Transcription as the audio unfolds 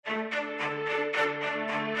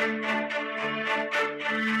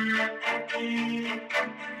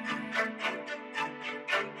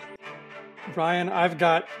Ryan, I've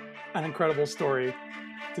got an incredible story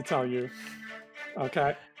to tell you.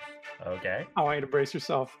 Okay. Okay. I want you to brace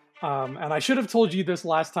yourself. And I should have told you this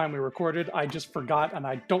last time we recorded. I just forgot, and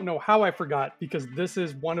I don't know how I forgot because this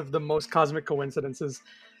is one of the most cosmic coincidences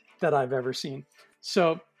that I've ever seen.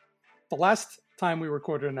 So, the last time we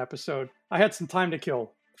recorded an episode, I had some time to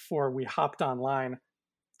kill before we hopped online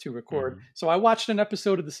to record. Hmm. So, I watched an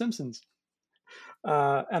episode of The Simpsons.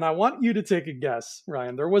 And I want you to take a guess,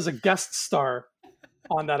 Ryan. There was a guest star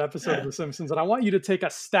on that episode of The Simpsons, and I want you to take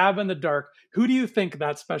a stab in the dark. Who do you think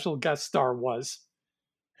that special guest star was?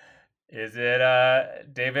 Is it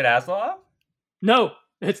David Hasselhoff? No,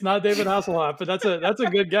 it's not David Hasselhoff, but that's a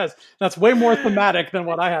good guess. That's way more thematic than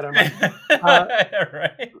what I had in mind.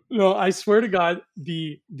 Right. No, I swear to God,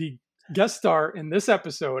 the guest star in this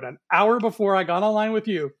episode, an hour before I got online with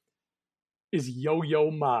you, is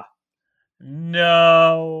Yo-Yo Ma.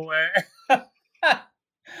 No way.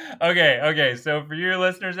 Okay. So for you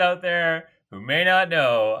listeners out there who may not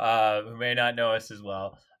know us as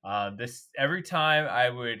well, this every time I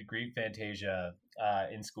would greet Fantasia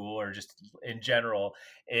in school or just in general,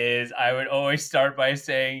 is I would always start by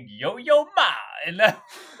saying "Yo Yo Ma," and that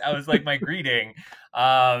was like my greeting,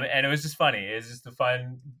 and it was just funny. It's just a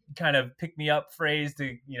fun kind of pick me up phrase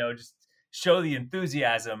to just show the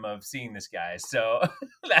enthusiasm of seeing this guy. So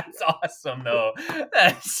that's awesome though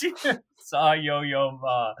that she saw Yo Yo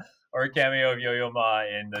Ma or a cameo of Yo Yo Ma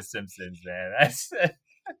in The Simpsons, man. That's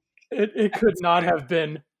It could not have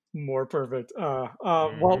been more perfect.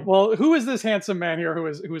 Mhm. Well, who is this handsome man here who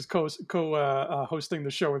is hosting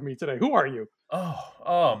the show with me today? Who are you?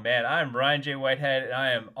 Oh man, I'm Ryan J. Whitehead, and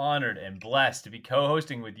I am honored and blessed to be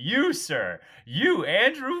co-hosting with you, sir. You,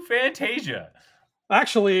 Andrew Fantasia.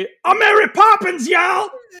 Actually, I'm Mary Poppins, y'all.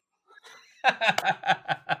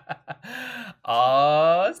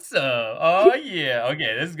 Awesome. Oh yeah.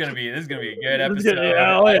 Okay, this is gonna be a good episode.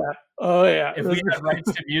 Yeah, oh yeah. If we had rights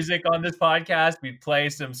to music on this podcast, we'd play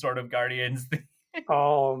some sort of Guardians thing.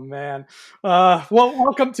 Oh man. Well,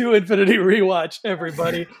 welcome to Infinity Rewatch,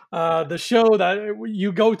 everybody. The show that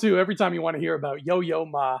you go to every time you want to hear about Yo-Yo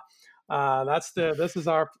Ma. This is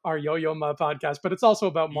our Yo-Yo Ma podcast, but it's also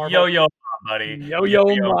about Marvel. Yo, buddy. Yo-Yo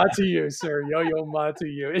Ma to you, sir. Yo-Yo Ma to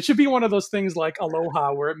you. It should be one of those things like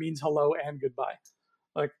aloha, where it means hello and goodbye.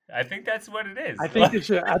 Like, I think that's what it is. I think it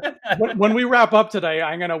should. When we wrap up today,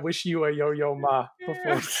 I'm gonna wish you a Yo-Yo Ma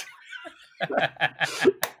before.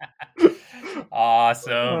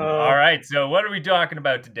 Awesome. All right. So, what are we talking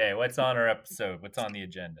about today? What's on our episode? What's on the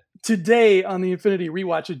agenda? Today on the Infinity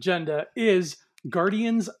Rewatch agenda is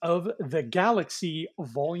Guardians of the Galaxy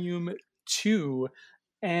Volume 2.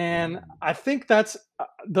 And I think that's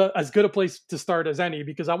as good a place to start as any,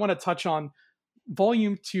 because I want to touch on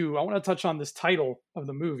Volume 2. I want to touch on this title of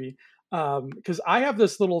the movie, because I have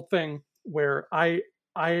this little thing where I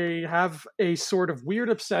have a sort of weird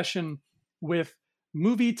obsession with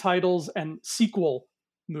movie titles and sequel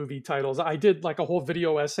movie titles. I did like a whole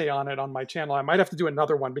video essay on it on my channel. I might have to do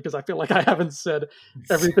another one because I feel like I haven't said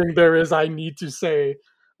everything there is I need to say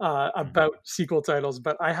about sequel titles,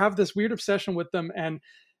 but I have this weird obsession with them, and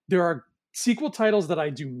there are sequel titles that I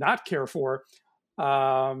do not care for.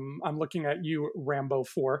 I'm looking at you, Rambo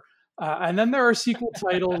 4. And then there are sequel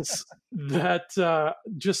titles that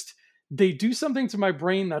just they do something to my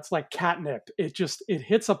brain that's like catnip. It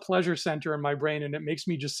hits a pleasure center in my brain, and it makes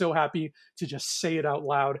me just so happy to just say it out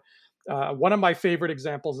loud. One of my favorite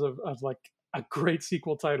examples of like a great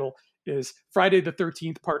sequel title is Friday the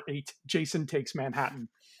 13th Part 8, Jason Takes Manhattan.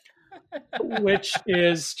 Which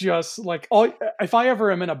is just like, if I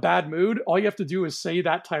ever am in a bad mood, all you have to do is say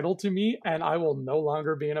that title to me and I will no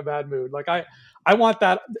longer be in a bad mood. Like I want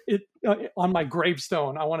that on my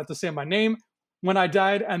gravestone. I want it to say my name when I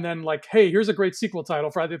died, and then like, hey, here's a great sequel title,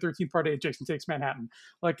 Friday the 13th Part 8, Jason Takes Manhattan.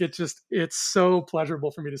 Like it's so pleasurable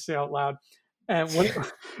for me to say out loud. And when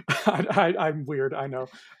I'm weird, I know.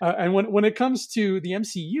 And when it comes to the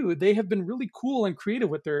MCU, they have been really cool and creative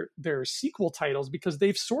with their sequel titles because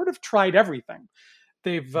they've sort of tried everything.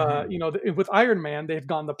 They've with Iron Man, they've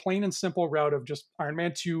gone the plain and simple route of just Iron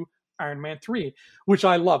Man 2, Iron Man 3, which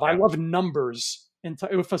I love. I love numbers. And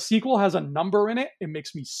if a sequel has a number in it, it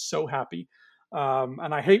makes me so happy.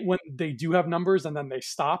 And I hate when they do have numbers and then they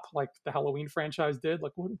stop, like the Halloween franchise did.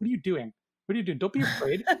 Like, what are you doing? What are you doing? Don't be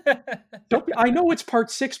afraid. I know it's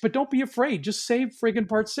Part 6, but don't be afraid. Just say friggin'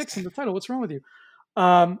 Part 6 in the title. What's wrong with you?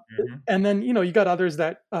 And then, you got others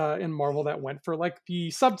that in Marvel that went for like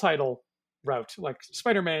the subtitle route, like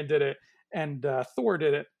Spider-Man did it and Thor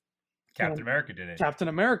did it. Captain America did it. Captain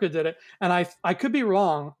America did it. And I could be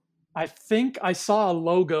wrong. I think I saw a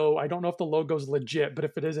logo. I don't know if the logo's legit, but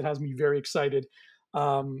if it is, it has me very excited.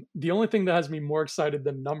 The only thing that has me more excited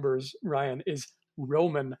than numbers, Ryan, is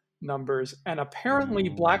Roman numbers. And apparently,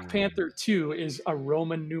 Black Ooh. Panther 2 is a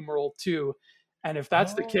Roman numeral 2. And if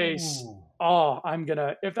that's the case, Oh. I'm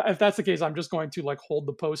gonna, if that's the case, I'm just going to like hold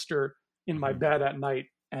the poster in my bed at night.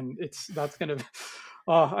 And that's gonna,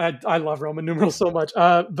 I love Roman numerals so much.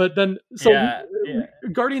 But then, so Yeah, yeah.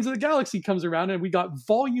 Guardians of the Galaxy comes around and we got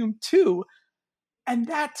volume 2, and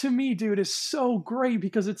that to me, dude, is so great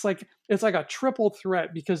because it's like a triple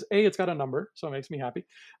threat because A, it's got a number, so it makes me happy.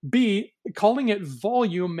 B, calling it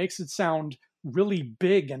volume makes it sound really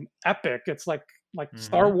big and epic. It's like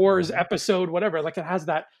Star Wars episode whatever, like it has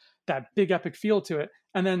that big epic feel to it.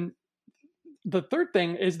 And then the third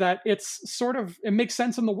thing is that it makes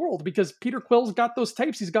sense in the world because Peter Quill's got those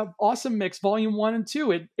tapes. He's got Awesome Mix volume 1 and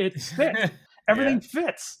 2. It fits. Everything Yeah.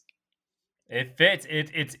 fits. It fits.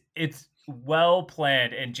 It's well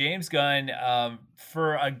planned. And James Gunn,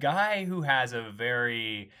 for a guy who has a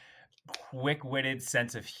very quick-witted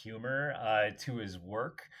sense of humor to his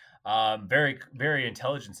work, very very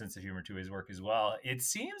intelligent sense of humor to his work as well. It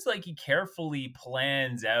seems like he carefully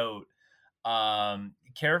plans out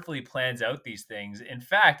these things. In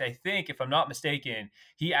fact, I think, if I'm not mistaken,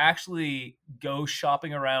 he actually goes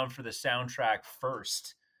shopping around for the soundtrack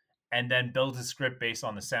first and then builds a script based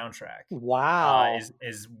on the soundtrack. Wow.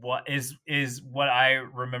 Is what I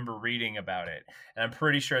remember reading about it, and I'm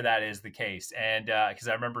pretty sure that is the case. And because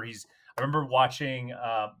I remember watching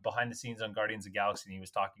behind the scenes on Guardians of the Galaxy, and he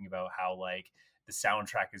was talking about how like the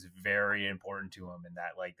soundtrack is very important to him, and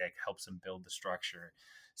that like that helps him build the structure.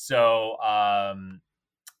 So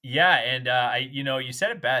yeah, and you said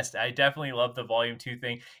it best. I definitely love the volume 2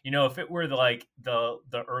 thing. If it were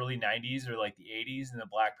the early 90s or like the 80s and the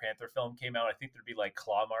Black Panther film came out, I think there'd be like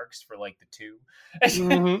claw marks for like the 2.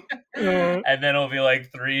 And then it'll be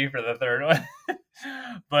like 3 for the third one.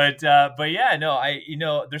 But yeah,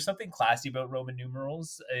 no, there's something classy about Roman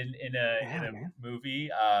numerals in a movie.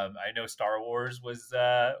 I know Star Wars was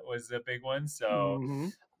a big one, so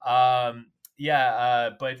yeah,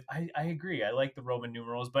 but I agree. I like the Roman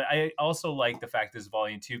numerals, but I also like the fact this is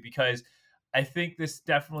volume 2 because I think this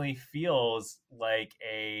definitely feels like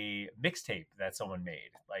a mixtape that someone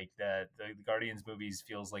made. Like the Guardians movies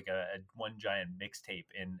feels like a one giant mixtape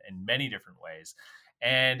in many different ways.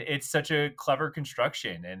 And it's such a clever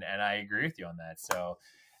construction, and I agree with you on that. So,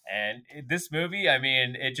 and this movie, I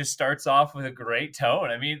mean, it just starts off with a great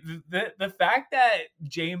tone. I mean, the fact that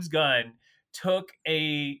James Gunn took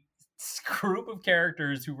a group of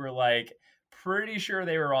characters who were like pretty sure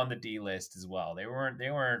they were on the D list as well. They weren't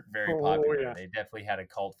very popular. Yeah. They definitely had a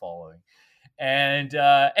cult following, and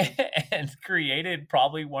and created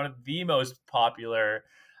probably one of the most popular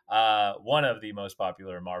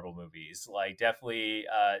Marvel movies. Like definitely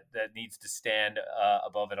that needs to stand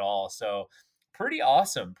above it all. So pretty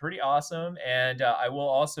awesome. And I will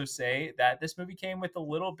also say that this movie came with a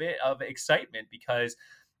little bit of excitement because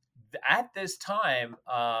at this time,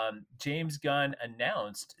 James Gunn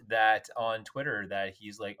announced that on Twitter that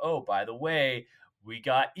he's like, "Oh, by the way, we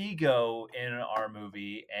got Ego in our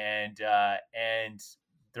movie," and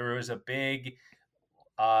there was a big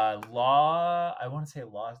law. I want to say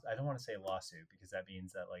law. I don't want to say lawsuit because that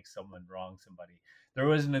means that like someone wronged somebody. There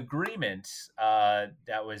was an agreement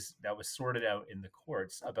that was sorted out in the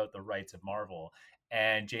courts about the rights of Marvel,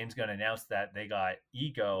 and James Gunn announced that they got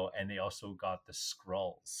Ego and they also got the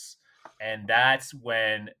Skrulls. And that's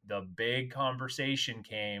when the big conversation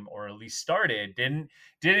came, or at least started.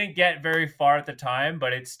 Didn't get very far at the time,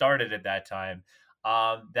 but it started at that time.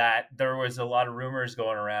 That there was a lot of rumors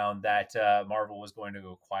going around that Marvel was going to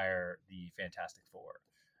acquire the Fantastic Four.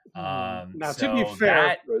 Now, So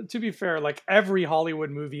to be fair, like every Hollywood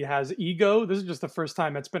movie has Ego. This is just the first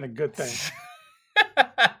time it's been a good thing.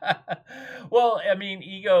 Well, I mean,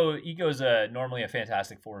 Ego's normally a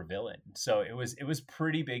Fantastic Four villain, so it was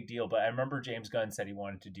pretty big deal. But I remember James Gunn said he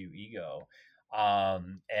wanted to do Ego,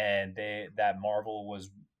 and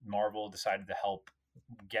Marvel decided to help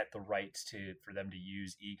get the rights for them to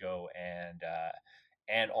use Ego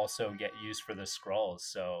and also get used for the Skrulls.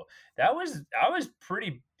 So that was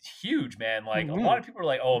pretty huge, man. Like a lot of people are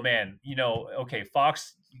like, "Oh man, okay,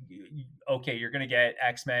 Fox, okay, you're gonna get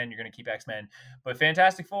X-Men, you're gonna keep X-Men," but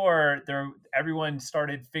Fantastic Four, everyone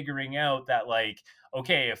started figuring out that like,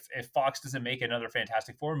 okay, if Fox doesn't make another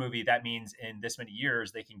Fantastic Four movie, that means in this many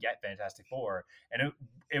years they can get Fantastic Four, and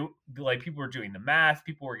it like people were doing the math,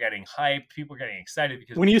 people were getting hyped, people were getting excited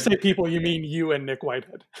because when you say people, you mean you and Nick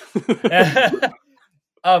Whitehead.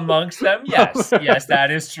 Amongst them, yes, yes,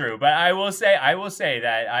 that is true. But I will say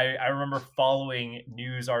that I remember following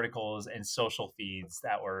news articles and social feeds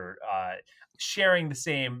that were sharing the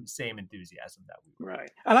same enthusiasm that we were.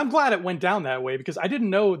 Right. And I'm glad it went down that way because I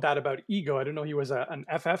didn't know that about Ego. I didn't know he was an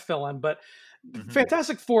FF villain, but Hmm.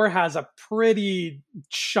 Fantastic Four has a pretty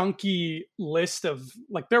chunky list of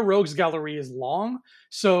like their rogues gallery is long.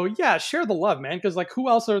 So yeah, share the love, man. Because like who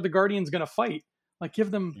else are the Guardians gonna fight? Like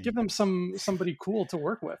give them somebody cool to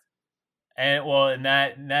work with. And well, in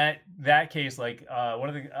that case, like one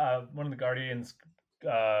of the Guardians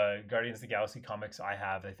of the Galaxy comics I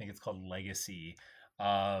have, I think it's called Legacy.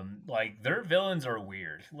 Like their villains are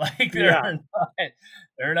weird. Like Yeah.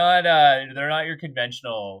 they're not your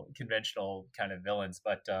conventional kind of villains,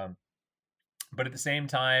 but at the same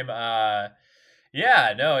time,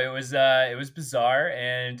 yeah, no, it was bizarre,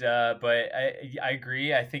 and but I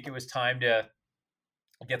agree. I think it was time to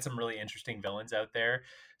get some really interesting villains out there.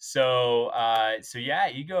 So so yeah,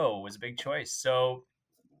 Ego was a big choice. So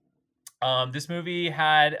this movie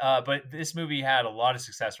had a lot of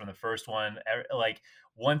success from the first one. Like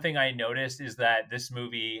one thing I noticed is that this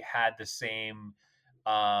movie had the same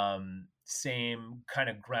kind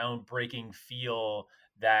of groundbreaking feel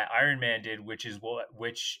that Iron Man did, which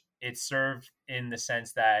it served in the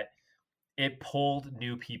sense that it pulled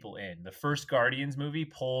new people in. The first Guardians movie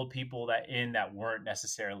pulled people that weren't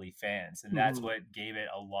necessarily fans, and that's Mhm. what gave it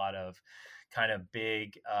a lot of kind of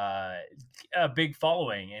a big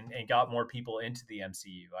following and got more people into the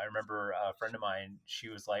MCU. I remember a friend of mine, she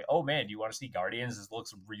was like, "Oh man, do you want to see Guardians? This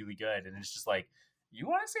looks really good." And it's just like, you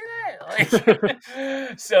want to see that?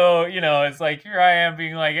 Like, so, it's like here I am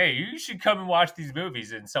being like, hey, you should come and watch these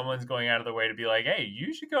movies. And someone's going out of their way to be like, hey,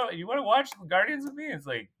 you should go. You want to watch Guardians with me? It's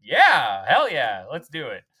like, yeah, hell yeah, let's do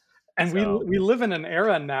it. And So, we live in an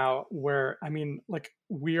era now where I mean, like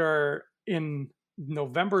we are in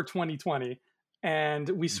November 2020, and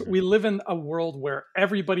mhm. we live in a world where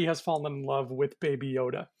everybody has fallen in love with Baby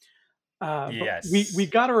Yoda. But we Yes.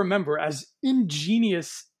 got to remember, as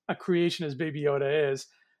ingenious a creation as Baby Yoda is,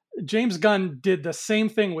 James Gunn did the same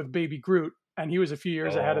thing with Baby Groot, and he was a few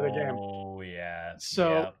years ahead of the game. Oh, yeah. So,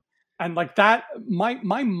 Yeah. and like that, my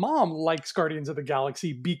mom likes Guardians of the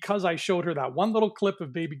Galaxy because I showed her that one little clip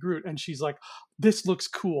of Baby Groot, and she's like, "This looks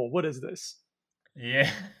cool. What is this?"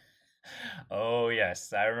 Yeah. Oh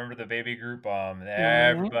yes, I remember the baby group bomb. Mhm.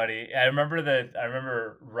 Everybody, I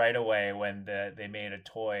remember right away when they made a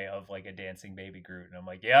toy of like a dancing baby Groot, and I'm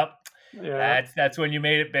like, yep, Yeah. that's when you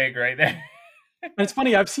made it big right there. And it's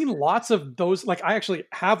funny, I've seen lots of those. Like, I actually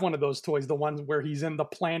have one of those toys, the ones where he's in the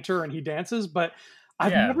planter and he dances, but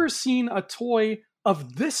I've Yeah, never seen a toy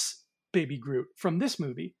of this Baby Groot from this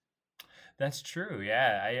movie. that's true.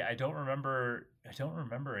 Yeah, I don't remember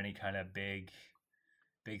any kind of big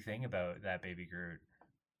thing about that baby Groot.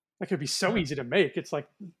 That could be so Huh. easy to make. It's like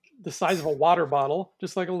the size of a water bottle,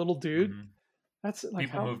 just like a little dude. Hmm. That's like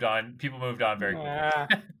how. People moved on very quickly. Nah,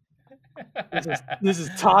 this is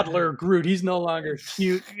toddler Groot. He's no longer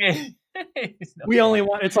cute. He's no We only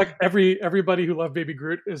longer. want it's like everybody who loved Baby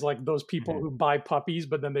Groot is like those people Mhm. who buy puppies,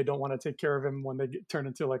 but then they don't want to take care of him when they turn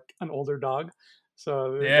into like an older dog.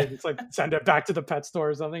 So they Yeah. just like send it back to the pet store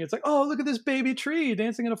or something. It's like, oh, look at this baby tree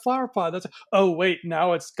dancing in a flower pot. That's oh wait,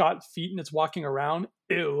 now it's got feet and it's walking around.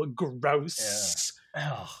 Ew, Yeah. gross.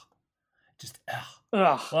 Ugh. Just ugh.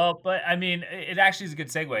 Ugh. Well, but I mean, it actually is a good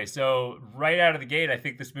segue. So right out of the gate, I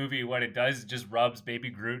think this movie, what it does, just rubs Baby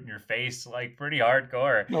Groot in your face like pretty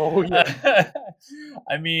hardcore. Oh yeah.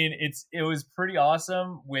 I mean, it was pretty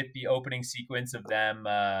awesome with the opening sequence of them.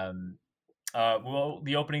 Well,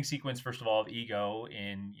 the opening sequence first of all of Ego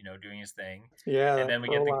in doing his thing, Yeah, and that then we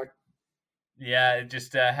get the prologue. yeah,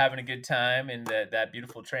 just having a good time in that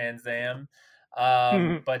beautiful Trans Am.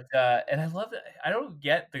 But and I love that. I don't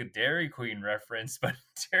get the Dairy Queen reference, but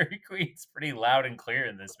Dairy Queen's pretty loud and clear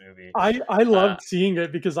in this movie. I Uh, loved seeing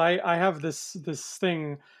it because I have this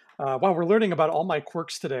thing. Wow, we're learning about all my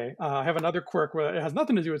quirks today. I have another quirk where it has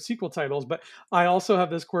nothing to do with sequel titles, but I also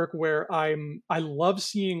have this quirk where I love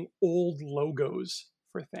seeing old logos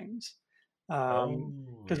for things. oh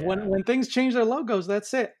Because yeah. when things change their logos,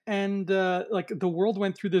 that's it. And like the world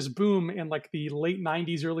went through this boom in like the late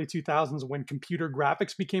 '90s, early 2000s when computer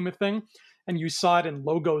graphics became a thing, and you saw it in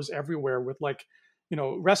logos everywhere with like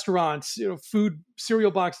restaurants, food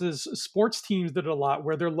cereal boxes, sports teams did it a lot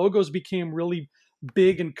where their logos became really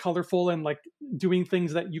big and colorful and like doing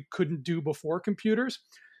things that you couldn't do before computers.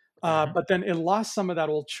 Hmm. But then it lost some of that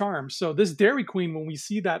old charm. So this Dairy Queen, when we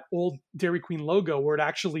see that old Dairy Queen logo where it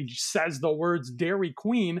actually says the words Dairy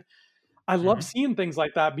Queen, I love Hmm. seeing things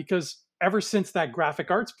like that because ever since that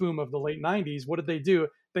graphic arts boom of the late '90s, what did they do?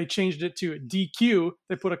 they changed it to DQ.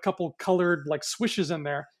 They put a couple colored like swishes in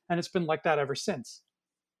there, and it's been like that ever since.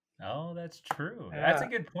 Oh, that's true. That's a Yeah.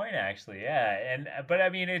 good point, actually. Yeah, and but I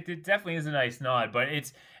mean, it definitely is a nice nod, but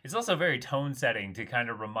it's also very tone setting to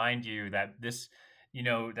kind of remind you that this,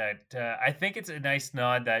 that I think it's a nice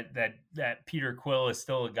nod that Peter Quill is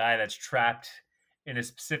still a guy that's trapped in a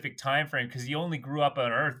specific time frame because he only grew up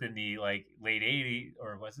on Earth in the like late '80s,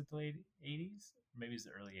 or was it the late '80s? Maybe it's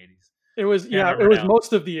the early '80s. It was, Can't yeah, it remember was now.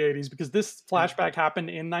 most of the 80s because this flashback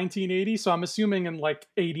happened in 1980. So I'm assuming in like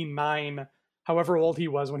 89, however old he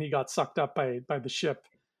was when he got sucked up by the ship.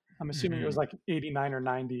 I'm assuming it was Hmm. like 89 or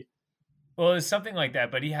 90. Well, it's something like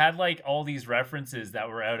that, but he had like all these references that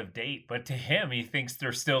were out of date, but to him, he thinks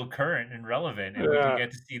they're still current and relevant, and we do Yeah.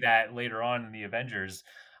 get to see that later on in the Avengers.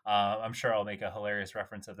 I'm sure I'll make a hilarious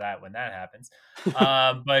reference of that when that happens.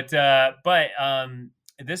 But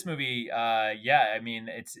this movie, yeah, I mean,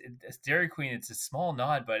 it's Dairy Queen. It's a small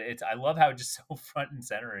nod, but it's I love how just so front and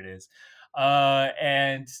center it is.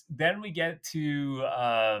 And then we get to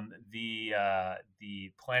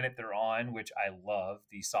the planet they're on, which I love,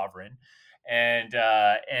 the Sovereign, and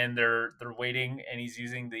they're waiting, and he's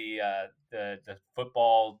using the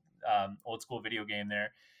football old school video game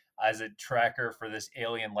there as a tracker for this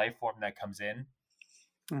alien life form that comes in,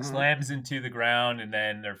 Mhm. slams into the ground, and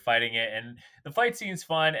then they're fighting it, and the fight scene's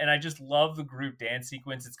fun, and I just love the group dance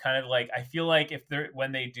sequence. It's kind of like, I feel like if they're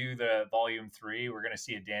when they do the volume 3, we're going to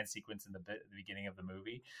see a dance sequence in the beginning of the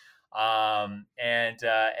movie. And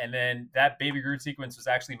then that Baby Groot sequence was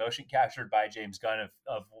actually motion captured by James Gunn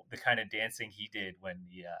of the kind of dancing he did when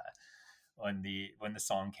the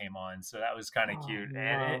song came on. So that was kind of Oh, cute,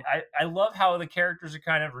 and wow. I love how the characters are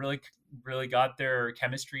kind of really got their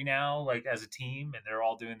chemistry now, like as a team, and they're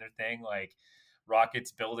all doing their thing. Like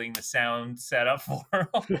Rocket's building the sound setup for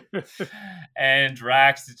him, and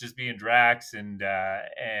Drax is just being Drax, and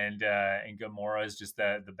Gamora is just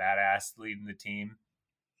the badass leading the team.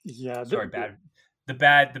 Yeah. Sorry, the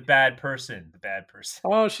bad person.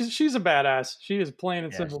 Oh, she's a badass. She is plain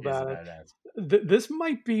and Yeah, simple she is a badass. badass. This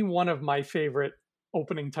might be one of my favorite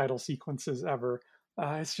opening title sequences ever.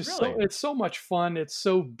 It's just so Really? it's so much fun. It's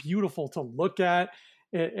so beautiful to look at.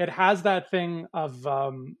 It has that thing of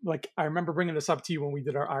like I remember bringing this up to you when we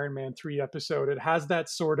did our Iron Man 3 episode. It has that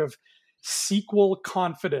sort of sequel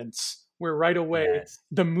confidence where right away Yes.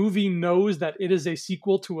 the movie knows that it is a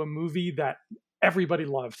sequel to a movie that everybody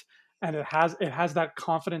loved, and it has that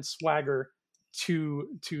confident swagger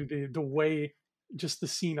to the way just the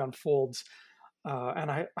scene unfolds. And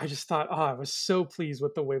I just thought, I was so pleased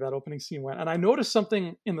with the way that opening scene went. And I noticed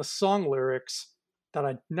something in the song lyrics that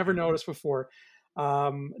I never Mhm. noticed before.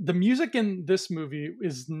 The music in this movie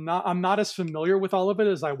is not, I'm not as familiar with all of it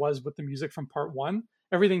as I was with the music from part one.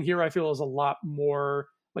 Everything here I feel is a lot more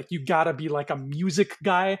like you gotta be like a music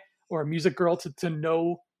guy or a music girl to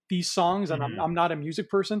know these songs. And Mhm. I'm not a music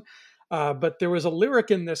person. But there was a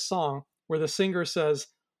lyric in this song where the singer says,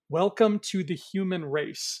 "Welcome to the human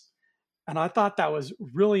race." And I thought that was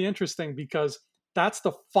really interesting because that's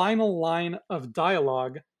the final line of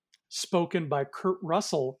dialogue spoken by Kurt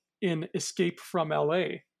Russell in Escape from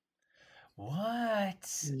LA.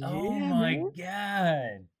 What? Oh Yeah, my man.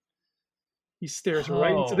 god. He stares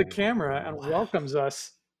right into the Oh, camera and wow. welcomes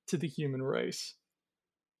us to the human race.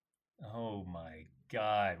 Oh my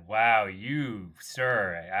god. Wow, you,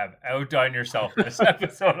 sir, have outdone yourself in this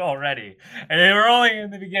episode already. And we're only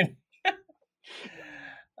in the beginning.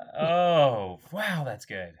 Oh, wow, that's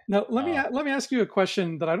good. Now, Oh. let me ask you a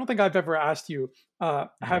question that I don't think I've ever asked you.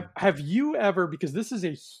 Mhm. Have you ever, because this is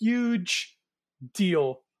a huge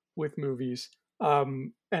deal with movies,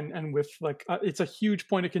 and with like it's a huge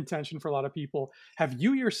point of contention for a lot of people. Have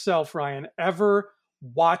you yourself, Ryan, ever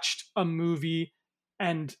watched a movie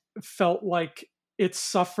and felt like it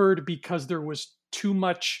suffered because there was too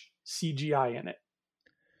much CGI in it?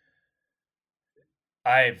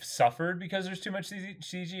 I've suffered because there's too much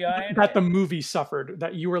CGI in That it. the movie suffered,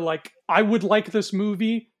 that you were like, I would like this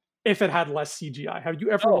movie if it had less CGI. Have you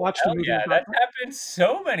ever Oh, watched a hell movie and yeah. thought, That's happened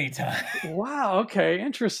so many times. wow, okay,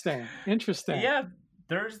 interesting, interesting. Yeah,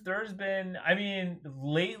 there's been, I mean,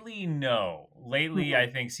 lately, no. Lately, Mhm. I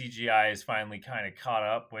think CGI has finally kind of caught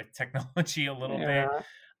up with technology a little bit. Yeah.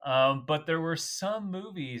 But there were some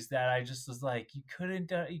movies that I just was like, you couldn't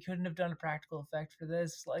have done a practical effect for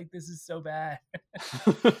this. Like, this is so bad.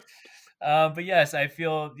 But yes, I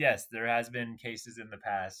feel, yes, there has been cases in the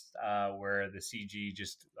past where the CG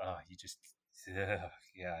just, you just, ugh,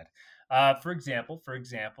 God. For example,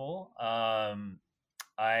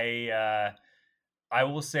 I uh, I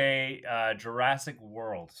will say Jurassic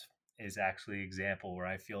World is actually an example where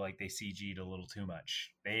I feel like they CG'd a little too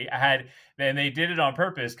much. They did it on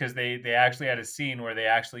purpose because they actually had a scene where they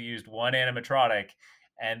actually used one animatronic,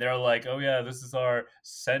 and they're like, "Oh yeah, this is our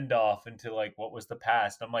send off into like what was the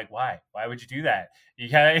past." I'm like, "Why? Why would you do that? You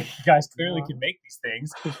guys clearly can make these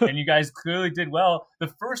things, and you guys clearly did well. The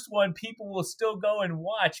first one, people will still go and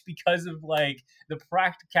watch because of like the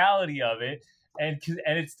practicality of it." And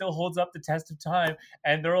it still holds up the test of time.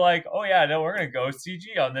 And they're like, "Oh yeah, no, we're gonna go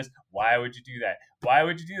CG on this." Why would you do that? Why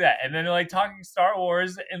would you do that? And then they're like talking Star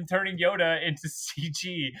Wars and turning Yoda into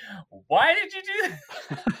CG. Why did you do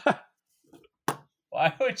that?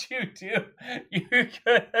 Why would you do? You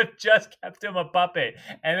could have just kept him a puppet.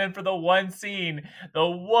 And then for the one scene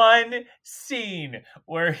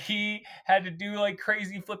where he had to do like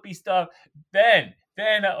crazy flippy stuff, then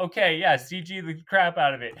okay, yeah, CG the crap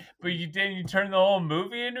out of it. But you turn the whole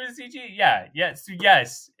movie into a CG? Yeah, yes.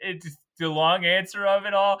 It's the long answer of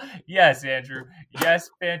it all. Yes, Andrew. Yes,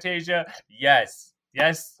 Fantasia. Yes,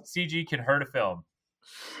 CG can hurt a film.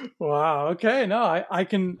 Wow. Okay. No, I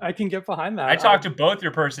can get behind that. I talked to both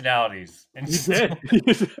your personalities. And you did.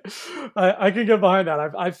 I can get behind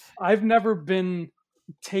that. I've never been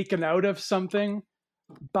taken out of something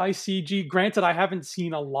by CG. Granted, I haven't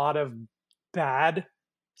seen a lot of bad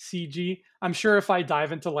CG. I'm sure if I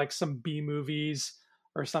dive into like some B movies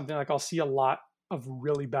or something, like I'll see a lot of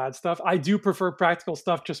really bad stuff. I do prefer practical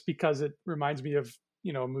stuff just because it reminds me of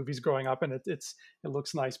movies growing up, and it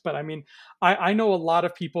looks nice. But I mean, I know a lot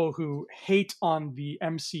of people who hate on the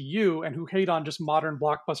MCU and who hate on just modern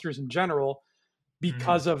blockbusters in general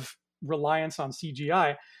because of reliance on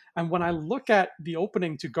CGI. And when I look at the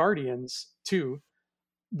opening to Guardians 2,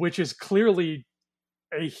 which is clearly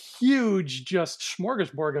a huge just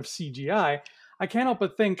smorgasbord of CGI, I can't help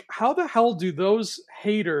but think, how the hell do those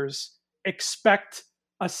haters expect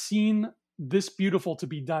a scene this beautiful to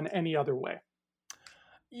be done any other way?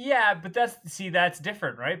 Yeah, but that's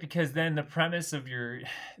different, right? Because then the premise of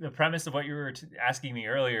what you were asking me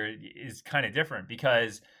earlier is kind of different,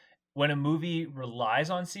 because when a movie relies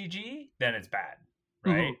on CG, then it's bad,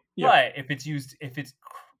 right? Yeah. But if it's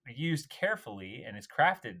used carefully and it's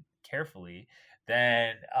crafted carefully,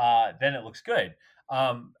 then it looks good.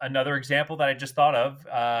 Another example that I just thought of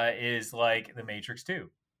is like The Matrix 2.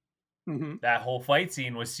 That whole fight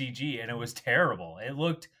scene was CG and it was terrible. It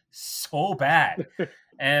looked so bad.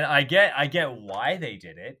 And I get why they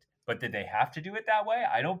did it, but did they have to do it that way?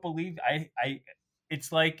 I don't believe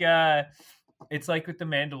it's like with The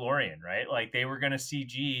Mandalorian, right? Like they were going to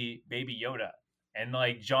CG Baby Yoda, and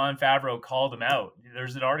like Jon Favreau called him out.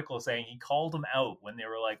 There's an article saying he called him out when they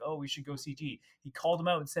were like, "Oh, we should go CG." He called them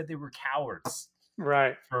out and said they were cowards.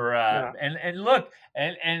 Right. For and look,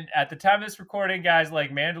 and at the time of this recording, guys,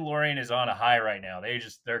 like Mandalorian is on a high right now.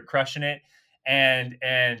 They're crushing it. And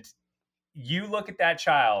you look at that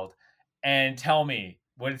child and tell me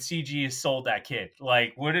what CG has sold that kid.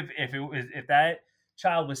 Like, what if that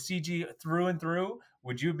child was CG through and through,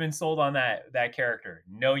 would you have been sold on that character?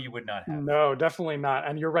 No, you would not have. No, definitely not.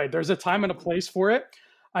 And you're right. There's a time and a place for it.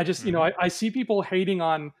 I just, I see people hating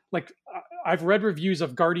on, like, I've read reviews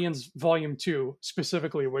of Guardians Volume 2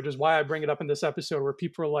 specifically, which is why I bring it up in this episode, where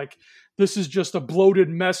people are like, this is just a bloated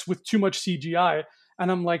mess with too much CGI. And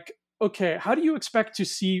I'm like, okay, how do you expect to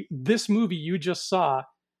see this movie you just saw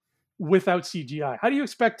without CGI? How do you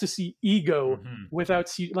expect to see Ego without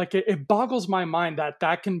CGI? Like, it boggles my mind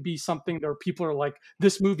that can be something where people are like,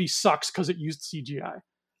 this movie sucks because it used CGI.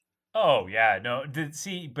 Oh yeah, no.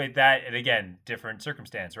 But that, and again, different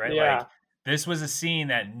circumstance, right? Yeah. Like this was a scene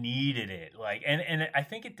that needed it, like, and I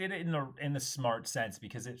think it did it in the smart sense,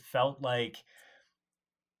 because it felt like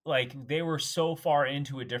they were so far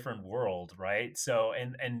into a different world, right? So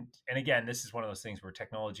and again, this is one of those things where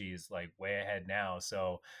technology is like way ahead now,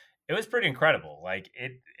 so it was pretty incredible. Like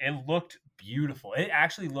it looked beautiful. It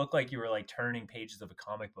actually looked like you were like turning pages of a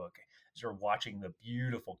comic book as you're watching the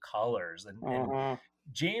beautiful colors and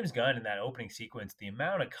James Gunn in that opening sequence, the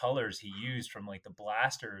amount of colors he used from like the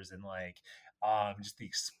blasters and like just the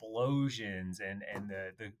explosions and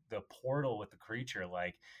the portal with the creature,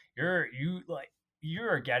 like you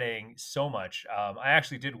are getting so much. I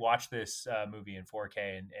actually did watch this movie in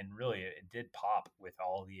 4K, and really it did pop with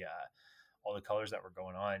all the colors that were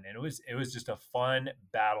going on, and it was just a fun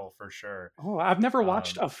battle for sure. Oh, I've never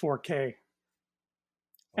watched a 4K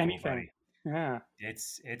anything. Buddy. Yeah,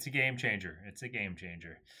 it's a game changer. It's a game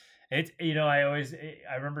changer. It's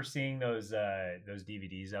I remember seeing those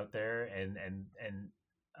DVDs out there and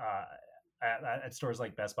at stores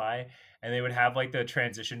like Best Buy, and they would have like the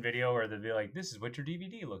transition video where they'd be like, "This is what your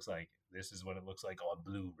DVD looks like. This is what it looks like on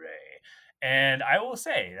Blu-ray." And I will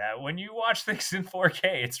say that when you watch things in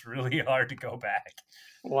 4K, it's really hard to go back.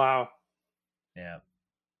 Wow. Yeah.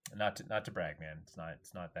 Not to brag, man.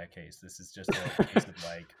 It's not that case. This is just a case of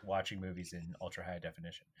like watching movies in ultra high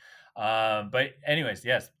definition. But anyways,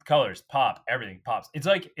 yes, colors pop, everything pops. It's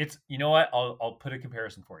like you know what? I'll put a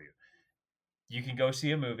comparison for you. You can go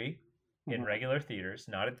see a movie in regular theaters,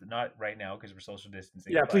 not right now because we're social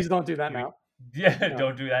distancing. Yeah, please don't do that now. Yeah, No.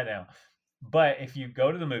 don't do that now. But if you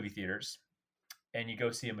go to the movie theaters and you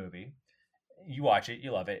go see a movie, you watch it,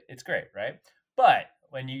 you love it, it's great, right? But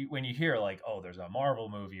when you hear like, oh, there's a Marvel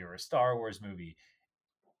movie or a Star Wars movie,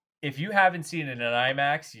 if you haven't seen it in an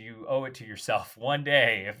IMAX, you owe it to yourself one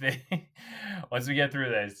day. If they once we get through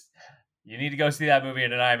this, you need to go see that movie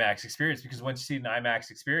in an IMAX experience, because once you see an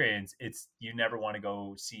IMAX experience, you never want to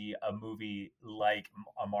go see a movie like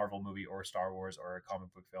a Marvel movie or Star Wars or a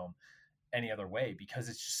comic book film any other way, because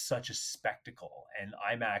it's just such a spectacle, and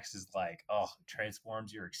IMAX is like, oh, it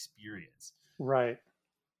transforms your experience. Right.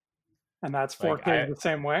 And that's 4K the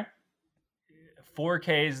same way?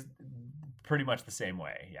 4K is pretty much the same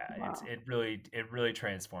way. Yeah. Wow. It really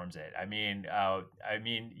transforms it. I mean,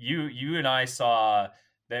 you and I saw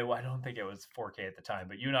that. Well, I don't think it was 4K at the time,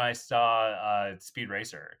 but you and I saw Speed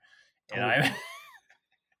Racer, and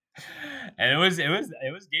and it was game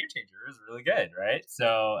changer. It was really good, right?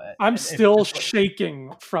 So I'm still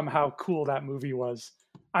shaking from how cool that movie was.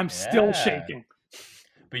 I'm still shaking.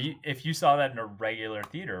 But if you saw that in a regular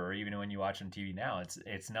theater, or even when you watch on TV now,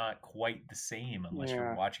 it's not quite the same unless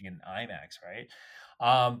you're watching it in IMAX, right?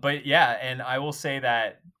 But yeah, and I will say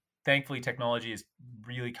that thankfully technology is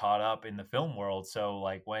really caught up in the film world. So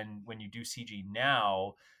like when you do CG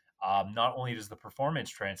now, not only does the performance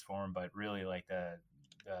transform, but really like the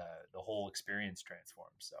whole experience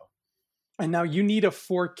transforms. So. And now you need a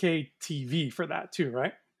 4K TV for that too,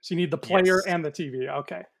 right? So you need the player and the TV.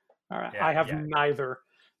 Okay. All right. I have neither.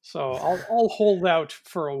 So I'll hold out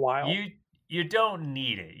for a while. You don't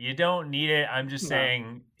need it. You don't need it. I'm just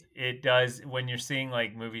saying it does when you're seeing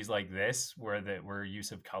like movies like this where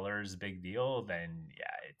use of color is a big deal, then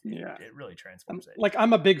it really transforms it. Like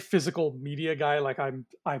I'm a big physical media guy. Like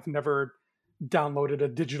I've never downloaded a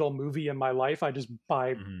digital movie in my life. I just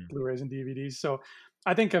buy Blu-rays and DVDs. So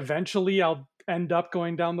I think eventually I'll end up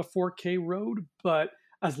going down the 4K road, but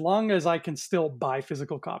as long as I can still buy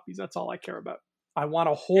physical copies, that's all I care about. I want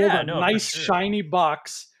to hold a nice shiny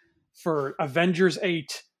box for Avengers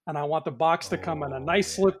 8, and I want the box to come in a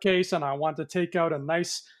nice slipcase, and I want to take out a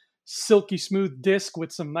nice silky smooth disc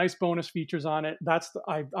with some nice bonus features on it.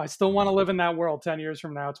 I still want to live in that world 10 years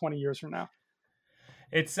from now, 20 years from now.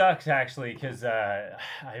 It sucks actually, because I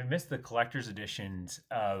missed the collector's editions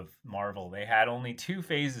of Marvel. They had only 2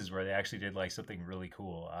 phases where they actually did like something really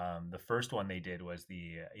cool. The first one they did was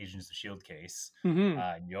the Agents of S.H.I.E.L.D. case.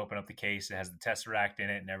 And you open up the case, it has the Tesseract in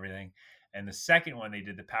it and everything. And the second one they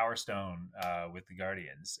did the Power Stone with the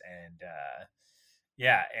Guardians, and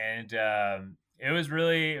it was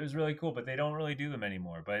really cool, but they don't really do them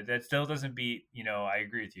anymore. But that still doesn't beat, I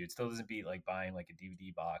agree with you. It still doesn't beat like buying like a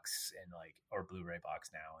DVD box and or Blu-ray box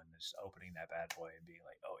now and just opening that bad boy and being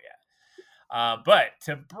like, oh yeah. But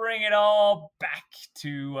to bring it all back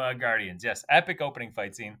to Guardians, yes, epic opening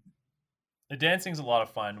fight scene. The dancing's a lot of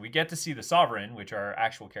fun. We get to see the Sovereign, which are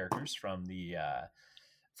actual characters from the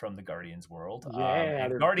Guardians world. Yeah,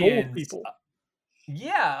 they're Guardians people.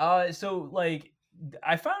 So like,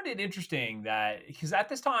 I found it interesting that because at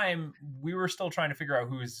this time we were still trying to figure out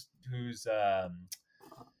who's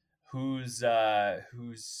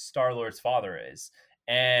Star-Lord's father is,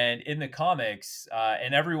 and in the comics,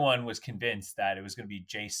 and everyone was convinced that it was going to be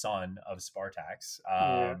Jason of Spartax,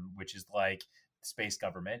 which is like space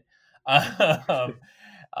government, to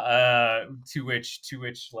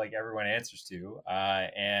which like everyone answers to,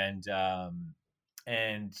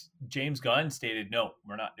 and James Gunn stated, no,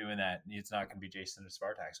 we're not doing that. It's not going to be Jason of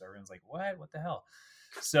Spartax. So everyone's like, what the hell?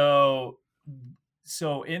 So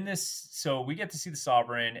we get to see the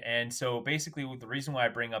Sovereign. And so basically the reason why I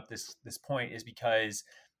bring up this point is because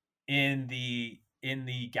in the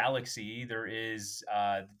galaxy, there is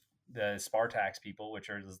the Spartax people,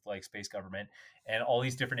 which are like space government, and all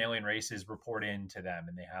these different alien races report into them,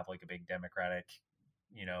 and they have like a big democratic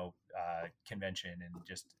convention and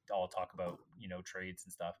just all talk about trades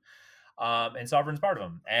and stuff, and Sovereign's part of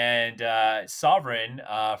them. And Sovereign,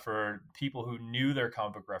 for people who knew their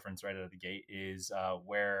comic book reference right out of the gate, is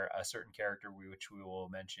where a certain character which we will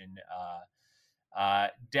mention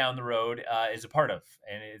down the road is a part of,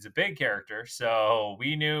 and it's a big character, so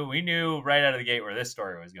we knew right out of the gate where this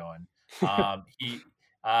story was going.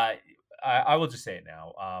 I will just say it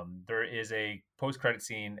now. There is a post-credit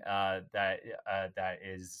scene that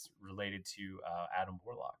is related to Adam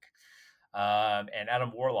Warlock, and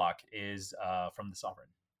Adam Warlock is from the Sovereign.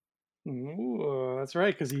 Ooh, that's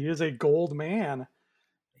right, because he is a gold man.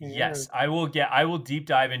 Yeah. Yes, I will deep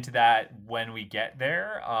dive into that when we get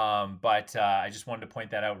there. But I just wanted to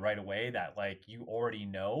point that out right away that like you already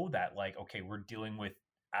know that like okay, we're dealing with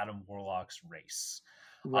Adam Warlock's race.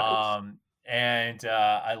 Right. Um, and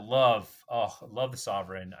I love the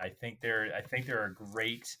Sovereign. I think they're a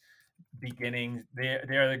great beginning. They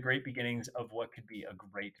are the great beginnings of what could be a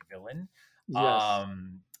great villain. Yes.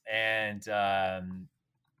 Um, and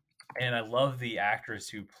and I love the actress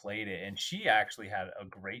who played it, and she actually had a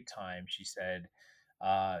great time. She said,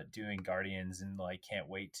 doing Guardians, and like can't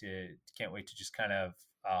wait to just kind of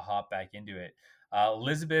hop back into it.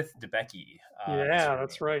 Elizabeth Debicki is Yeah, her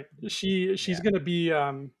that's name. right. She's Yeah. gonna be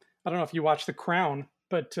I don't know if you watch The Crown,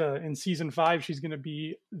 but in season 5 she's gonna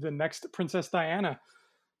be the next Princess Diana.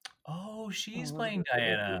 Oh, she's playing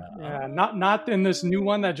Elizabeth Debicki. Diana. Yeah, not in this new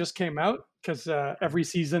one Oh. that just came out because every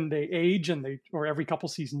season they age and they or every couple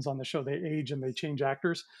seasons on the show they age and they change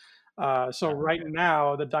actors. So right Okay.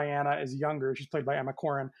 now the Diana is younger. She's played by Emma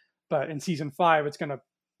Corrin, but in season 5 it's gonna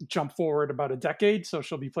jump forward about a decade, so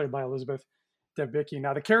she'll be played by Elizabeth Debicki.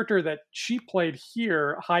 Now the character that she played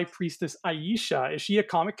here, High Priestess Aisha, is she a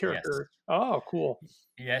comic Yes. character? Oh, cool.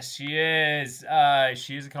 Yes, she is.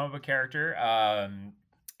 She is a comic book character.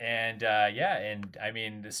 And yeah, and I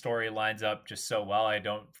mean the story lines up just so well. I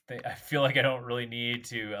feel like I don't really need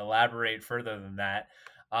to elaborate further than that.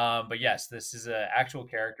 But yes, this is an actual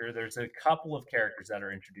character. There's a couple of characters that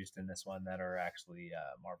are introduced in this one that are actually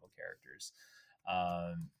Marvel characters.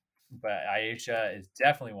 Um, but Aisha is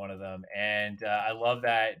definitely one of them, and I love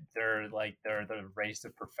that they're the race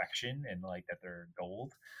of perfection and like that they're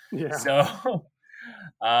gold. Yeah. So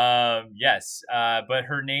yes, but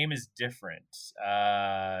her name is different.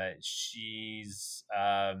 She's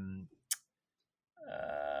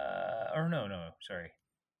or no,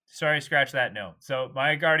 sorry, scratch that. No, so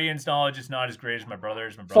my Guardian's knowledge is not as great as my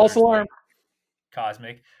brother's. My False brother's alarm. like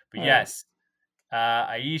cosmic, but Yeah. yes,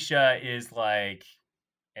 Aisha is like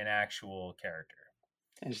an actual character.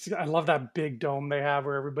 And I love that big dome they have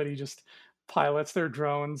where everybody just pilots their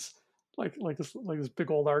drones like this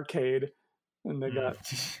big old arcade, and Mm.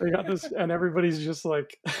 they got this, and everybody's just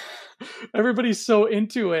like everybody's so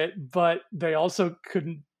into it, but they also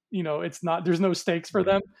couldn't, it's not there's no stakes for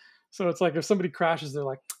them. So it's like if somebody crashes, they're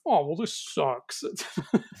like, oh well, this sucks.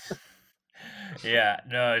 Yeah,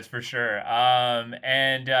 no, it's for sure.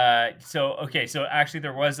 And so okay, so actually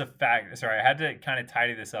there was a fact. Sorry, I had to kind of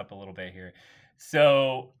tidy this up a little bit here.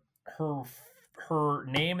 So her her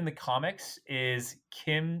name in the comics is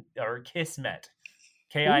Kim or Kismet,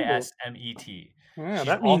 Ooh, Kismet. yeah, She's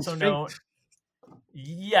that means also known. fate.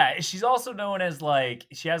 Yeah, she's also known as like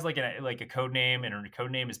she has like a code name, and her code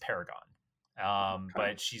name is Paragon. Okay.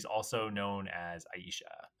 But she's also known as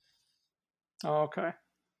Aisha. Okay.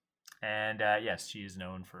 And yes, she is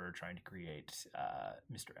known for trying to create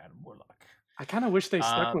Mr. Adam Warlock. I kind of wish they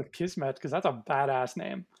stuck Um, with Kismet because that's a badass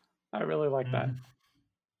name. I really like that.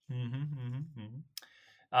 mhm,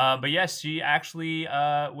 but yes, she actually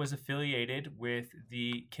was affiliated with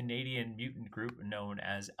the Canadian mutant group known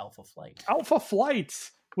as Alpha Flight. Alpha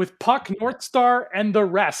Flight with Puck, Yeah, Northstar, and the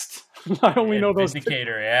rest. I only know and those two.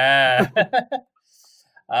 Vindicator. Yeah.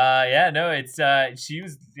 Yeah, no, it's she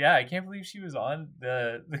was yeah, I can't believe she was on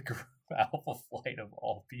the group Alpha Flight of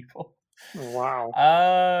all people. Wow.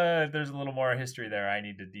 There's a little more history there I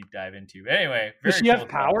need to deep dive into. But anyway, Does very she have cool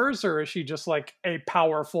stuff. powers, or is she just like a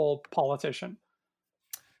powerful politician?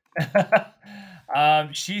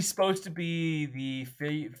 She's supposed to be the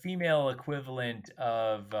female equivalent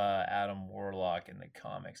of Adam Warlock in the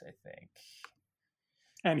comics, I think.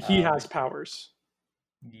 And he But has powers.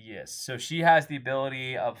 yes, so she has the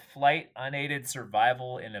ability of flight, unaided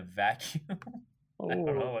survival in a vacuum. I don't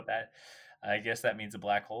know Oh, what that. I guess that means a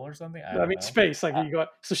black hole or something. I I don't mean know. space. Like Uh, Ego,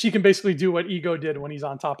 so she can basically do what Ego did when he's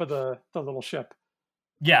on top of the little ship.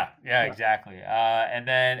 yeah, Yeah. exactly. And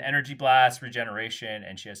then energy blast, regeneration,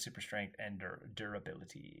 and she has super strength and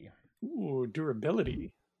durability. Ooh,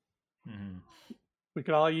 durability. Hmm. We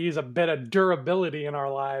could all use a bit of durability in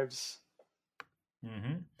our lives.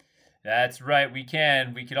 Hmm. That's right. We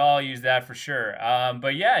can. We could all use that for sure.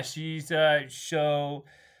 But yeah,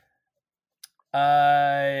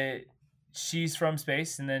 uh, she's from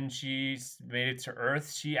space, and then she's made it to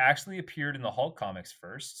Earth. She actually appeared in the Hulk comics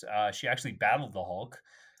first. She actually battled the Hulk,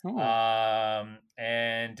 Oh,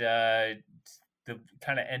 and the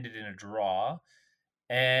kind of ended in a draw.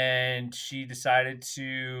 and she decided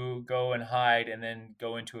to go and hide and then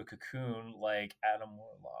go into a cocoon like Adam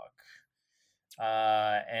Warlock.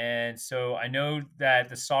 And so I know that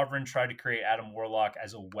the Sovereign tried to create Adam Warlock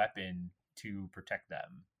as a weapon to protect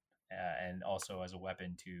them, and also as a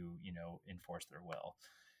weapon to, enforce their will.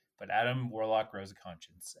 But Adam Warlock grows a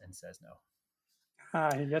conscience and says no.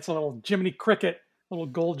 He gets a little Jiminy Cricket, little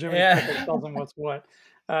gold Jiminy Cricket, Yeah. tells him what's what.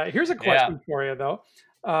 Here's a Yeah. question for you, though.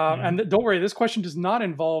 Mhm. Don't worry, this question does not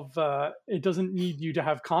involve, it doesn't need you to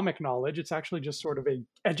have comic knowledge. It's actually just sort of a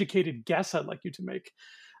educated guess I'd like you to make.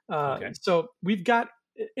 Okay. So we've got,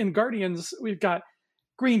 in Guardians, we've got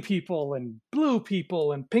green people and blue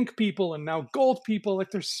people and pink people and now gold people.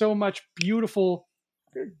 Like there's so much beautiful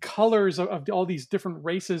colors of all these different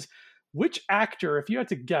races. Which actor, if you had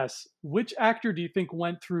to guess, which actor do you think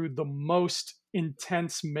went through the most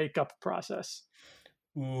intense makeup process?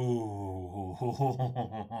 Ooh.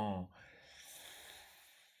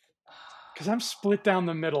 Because I'm split down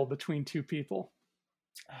the middle between two people.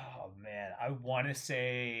 Oh man, I want to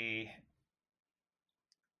say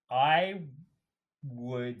I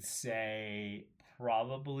would say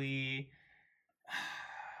probably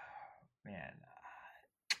man,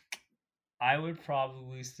 I would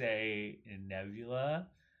probably say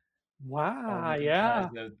Nebula Wow, only because yeah,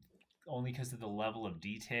 of the level of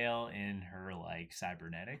detail in her like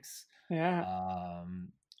cybernetics. yeah.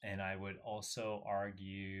 Um and I would also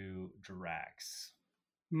argue Drax.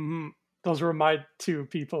 hmm Those were my two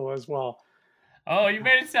people as well. Oh, you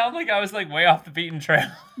made it sound like I was like way off the beaten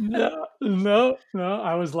trail. No, no, no.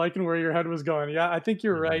 I was liking where your head was going. Yeah, I think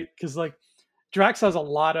you're Mhm. right. Because like Drax has a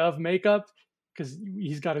lot of makeup because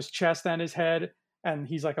he's got his chest and his head, and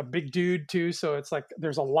he's like a big dude too. So it's like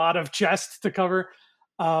there's a lot of chest to cover.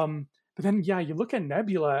 But then yeah, you look at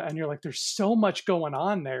Nebula and you're like, there's so much going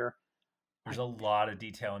on there. There's a lot of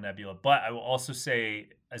detail in Nebula, but I will also say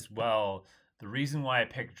as well, the reason why I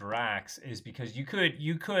picked Drax is because you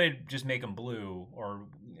could just make him blue, or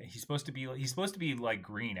he's supposed to be like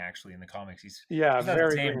green actually in the comics. He's Yeah, supposed to have the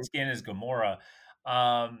very same green. skin as Gamora,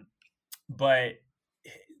 um, but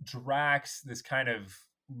Drax, this kind of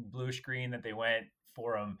bluish green that they went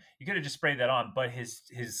for him, you could have just sprayed that on, but his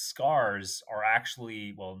scars are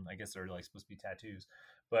actually, well, I guess they're like supposed to be tattoos,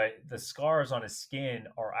 but the scars on his skin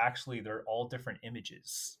are actually, they're all different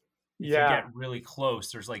images. If you Yeah, get really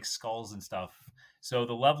close, there's like skulls and stuff. So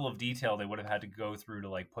the level of detail they would have had to go through to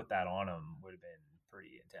like put that on him would have been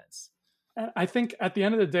pretty intense. I think at the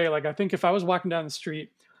end of the day, like I think if I was walking down the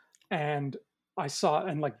street and I saw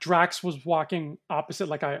and like Drax was walking opposite,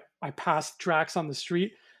 like I passed Drax on the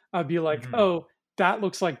street, I'd be like, Hmm. oh, that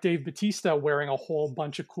looks like Dave Batista wearing a whole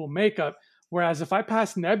bunch of cool makeup. Whereas if I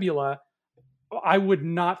passed Nebula, I would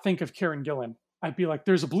not think of Karen Gillan. I'd be like,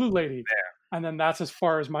 there's a blue lady. And then that's as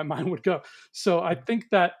far as my mind would go. So I think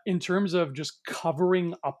that in terms of just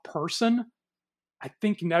covering a person, I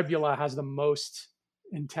think Nebula has the most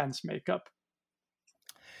intense makeup.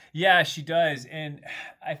 Yeah, she does. And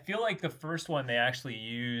I feel like the first one they actually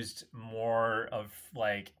used more of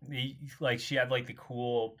like like she had like the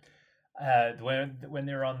cool when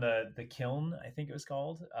they were on the kiln, I think it was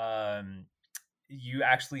called. You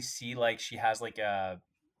actually see like she has like a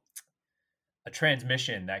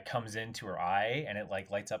transmission that comes into her eye and it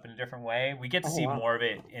like lights up in a different way. We get to Oh see wow. more of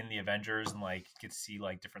it in the Avengers and like get to see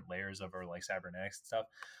like different layers of her like cybernetics and stuff.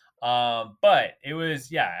 But it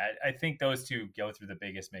was, yeah, I think those two go through the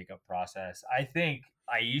biggest makeup process. I think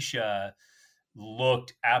Aisha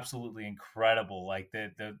looked absolutely incredible. Like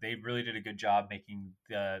they really did a good job making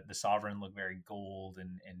the Sovereign look very gold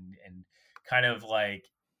and kind of like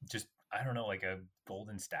just, I don't know, like a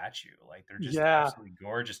golden statue. Like they're just Yeah, absolutely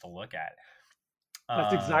gorgeous to look at.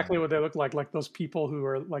 that's exactly Um, what they look like those people who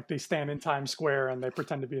are like they stand in Times Square and they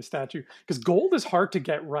pretend to be a statue. Because gold is hard to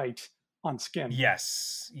get right on skin.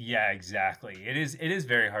 yes, yeah, exactly. It is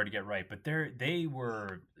very hard to get right, but they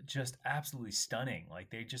were just absolutely stunning. Like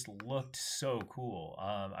they just looked so cool.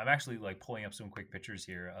 I'm actually like pulling up some quick pictures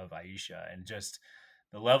here of Aisha and just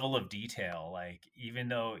the level of detail. Like even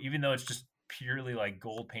though it's just purely like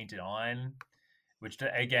gold painted on, which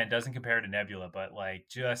again doesn't compare to Nebula, but like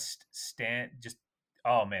just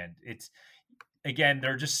oh man, it's again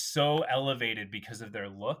they're just so elevated because of their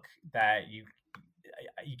look that you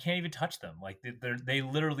can't even touch them. Like they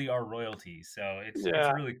literally are royalty. So it's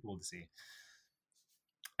Yeah, really cool to see.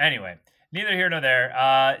 Anyway, neither here nor there.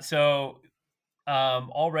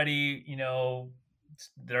 Already,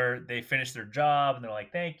 they finished their job and they're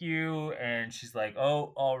like, thank you. And she's like,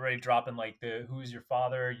 oh, already dropping like the who's your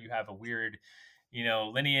father? You have a weird,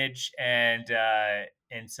 lineage. And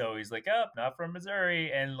so he's like, oh, not from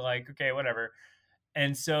Missouri, and like, okay, whatever.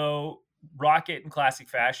 And so Rocket in classic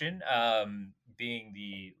fashion, being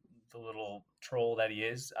the little troll that he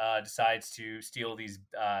is, decides to steal these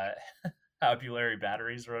Albulary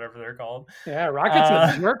batteries or whatever they're called. Yeah, Rocket's a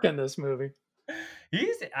Uh, jerk in this movie.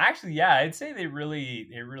 he's actually, yeah, I'd say they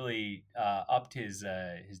really upped his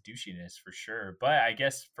douchiness for sure. But I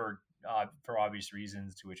guess for obvious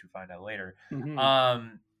reasons, to which we find out later. Hmm.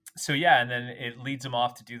 Um, so yeah, and then it leads him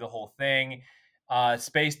off to do the whole thing.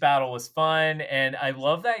 Space battle was fun, and I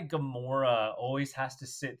love that Gamora always has to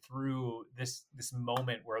sit through this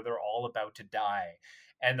moment where they're all about to die,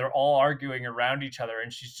 and they're all arguing around each other,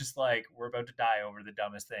 and she's just like, "We're about to die over the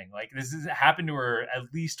dumbest thing." Like this has happened to her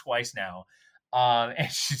at least twice now,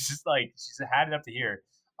 and she's just like she's had it up to here.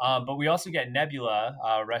 But we also get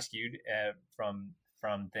Nebula rescued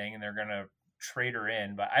from thing, and they're gonna trade her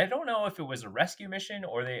in. But I don't know if it was a rescue mission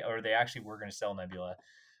or they actually were gonna sell Nebula.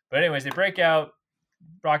 But anyways, they break out.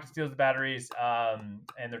 Rocket steals the batteries, and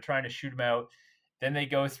they're trying to shoot him out. Then they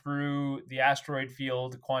go through the asteroid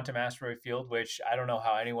field, quantum asteroid field, which I don't know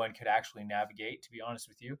how anyone could actually navigate, to be honest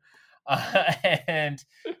with you. And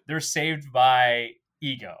they're saved by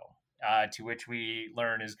Ego, to which we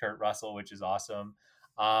learn is Kurt Russell, which is awesome.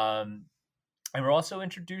 Um, and we're also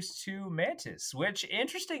introduced to Mantis, which,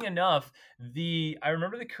 interesting enough, I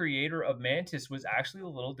remember the creator of Mantis was actually a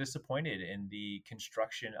little disappointed in the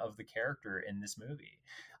construction of the character in this movie.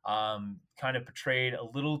 Kind of portrayed a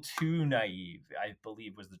little too naive, I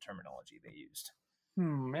believe was the terminology they used.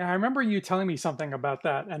 Yeah, I remember you telling me something about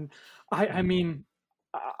that, and I Mm-hmm. mean,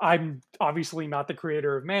 I'm obviously not the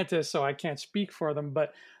creator of Mantis, so I can't speak for them,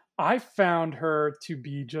 but I found her to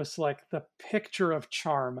be just like the picture of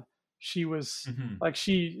charm. She was Mm-hmm. like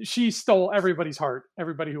she stole everybody's heart.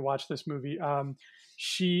 Everybody who watched this movie.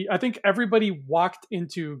 I think everybody walked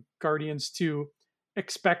into Guardians 2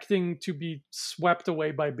 expecting to be swept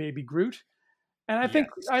away by Baby Groot. And I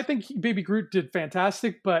Yes. think Baby Groot did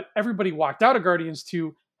fantastic, but everybody walked out of Guardians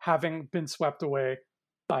 2 having been swept away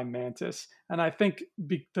by Mantis. And I think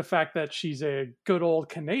the fact that she's a good old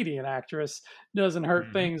Canadian actress doesn't hurt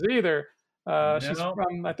Mm-hmm. things either. No,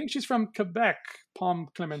 I think she's from Quebec, Palm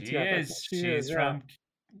she Clementine. I think is. she is. Yeah.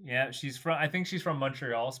 Yeah, she's from. I think she's from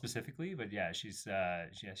Montreal specifically, but yeah, she's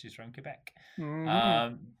from Quebec. Hmm.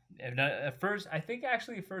 And at first, I think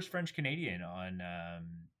actually first French Canadian on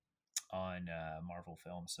Marvel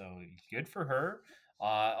films. So good for her.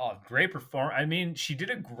 Oh, great perform. I mean, she did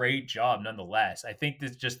a great job nonetheless. I think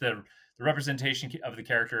this just the representation of the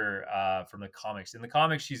character from the comics. In the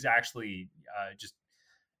comics, she's actually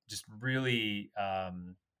just really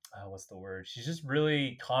what's the word? She's just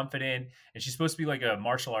really confident, and she's supposed to be like a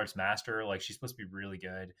martial arts master. Like she's supposed to be really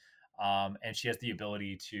good, and she has the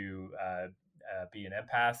ability to be an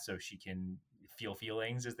empath, so she can feel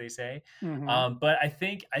feelings, as they say. Hmm. But I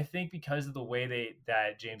think because of the way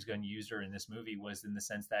that James Gunn used her in this movie was in the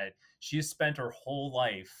sense that she has spent her whole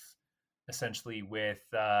life essentially with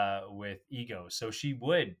Ego, so she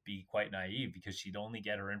would be quite naive because she'd only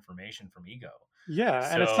get her information from Ego.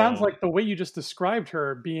 Yeah, and it sounds So like the way you just described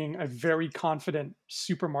her being a very confident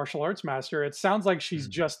super martial arts master, it sounds like she's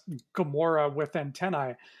mm, just Gamora with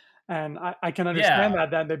antennae. And I can understand yeah. that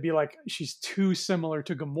then they'd be like, she's too similar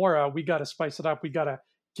to Gamora. We got to spice it up. We got to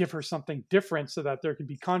give her something different so that there can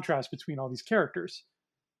be contrast between all these characters.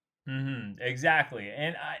 Exactly.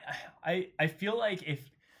 And I feel like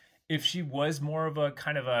if she was more of a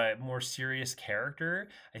kind of a more serious character,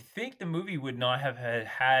 I think the movie would not have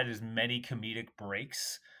had as many comedic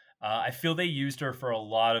breaks. I feel they used her for a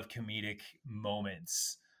lot of comedic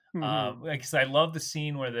moments. Hmm. Like, 'cause I love the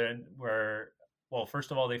scene where well,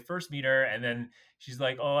 first of all, they first meet her, and then she's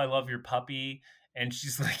like, "Oh, I love your puppy," and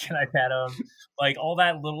she's like, "Can I pet him?" Like all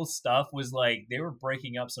that little stuff was like they were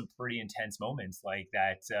breaking up some pretty intense moments, like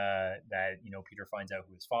that Peter finds out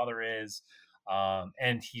who his father is,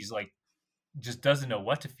 and he's like just doesn't know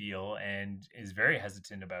what to feel and is very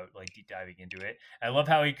hesitant about like deep diving into it. I love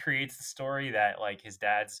how he creates the story that like his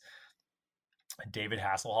dad's David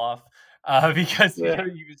Hasselhoff, because Yeah.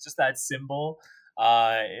 he was just that symbol,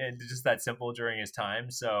 and just that simple during his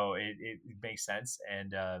time. So it makes sense,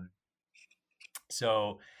 and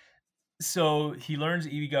so so he learns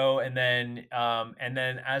Ego, and then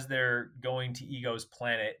as they're going to Ego's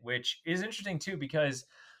planet, which is interesting too, because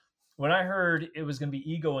when I heard it was going to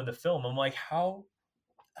be Ego in the film, I'm like, how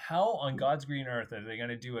on God's green earth are they going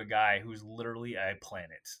to do a guy who's literally a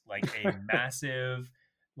planet, like a massive,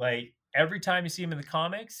 like every time you see him in the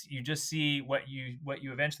comics, you just see what you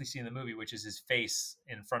eventually see in the movie, which is his face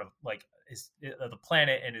in front of like the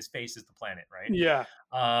planet, and his face is the planet, right? Yeah.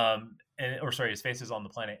 And or sorry, his face is on the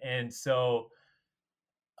planet, and so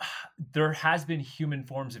there has been human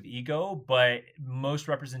forms of Ego, but most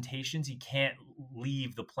representations he can't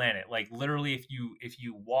leave the planet. Like literally, if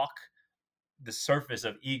you walk the surface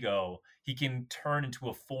of Ego, he can turn into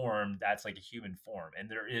a form that's like a human form, and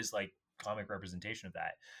there is like comic representation of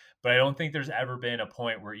that. But I don't think there's ever been a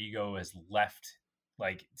point where Ego has left,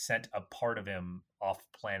 like sent a part of him off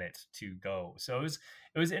planet to go. So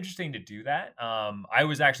it was interesting to do that. I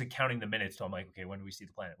was actually counting the minutes, so I'm like, okay, when do we see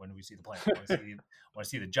the planet? When do we see the planet? I want to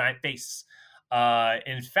see the giant face.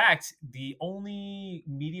 In fact, the only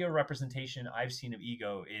media representation I've seen of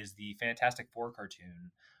Ego is the Fantastic Four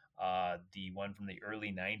cartoon, the one from the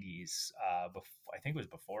early 90s. I think it was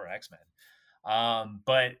before X-Men.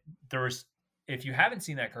 But there was, if you haven't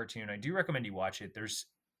seen that cartoon, I do recommend you watch it. There's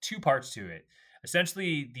two parts to it.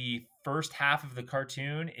 Essentially, the first half of the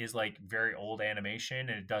cartoon is like very old animation,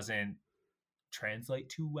 and it doesn't translate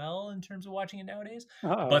too well in terms of watching it nowadays.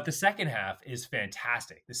 Uh-oh. But the second half is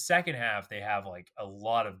fantastic. The second half, they have like a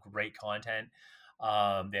lot of great content.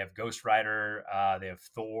 They have Ghost Rider, they have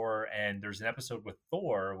Thor, and there's an episode with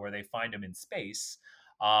Thor where they find him in space,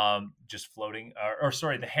 just floating. Or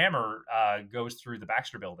sorry, the hammer goes through the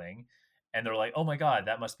Baxter Building, and they're like, "Oh my God,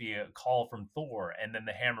 that must be a call from Thor." And then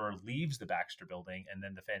the hammer leaves the Baxter Building, and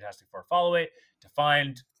then the Fantastic Four follow it to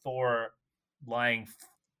find Thor lying,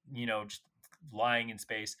 just lying in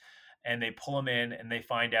space, and they pull him in, and they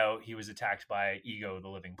find out he was attacked by Ego, the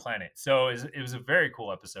living planet. So it was a very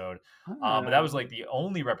cool episode. But that was Ah. like the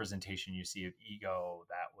only representation you see of Ego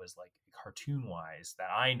that was like cartoon wise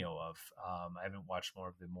that I know of. I haven't watched more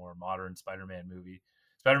of the more modern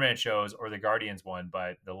Spider-Man shows or the Guardians one,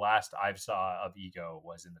 but the last I've saw of Ego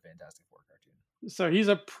was in the Fantastic Four cartoon. So he's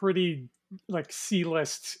a pretty like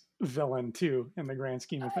C-list villain too in the grand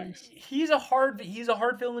scheme of things. He's a hard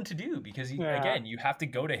villain to do because Yeah. again, you have to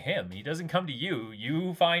go to him. He doesn't come to you.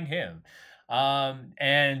 You find him.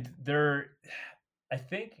 And there, I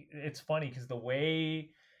think it's funny because the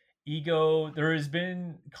way Ego, there has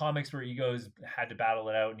been comics where Ego's had to battle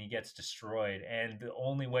it out and he gets destroyed, and the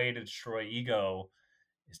only way to destroy Ego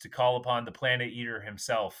is to call upon the Planet Eater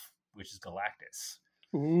himself, which is Galactus.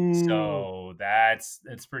 Ooh. So that's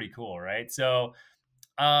pretty cool, right? So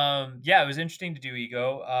yeah, it was interesting to do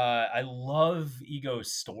Ego. I love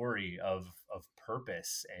Ego's story of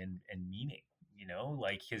purpose and meaning,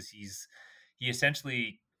 like his he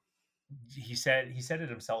essentially he said it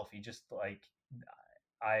himself. He just like,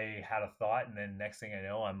 I had a thought, and then next thing I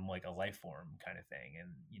know, I'm like a life form kind of thing.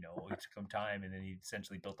 And it took him time, and then he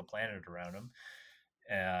essentially built the planet around him.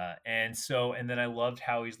 And then I loved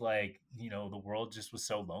how he's like, the world just was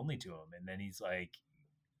so lonely to him, and then he's like,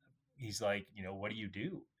 what do you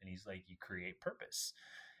do? And he's like, you create purpose.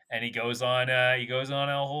 And he goes on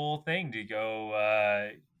a whole thing to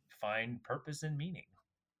go find purpose and meaning.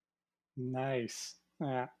 Nice.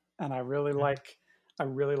 Yeah. And I really like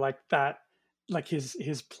that, like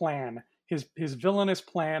his plan. His villainous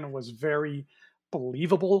plan was very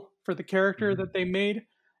believable for the character Mm-hmm. that they made,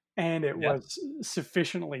 and it Yep. was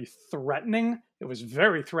sufficiently threatening. It was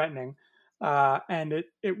very threatening. And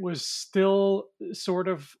it was still sort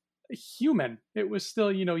of human. It was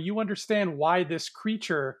still, you understand why this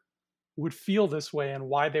creature would feel this way and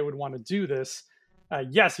why they would want to do this.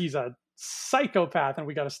 Yes, he's a psychopath and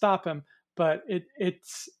we got to stop him, but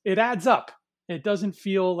it adds up. It doesn't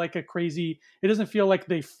feel like a crazy. It doesn't feel like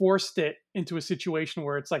they forced it into a situation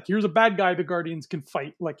where it's like, here's a bad guy the Guardians can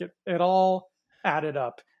fight. Like it all added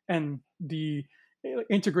up, and the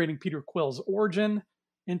integrating Peter Quill's origin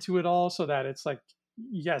into it all, so that it's like,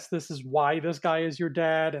 yes, this is why this guy is your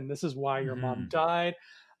dad, and this is why your mom Mm-hmm. died.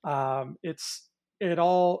 It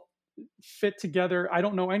all fit together. I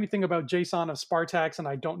don't know anything about Jason of Spartax, and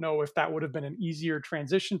I don't know if that would have been an easier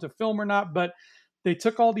transition to film or not. But they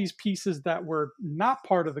took all these pieces that were not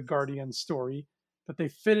part of the Guardian story, but they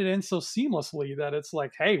fit it in so seamlessly that it's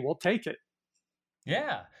like, hey, we'll take it.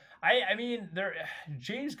 Yeah. I mean, there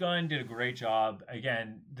James Gunn did a great job.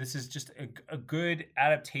 Again, this is just a good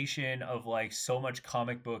adaptation of like so much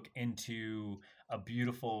comic book into a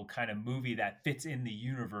beautiful kind of movie that fits in the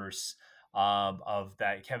universe of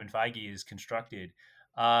that Kevin Feige is constructed.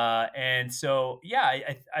 And so yeah,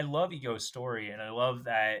 I love Ego's story, and I love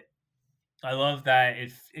that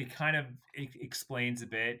it kind of explains a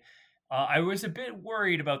bit. I was a bit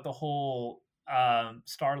worried about the whole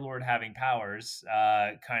Star Lord having powers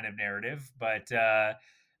kind of narrative, but I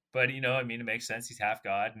mean, it makes sense. He's half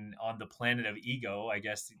god, and on the planet of Ego, I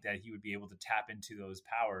guess that he would be able to tap into those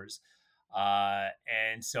powers.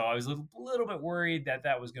 And so I was a little bit worried that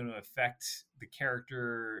that was going to affect the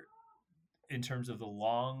character in terms of the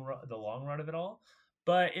long run of it all.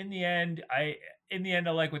 but in the end, I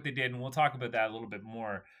like what they did, and we'll talk about that a little bit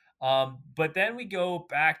more. But then we go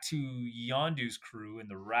back to Yondu's crew and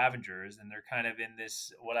the Ravengers, and they're kind of in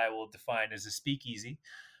this what I will define as a speakeasy.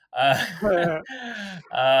 Uh,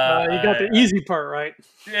 You got the easy part right.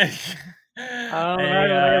 I don't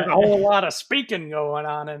know. There's a whole lot of speaking going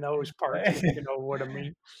on in those parts, if you know what I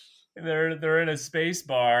mean. They're in a space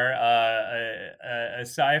bar, a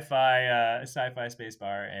sci-fi space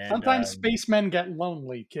bar, and Sometimes spacemen get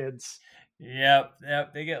lonely, kids. Yep,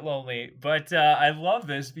 they get lonely. But I love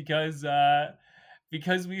this because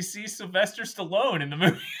we see Sylvester Stallone in the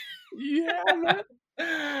movie. Yeah, man.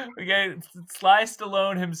 Okay, Sly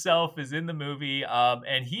Stallone himself is in the movie,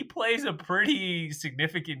 and he plays a pretty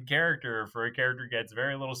significant character for a character who gets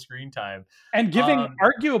very little screen time, and giving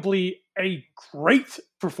arguably a great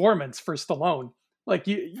performance for Stallone. Like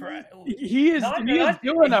he is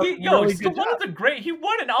doing a really good job. He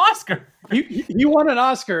won an Oscar. He won an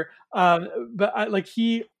Oscar, but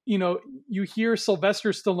you hear Sylvester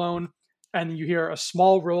Stallone, and you hear a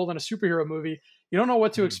small role in a superhero movie. You don't know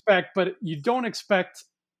what to expect, but you don't expect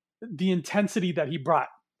the intensity that he brought.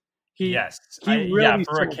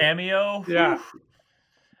 For a cameo. Yeah.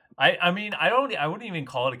 I mean, I wouldn't even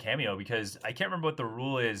call it a cameo because I can't remember what the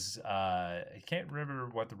rule is. I can't remember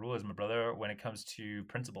what the rule is, my brother, when it comes to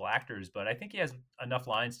principal actors. But I think he has enough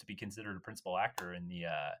lines to be considered a principal actor in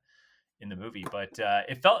the movie. But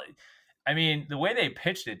it felt, I mean, the way they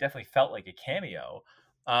pitched it definitely felt like a cameo.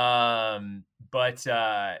 But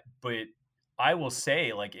I will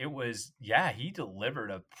say, like, it was, he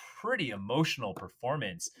delivered a pretty emotional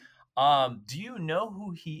performance. Do you know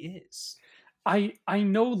who he is? I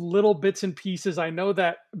know little bits and pieces. I know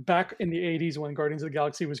that back in the 80s when Guardians of the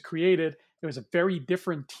Galaxy was created, it was a very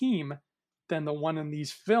different team than the one in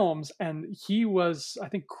these films. And he was, I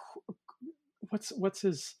think, what's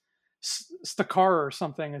his, Stakar or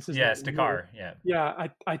something is his name. Stakar, yeah.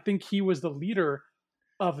 I think he was the leader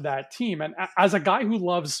of that team. And as a guy who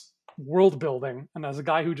loves world building and as a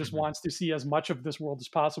guy who just wants to see as much of this world as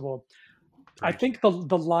possible, I think the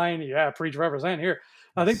line, preach represent here.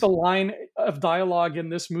 I think the line of dialogue in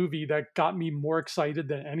this movie that got me more excited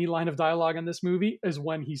than any line of dialogue in this movie is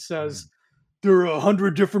when he says, there are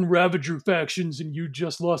 100 different Ravager factions and you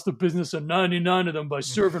just lost the business of 99 of them by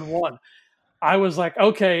serving one. I was like,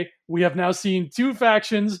 okay, we have now seen 2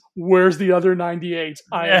 factions. Where's the other 98?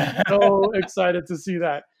 I am so excited to see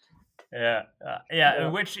that.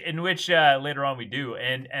 In which later on we do.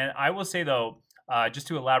 And I will say, though, just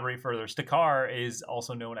to elaborate further, Stakar is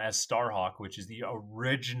also known as Starhawk, which is the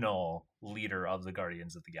original leader of the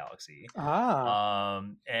Guardians of the Galaxy.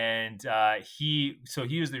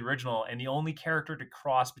 He was the original, and the only character to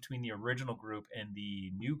cross between the original group and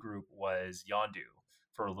the new group was Yondu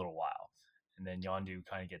for a little while, and then Yondu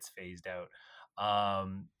kind of gets phased out.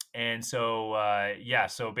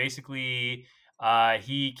 So basically,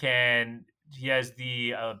 he has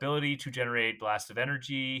the ability to generate blasts of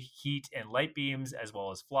energy, heat, and light beams, as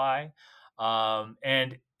well as fly.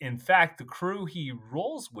 And in fact, the crew he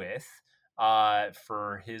rolls with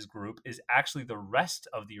for his group is actually the rest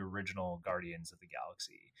of the original Guardians of the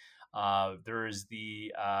Galaxy. There is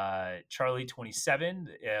the Charlie 27,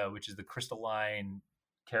 which is the crystalline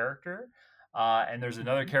character. And there's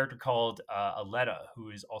another character called Aletta, who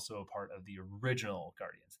is also a part of the original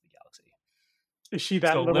Guardians of the Galaxy. Is she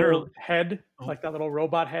that little head, like that little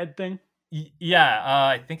robot head thing? Yeah,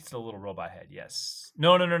 I think it's the little robot head. Yes.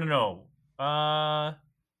 No.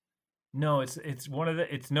 No, it's one of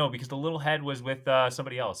the. It's no, because the little head was with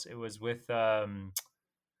somebody else. It was with it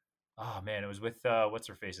was with what's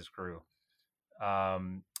her face's crew.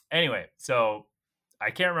 Anyway, so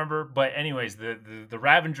I can't remember, but anyways, the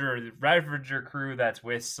Ravager crew that's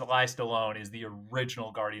with Sly Stallone is the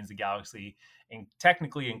original Guardians of the Galaxy, and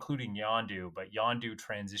technically including Yondu, but Yondu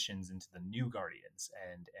transitions into the new Guardians,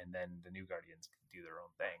 and then the new Guardians can do their own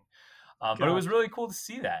thing. But it was really cool to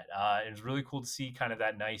see that. It was really cool to see kind of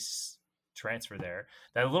that nice transfer there.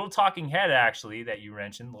 That little talking head, actually, that you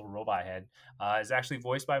mentioned, little robot head, is actually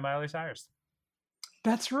voiced by Miley Cyrus.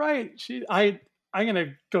 That's right. I'm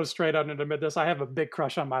gonna go straight out and admit this. I have a big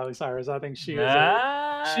crush on Miley Cyrus. I think she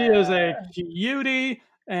is a cutie,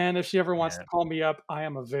 and if she ever wants to call me up, I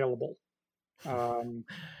am available. Only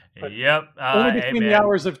between the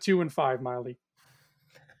hours of 2 and 5, Miley.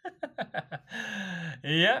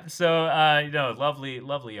 So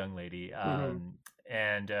lovely young lady.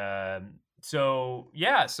 So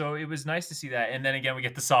it was nice to see that. And then again, we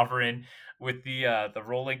get the Sovereign with the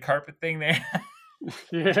rolling carpet thing there.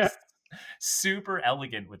 Super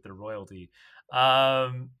elegant with the royalty.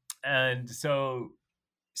 And so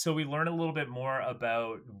we learn a little bit more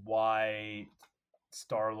about why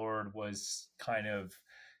Star-Lord was kind of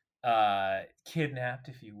kidnapped,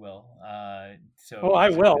 if you will. Oh, So I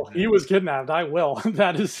he will. was He was kidnapped. I will.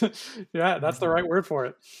 That is, yeah, that's the Mhm. right word for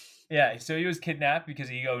it. Yeah, so he was kidnapped because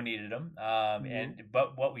Ego needed him. Mhm. And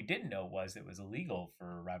but what we didn't know was it was illegal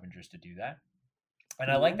for Ravengers to do that. And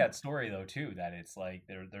I like Yeah. that story though too. That it's like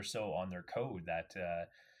they're so on their code that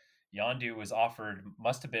Yondu was offered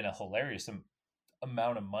must have been a hilarious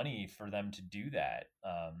amount of money for them to do that,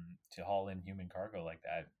 to haul in human cargo like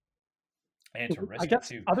that and to I risk it guess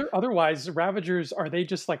too. otherwise, Ravagers, are they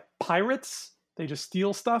just like pirates? They just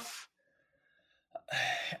steal stuff?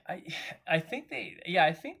 I I think they yeah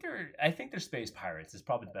I think they're space pirates is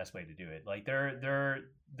probably the best way to do it. Like they're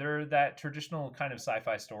that traditional kind of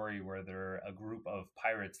sci-fi story where they're a group of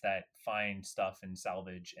pirates that find stuff and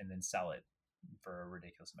salvage and then sell it for a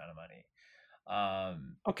ridiculous amount of money. But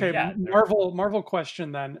Okay, yeah, they're Marvel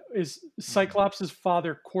question then. Is mhm. Cyclops'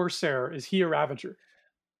 father Corsair, is he a Ravager?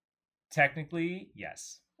 Technically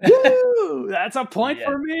yes. Woo! That's a point Yes,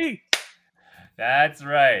 for me. that's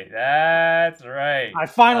right. That's right. I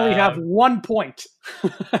finally have 1 point.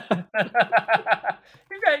 You've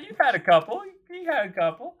had a couple. You had a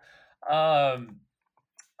couple. Um,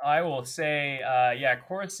 I will say, yeah,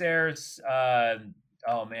 Corsairs.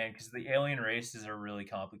 Oh man, because the alien races are really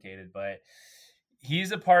complicated, but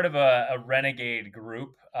he's a part of a renegade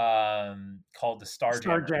group called the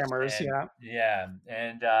Starjammers, Starjammers, and yeah. yeah,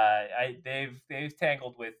 and they've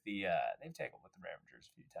tangled with the Ravengers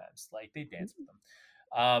a few times. Like they dance with them.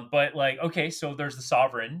 But like, okay, so there's the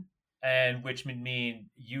Sovereign, and which would mean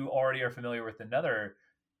you already are familiar with another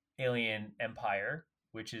alien empire,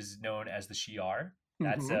 which is known as the Shi'ar. Hmm.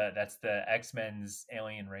 That's the X-Men's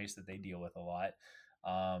alien race that they deal with a lot.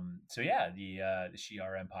 So yeah, the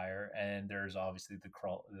Shi'ar Empire, and there's obviously the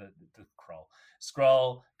Krull,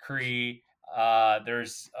 Skrull, Kree.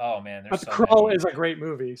 There's oh man, there's But so Krull many. is a great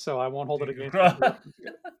movie, so I won't hold it against you for Krull. referencing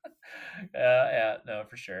it. Yeah, no,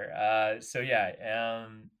 for sure. So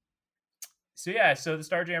the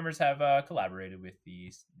Starjammers have collaborated with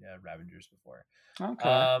the Ravengers before. Okay.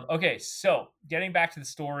 Okay, so getting back to the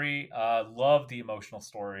story, love the emotional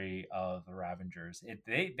story of the Ravengers.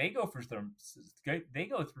 They go through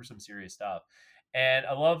some serious stuff, and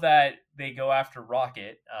I love that they go after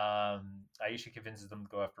Rocket. Aisha convinces them to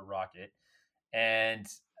go after Rocket, and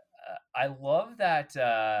I love that.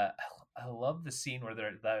 I love the scene where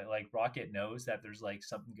that like Rocket knows that there's like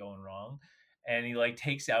something going wrong, and he like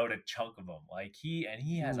takes out a chunk of them. Like he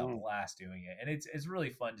has a Mhm. blast doing it, and it's really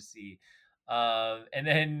fun to see. And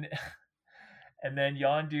then and then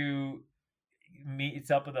Yondu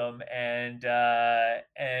meets up with them, and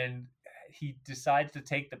he decides to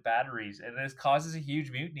take the batteries, and this causes a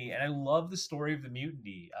huge mutiny. And I love the story of the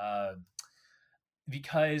mutiny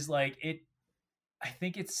because like it I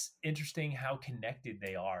think it's interesting how connected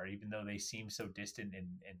they are, even though they seem so distant and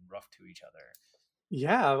rough to each other.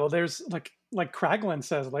 Yeah, well, there's like Kraglin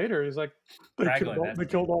says later, he's like, Kraglin, they that's his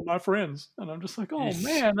killed name. all my friends, and I'm just like, oh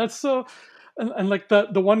man, that's so. And like the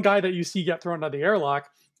one guy that you see get thrown out of the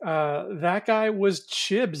airlock, that guy was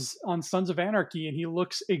Chibs on Sons of Anarchy, and he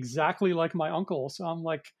looks exactly like my uncle. So I'm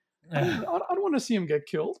like, I don't want to see him get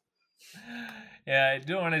killed. Yeah, I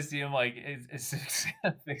don't want to see him like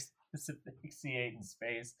asphyxiate in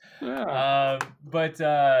space. Yeah, But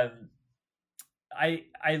I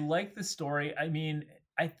like the story. I mean,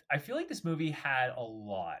 I feel like this movie had a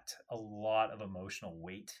lot of emotional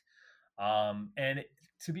weight. And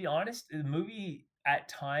to be honest, the movie at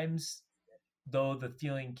times, though the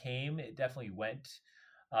feeling came, it definitely went.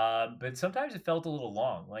 But sometimes it felt a little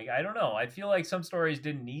long. Like I don't know. I feel like some stories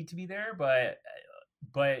didn't need to be there, but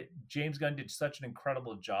James Gunn did such an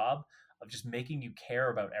incredible job of just making you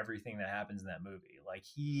care about everything that happens in that movie. Like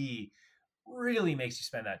he really makes you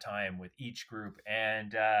spend that time with each group,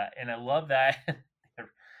 and I love that.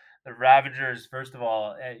 The Ravagers, first of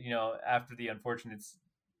all, after the unfortunate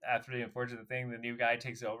thing, the new guy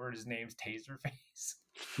takes over. His name's Taserface.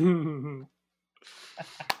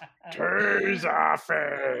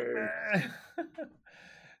 Taserface.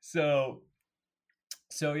 so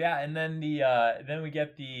so yeah, and then then we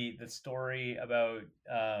get the story about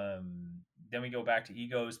then we go back to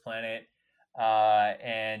Ego's planet,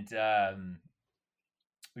 and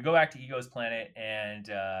we go back to Ego's planet, and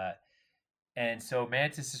so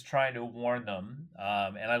Mantis is trying to warn them,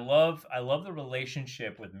 and I love the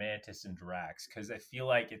relationship with Mantis and Drax because I feel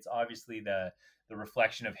like it's obviously the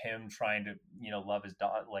reflection of him trying to love his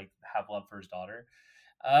daughter, like have love for his daughter,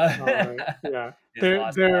 uh, All right, yeah, his their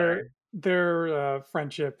lost their daughter. their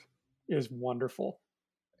friendship is wonderful.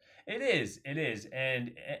 It is,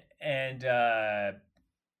 and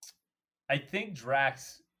I think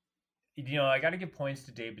Drax. I got to give points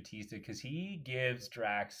to Dave Bautista because he gives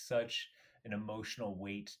Drax such an emotional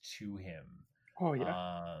weight to him. Oh yeah.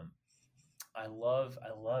 Um, I love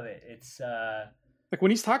it. It's Like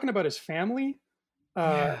when he's talking about his family,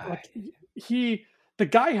 yeah, like he the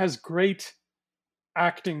guy has great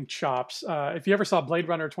acting chops. If you ever saw Blade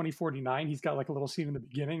Runner 2049, he's got like a little scene in the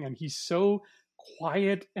beginning, and he's so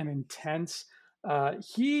quiet and intense.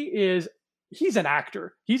 He's an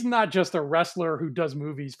actor. He's not just a wrestler who does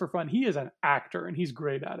movies for fun. He is an actor, and he's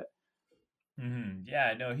great at it.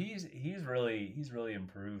 yeah. No, he's really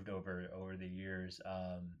improved over the years.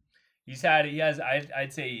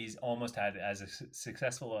 I'd say he's almost had as a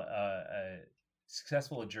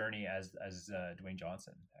successful a journey as Dwayne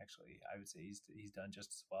Johnson. Actually, I would say he's done just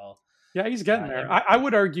as well. Yeah, he's getting there. And I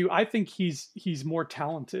would argue. I think he's more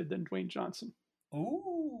talented than Dwayne Johnson.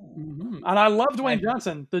 ooh, And I love I Dwayne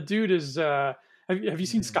Johnson. The dude is. Have you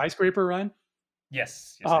seen mhm. Skyscraper, Ryan?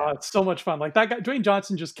 Yes, I have. It's so much fun. Like that guy, Dwayne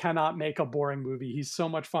Johnson just cannot make a boring movie. He's so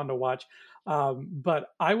much fun to watch. But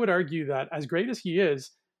I would argue that as great as he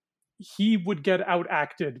is, he would get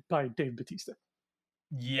outacted by Dave Batista.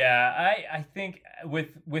 Yeah, I think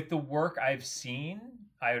with the work I've seen,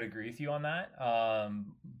 I would agree with you on that.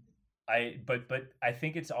 But I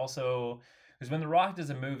think it's also because when The Rock does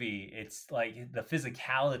a movie, it's like the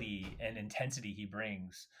physicality and intensity he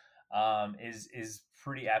brings is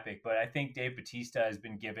pretty epic. But I think Dave Batista has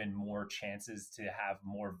been given more chances to have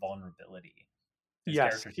more vulnerability.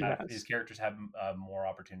 Yes, he His has. characters have more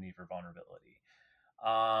opportunity for vulnerability.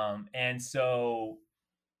 And so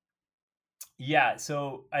yeah,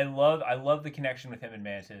 so I love the connection with him and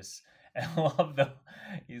Mantis. And I love the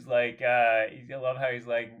he's like I love how he's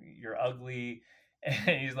like you're ugly,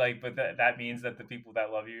 and he's like but that means that the people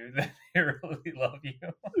that love you they really love you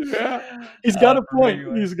Yeah, he's got a for who point.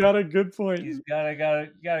 you are. He's got a good point. He's got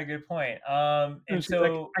a good point. And And she's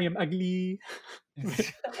like, so "I am ugly."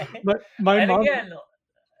 But my and mom. again,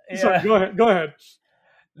 Sorry, yeah, go ahead. Go ahead.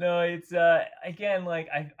 no, it's again like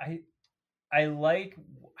I like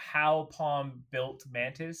how Palm built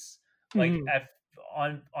Mantis. Like Mhm.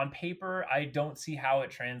 on paper, I don't see how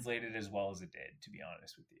it translated as well as it did, to be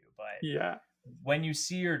honest with you. But Yeah, when you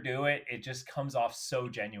see her do it, it just comes off so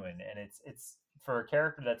genuine, and it's for a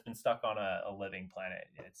character that's been stuck on a living planet.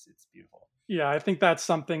 It's beautiful. yeah. I think that's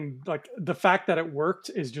something like the fact that it worked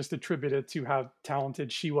is just attributed to how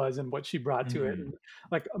talented she was and what she brought to it. And Hmm.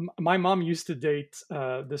 like my mom used to date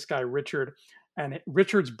this guy Richard, and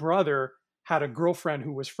Richard's brother had a girlfriend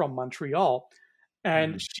who was from Montreal,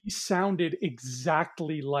 and Hmm. she sounded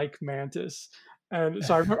exactly like Mantis. And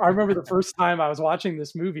so I remember the first time I was watching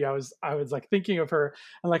this movie, I was like thinking of her,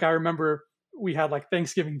 and like I remember we had like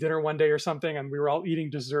Thanksgiving dinner one day or something, and we were all eating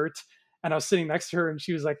dessert, and I was sitting next to her, and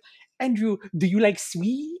she was like, "Andrew, do you like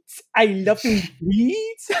sweets? I love to eat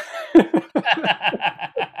sweets."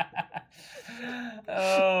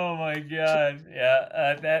 Oh my god!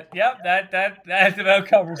 Yeah, that about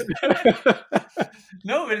covers it.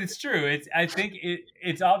 No, but it's true. I think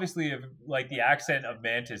it's obviously like the accent of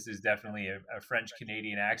Mantis is definitely a French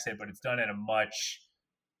Canadian accent, but it's done in a much,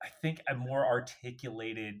 I think, a more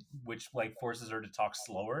articulated, which like forces her to talk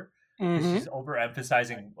slower because Hmm. she's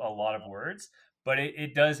overemphasizing a lot of words. But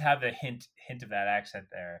it does have a hint of that accent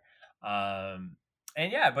there.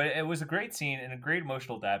 And yeah, but it was a great scene and a great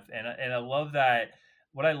emotional depth, and I love that.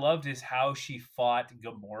 What I loved is how she fought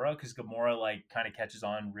Gamora because Gamora like kind of catches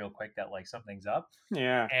on real quick that like something's up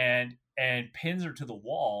Yeah, and pins her to the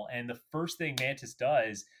wall. And the first thing Mantis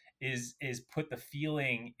does is put the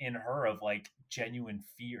feeling in her of like genuine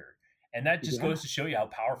fear, and that just yeah, goes to show you how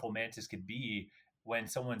powerful Mantis could be when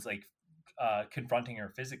someone's like confronting her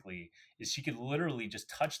physically. Is she could literally just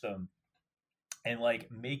touch them and like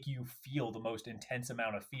make you feel the most intense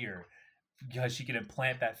amount of fear because she can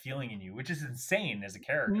implant that feeling in you, which is insane as a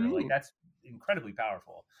character. Like mm. that's incredibly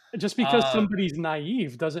powerful. Just because Um, somebody's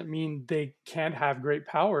naive doesn't mean they can't have great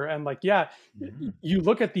power. And like, yeah, mhm. you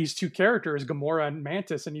look at these two characters, Gamora and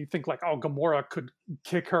Mantis, and you think like, oh, Gamora could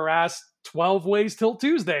kick her ass 12 ways till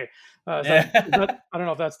Tuesday. I don't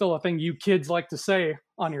know if that's still a thing you kids like to say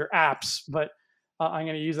on your apps, but I'm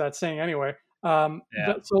going to use that saying anyway. Yeah.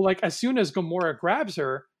 So like, as soon as Gamora grabs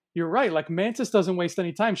her, you're right. Like Mantis doesn't waste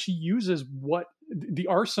any time. She uses what the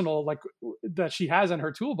arsenal like that she has in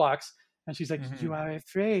her toolbox, and she's like, "You Hmm. are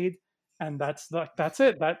afraid," and that's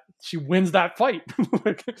it. That she wins that fight.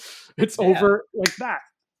 Like, it's Yeah. over like that.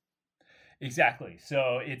 Exactly.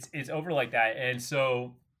 So it's over like that, and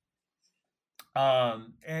so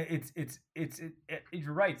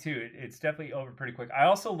you're right too. It's definitely over pretty quick. I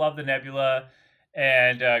also love the Nebula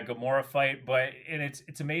and Gamora fight. And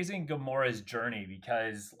it's amazing Gamora's journey,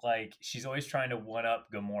 because like she's always trying to one up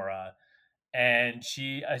Gamora, and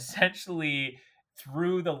she essentially,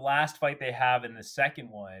 through the last fight they have in the second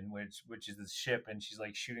one, which is the ship, and she's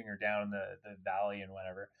like shooting her down in the valley and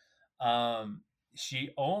whatever. Um,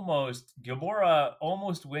 Gamora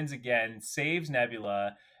almost wins again, saves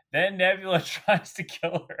Nebula. Then Nebula tries to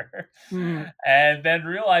kill her, Mhm. and then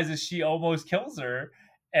realizes she almost kills her,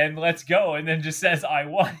 and lets go, and then just says, "I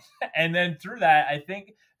won." And then through that, I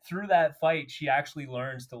think through that fight, she actually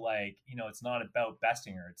learns to, like, it's not about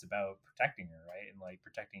besting her; it's about protecting her, right? And like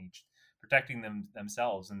protecting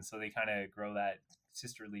themselves, and so they kind of grow that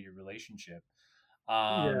sisterly relationship.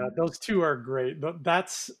 Yeah, Um, those two are great.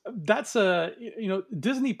 That's a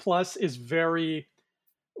Disney Plus is very,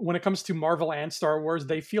 when it comes to Marvel and Star Wars,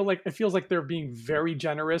 they feel like it feels like they're being very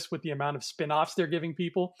generous with the amount of spin-offs they're giving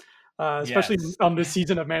people. Especially yes, on this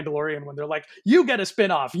season of Mandalorian, when they're like, "You get a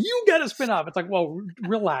spin-off, you get a spin-off." It's like, well,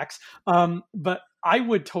 relax. But I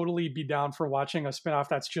would totally be down for watching a spin-off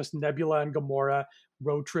that's just Nebula and Gamora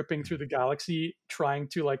road tripping through the galaxy, trying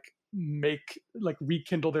to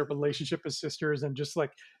rekindle their relationship as sisters, and just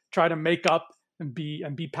like try to make up and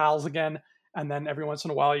be pals again. And then every once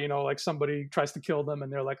in a while, like somebody tries to kill them,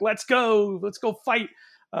 and they're like, let's go fight."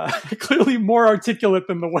 Clearly more articulate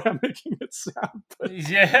than the way I'm making it sound. But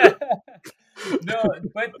yeah. No,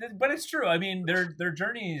 but it's true. I mean, their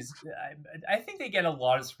journeys. I think they get a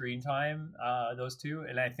lot of screen time. Those two,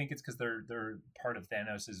 and I think it's because they're part of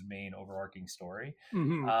Thanos's main overarching story.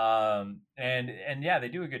 mhm. And yeah, they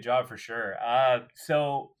do a good job for sure.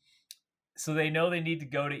 So they know they need to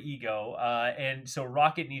go to Ego, and so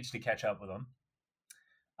Rocket needs to catch up with them.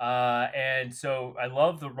 And so I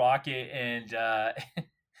love the Rocket and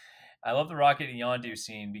I love the Rocket and Yondu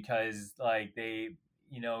scene, because like Yondu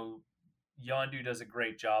does a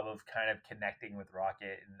great job of kind of connecting with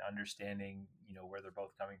Rocket and understanding, where they're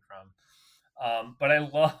both coming from. But I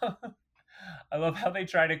love I love how they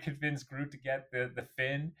try to convince Groot to get the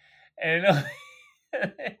fin, and,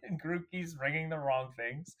 and Groot keeps ringing the wrong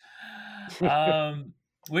things. Um,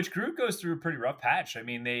 which Groot goes through a pretty rough patch. I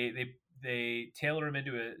mean, they tailor him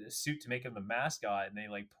into a suit to make him the mascot, and they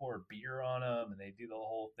like pour beer on him, and they do the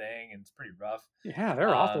whole thing, and it's pretty rough. Yeah,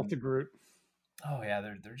 they're awful Um, to Groot. oh yeah,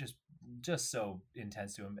 they're just so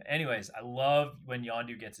intense to him. Anyways, I love when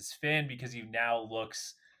Yondu gets his fin, because he now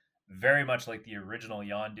looks very much like the original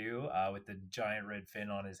Yondu, with the giant red fin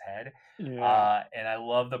on his head. Yeah. And I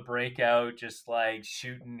love the breakout, just like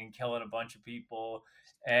shooting and killing a bunch of people.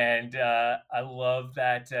 And I love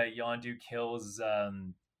that Yondu kills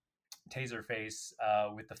Taserface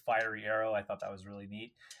with the fiery arrow. I thought that was really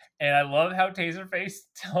neat. And I love how Taserface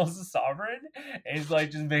tells the Sovereign, and he's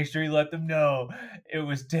like, just make sure you let them know it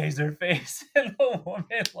was Taserface. And the woman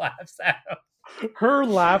laughs at him. Her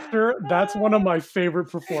laughter, that's one of my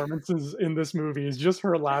favorite performances in this movie, is just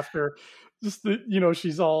her laughter. Just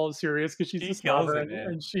she's all serious because she's the She kills sovereign, it, man.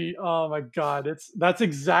 and oh my god, that's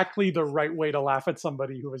exactly the right way to laugh at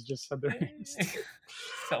somebody who has just said their names.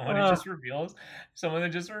 someone who Uh, just reveals Someone that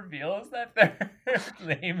just reveals that their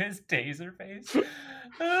name is Taserface.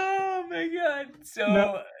 Oh my god. now,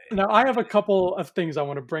 So now I have a couple of things I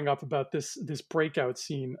want to bring up about this breakout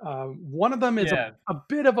scene. One of them is yeah. a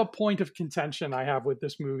bit of a point of contention I have with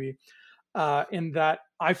this movie, in that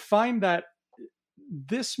I find that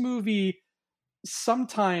this movie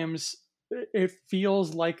sometimes it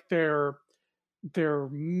feels like they're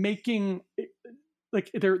making like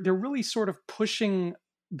they're really sort of pushing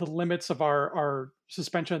the limits of our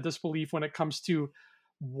suspension of disbelief when it comes to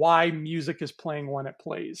why music is playing when it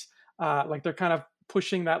plays. Like they're kind of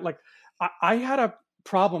pushing that. Like I had a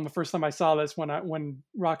problem the first time I saw this when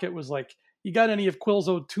Rocket was like, "You got any of Quill's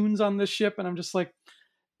old tunes on this ship?" And I'm just like,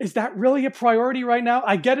 is that really a priority right now?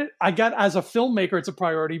 I get it. I get as a filmmaker, it's a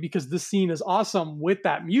priority because this scene is awesome with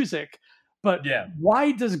that music. But Yeah.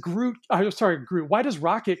 why does Groot? I'm sorry, Groot. Why does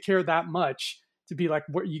Rocket care that much to be like,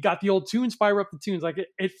 you got the old tunes, fire up the tunes? Like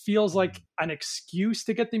it feels like an excuse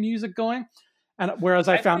to get the music going. And whereas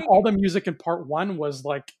I I found think all the music in part one was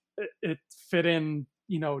like it fit in.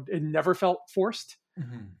 It never felt forced.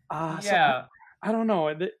 So yeah. I don't know,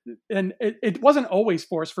 and it wasn't always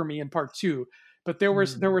forced for me in part two, but there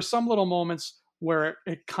were some little moments where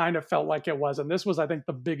it kind of felt like it was, and this was, I think,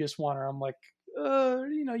 the biggest one. Where I'm like,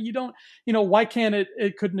 you don't, why can't it?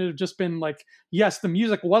 It couldn't have just been like, yes, the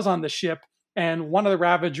music was on the ship, and one of the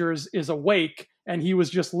Ravagers is awake, and he was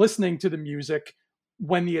just listening to the music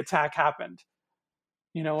when the attack happened.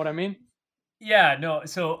 You know what I mean? Yeah, no,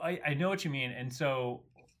 so I know what you mean. And so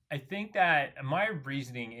I think that my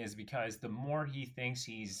reasoning is because the more he thinks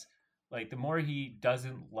he's like, the more he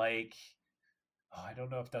doesn't like I don't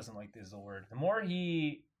know if doesn't like this is a word. The more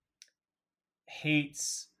he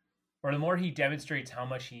hates, or the more he demonstrates how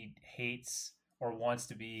much he hates or wants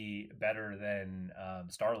to be better than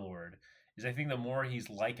Star Lord, is I think the more he's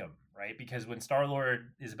like him, right? Because when Star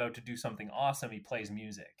Lord is about to do something awesome, he plays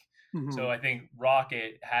music. Hmm. So I think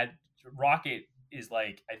Rocket is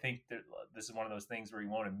like, I think this is one of those things where he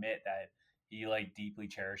won't admit that he like deeply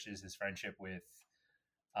cherishes his friendship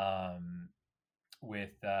um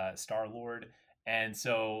Star Lord. And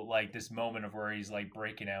so like this moment of where he's like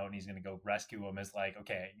breaking out and he's gonna go rescue him is like,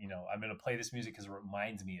 okay, I'm gonna play this music because it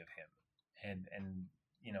reminds me of him. And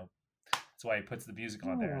that's why he puts the music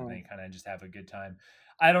on there and Oh. they kind of just have a good time.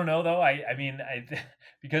 I don't know though. I mean I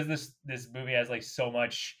because this movie has like so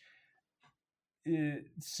much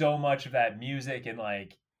of that music and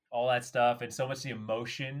like all that stuff and so much the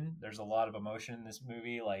emotion. There's a lot of emotion in this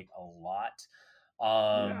movie, like a lot.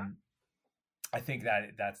 Yeah. I think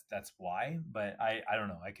that's why, but I don't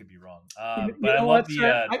know. I could be wrong. You But I know love what, the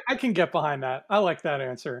sir? I can get behind that. I like that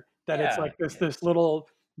answer. That it's yeah, like this little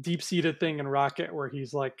deep seated thing in Rocket where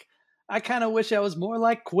he's like, I kind of wish I was more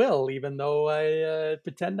like Quill, even though I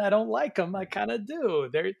pretend I don't like him. I kind of do.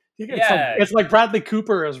 There, yeah, it's like Bradley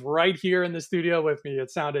Cooper is right here in the studio with me.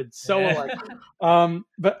 It sounded so alike.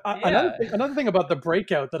 But yeah. another thing about the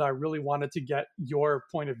breakout that I really wanted to get your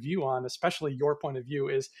point of view on, especially your point of view,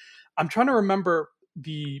 is I'm trying to remember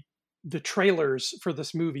the trailers for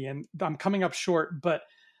this movie, and I'm coming up short, but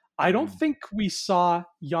I don't Mm. think we saw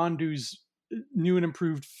Yondu's new and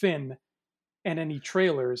improved Finn in any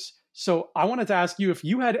trailers. So I wanted to ask you if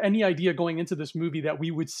you had any idea going into this movie that we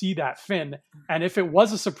would see that Finn, and if it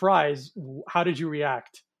was a surprise, how did you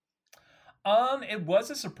react? It was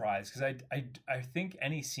a surprise because I think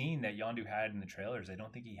any scene that Yondu had in the trailers, I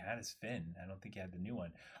don't think he had his fin. I don't think he had the new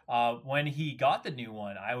one. When he got the new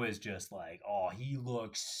one, I was just like, oh, he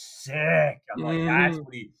looks sick. Hmm.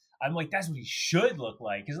 I'm like, that's what he should look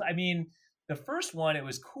like. Because I mean, the first one it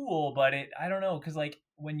was cool, but I don't know, because like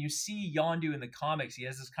when you see Yondu in the comics, he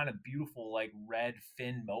has this kind of beautiful like red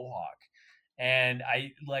fin mohawk, and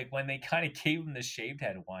I like when they kind of gave him the shaved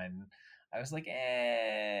head one. I was like,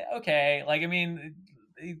 okay. Like, I mean,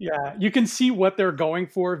 Yeah, you can see what they're going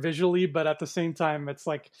for visually, but at the same time, it's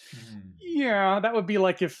like, mm. yeah, that would be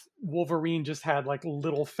like if Wolverine just had like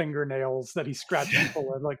little fingernails that he scratched people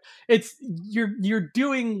with. Like, it's you're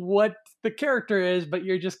doing what the character is, but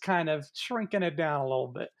you're just kind of shrinking it down a little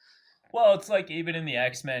bit. Well, it's like even in the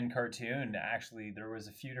X-Men cartoon, actually, there was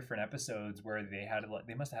a few different episodes where they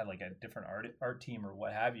must have had like a different art team or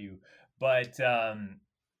what have you, but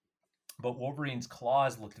Wolverine's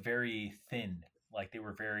claws looked very thin, like they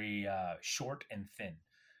were very short and thin.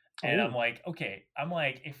 And I'm Oh, like, okay, I'm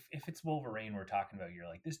like, if it's Wolverine we're talking about, you're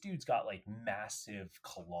like, this dude's got like massive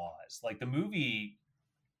claws. Like the movie,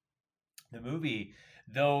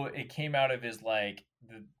 though it came out of his like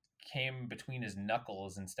the came between his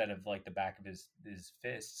knuckles instead of like the back of his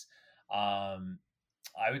fists. Um,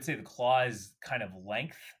 I would say the claws kind of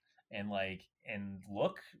length and like and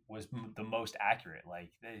look was the most accurate.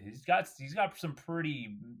 Like he's got some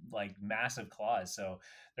pretty like massive claws. So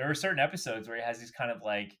there are certain episodes where he has these kind of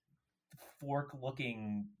like fork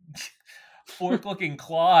looking fork looking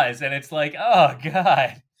claws, and it's like, oh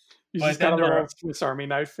god. he's But just got then a there little are Swiss Army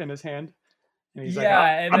knife in his hand, and he's like,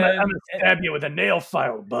 yeah, and I'm then gonna stab you with a nail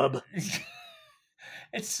file, bub."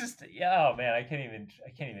 it's just yeah, oh man, I can't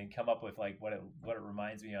even come up with like what it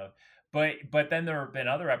reminds me of. But then there have been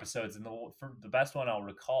other episodes, and for the best one I'll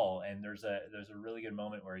recall, and there's a really good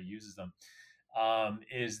moment where he uses them.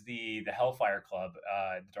 Is the Hellfire Club,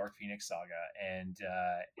 the Dark Phoenix saga,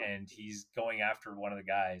 and he's going after one of the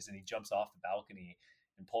guys, and he jumps off the balcony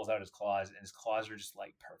and pulls out his claws, and his claws are just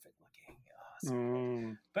like perfect looking. Oh, so good.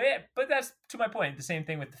 Mm. But yeah, but that's to my point. The same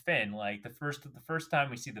thing with the fin. Like the first time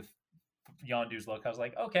we see the Yondu's look, I was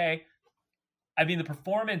like, okay. I mean, the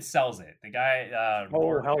performance sells it. The guy, Oh,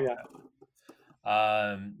 Rourke, hell yeah!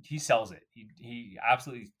 he sells it. He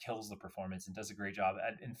absolutely kills the performance and does a great job.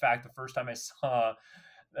 In fact, the first time I saw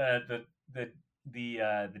the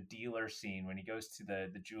the dealer scene when he goes to the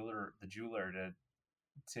jeweler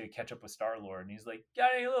to catch up with Star Lord, and he's like,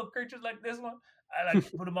 "Got any little creatures like this one? I like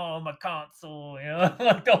to put them all on my console,"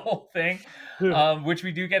 like the whole thing. Which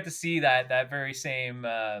we do get to see that very same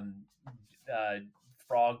uh,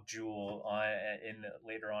 frog jewel on in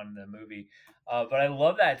later on in the movie. But I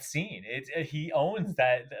love that scene. He owns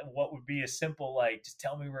that what would be a simple like just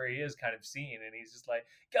tell me where he is kind of scene, and he's just like,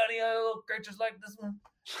 got any other little creatures like this one?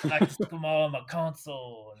 I like to stick them all on my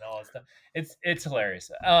console and all that stuff. It's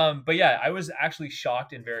hilarious. But yeah, I was actually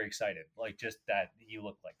shocked and very excited, like just that he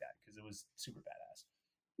looked like that because it was super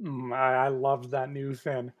badass. I loved that new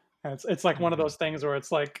Finn. And it's like one of Mhm. those things where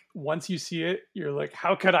it's like once you see it, you're like,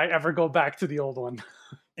 how could I ever go back to the old one?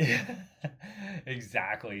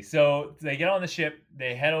 Exactly. So they get on the ship,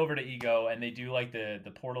 they head over to Ego, and they do like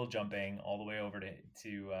the portal jumping all the way over to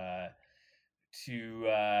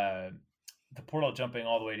the portal jumping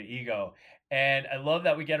all the way to Ego. And I love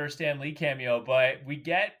that we get our Stan Lee cameo, but we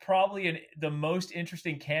get probably the most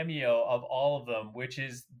interesting cameo of all of them, which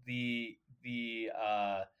is the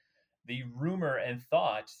rumor and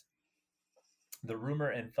thought,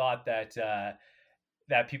 that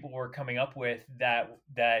that people were coming up with,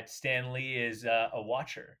 that Stan Lee is a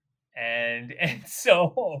Watcher, and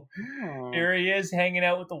so Oh, here he is hanging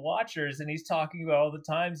out with the Watchers, and he's talking about all the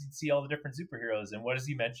times he'd see all the different superheroes. And what does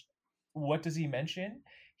he mention? What does he mention?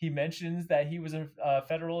 He mentions that he was a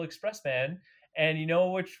Federal Express man, and you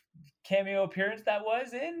know which cameo appearance that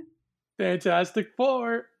was in? Fantastic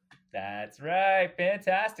Four. That's right,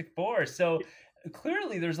 Fantastic Four. So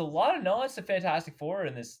clearly, there's a lot of nods to Fantastic Four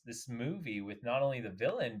in this movie, with not only the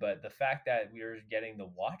villain, but the fact that we're getting the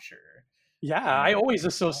Watcher Yeah, in I there always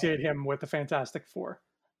as well. associate him with the Fantastic Four.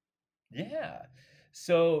 Yeah.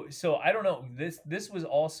 So I don't know. This was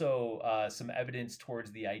also some evidence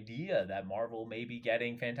towards the idea that Marvel may be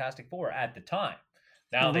getting Fantastic Four at the time.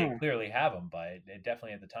 Now they Mhm. clearly have them, but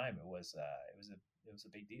definitely at the time it was a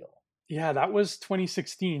big deal. Yeah, that was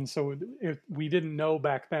 2016. So if we didn't know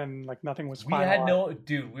back then, like nothing was We had finalized. no,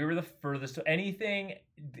 dude, we were the furthest to anything.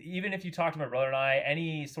 Even if you talked to my brother and I,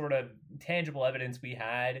 any sort of tangible evidence we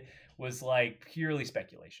had was like purely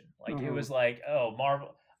speculation. Like it Mhm. was like, oh,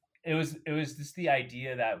 Marvel. It was just the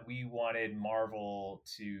idea that we wanted Marvel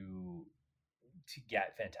to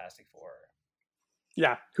get Fantastic Four,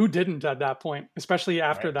 Yeah, who didn't at that point? Especially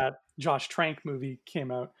after right? that Josh Trank movie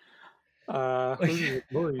came out. Like, Ooh,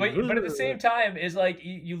 boy, but at the ugh. same time, is like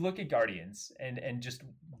you look at Guardians, and just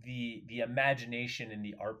the imagination and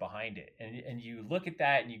the art behind it, and you look at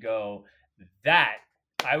that and you go, that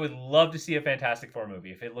I would love to see a Fantastic Four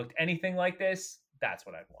movie. If it looked anything like this, that's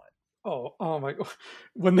what I'd want. Oh my god.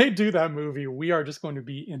 When they do that movie, we are just going to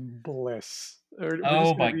be in bliss. We're Oh just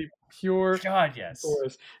going to my be pure God, yes.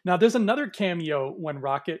 bliss. Now, there's another cameo when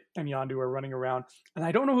Rocket and Yondu are running around, and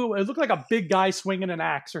I don't know who it looked like a big guy swinging an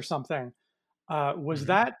axe or something. Was Hmm.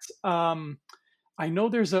 that I know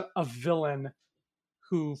there's a villain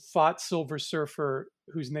who fought Silver Surfer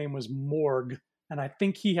whose name was Morg, and I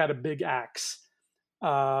think he had a big axe.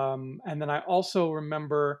 And then I also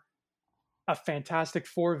remember a Fantastic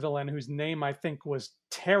Four villain whose name I think was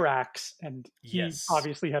Terrax, and he Yes.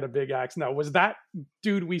 obviously had a big axe. Now, was that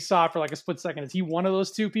dude we saw for like a split second? Is he one of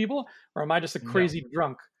those two people, or am I just a No. crazy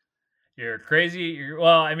drunk? You're crazy.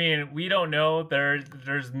 Well, I mean, we don't know.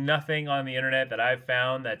 There's nothing on the internet that I've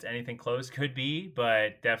found that's anything close. Could be,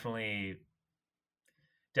 but definitely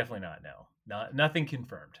not. No, not nothing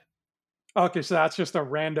confirmed. Okay, so that's just a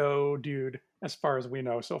rando dude, as far as we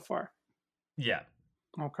know so far. Yeah,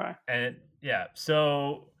 Okay. and yeah.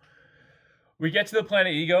 So we get to the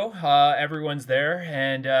planet Ego. Everyone's there,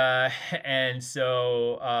 and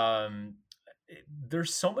so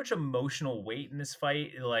there's so much emotional weight in this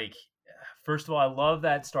fight. Like, first of all, I love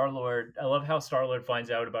that Star Lord. I love how Star Lord finds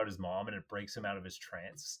out about his mom, and it breaks him out of his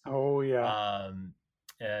trance. Oh yeah. Um,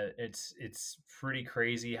 it's pretty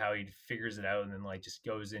crazy how he figures it out and then like just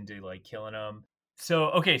goes into like killing him. So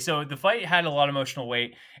okay, so the fight had a lot of emotional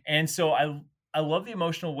weight, and so I love the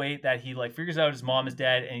emotional weight that he like figures out his mom is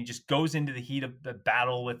dead, and he just goes into the heat of the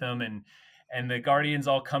battle with them, and the Guardians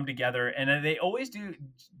all come together, and then they always do.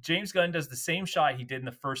 James Gunn does the same shot he did in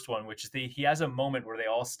the first one, which is he has a moment where they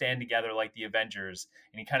all stand together like the Avengers,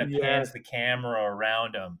 and he kind of Yeah. pans the camera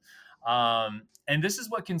around them. And this is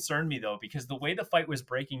what concerned me though, because the way the fight was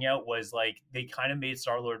breaking out was like they kind of made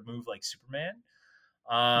Star Lord move like Superman.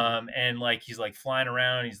 And like he's like flying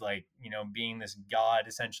around, he's like, being this god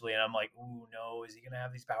essentially. And I'm like, ooh, no, is he gonna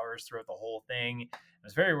have these powers throughout the whole thing? I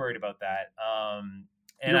was very worried about that. And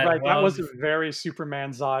You're I right. That was love a very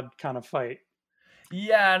Superman Zod kind of fight.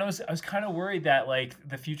 Yeah, and I was kind of worried that like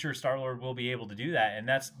the future Star Lord will be able to do that, and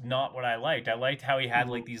that's not what I liked. I liked how he had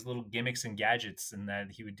Mhm. like these little gimmicks and gadgets, and that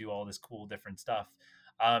he would do all this cool different stuff.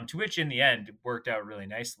 To which in the end worked out really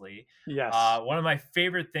nicely. Yes. One of my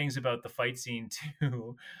favorite things about the fight scene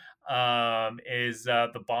too is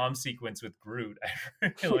the bomb sequence with Groot.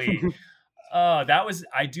 I really, that was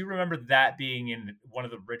I do remember that being in one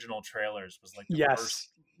of the original trailers. Was like the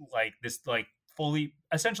first Yes. like this like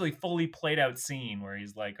essentially fully played out scene where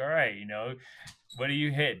he's like, all right, what do you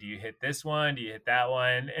hit? Do you hit this one? Do you hit that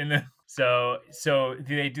one? And then so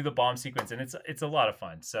they do the bomb sequence, and it's a lot of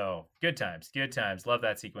fun. So good times, good times. Love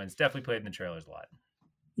that sequence. Definitely played in the trailers a lot.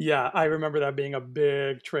 Yeah, I remember that being a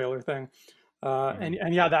big trailer thing.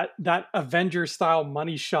 And yeah, that Avenger style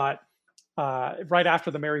money shot right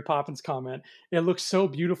after the Mary Poppins comment, it looks so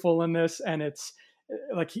beautiful in this, and it's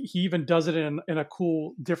like he even does it in a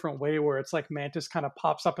cool different way where it's like Mantis kind of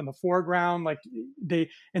pops up in the foreground, like they,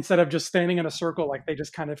 instead of just standing in a circle, like they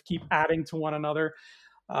just kind of keep adding to one another.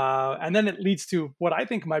 And then it leads to what I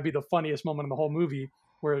think might be the funniest moment in the whole movie,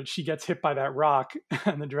 where she gets hit by that rock,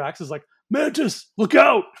 and then Drax is like, "Mantis, look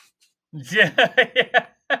out!" Yeah, yeah.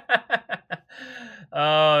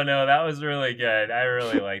 Oh no, that was really good. I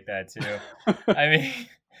really like that too. I mean,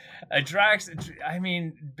 Drax. I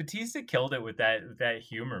mean, Batista killed it with that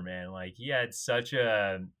humor, man. Like he had such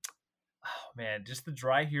a, oh man, just the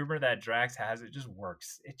dry humor that Drax has. It just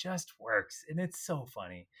works. It just works, and it's so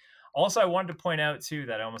funny. Also, I wanted to point out too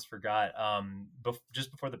that I almost forgot.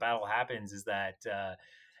 Just before the battle happens, is that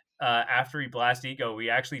after he blasts Ego, we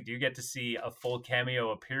actually do get to see a full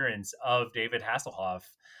cameo appearance of David Hasselhoff.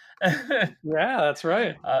 Yeah, that's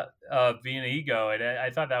right. Being Ego, and I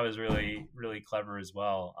thought that was really, really clever as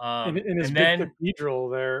well. In his And big then, cathedral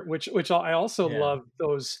there, which I also yeah, love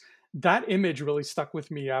those. That image really stuck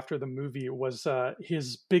with me after the movie was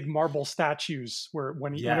his big marble statues, where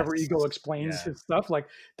whenever yes, Ego explains yeah. his stuff, like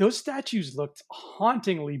those statues looked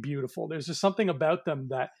hauntingly beautiful. There's just something about them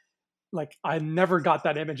that, like, I never got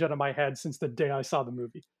that image out of my head since the day I saw the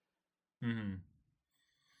movie. Hmm.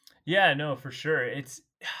 Yeah, no, for sure. It's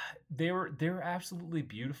they were absolutely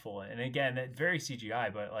beautiful, and again, that very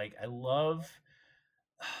CGI, but like I love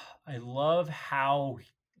how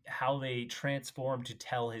they transform to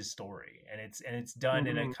tell his story, and it's done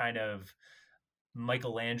in a Mhm. kind of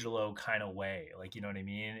Michelangelo kind of way, like you know what I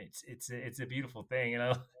mean. It's a beautiful thing, and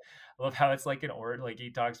I love how it's like an or like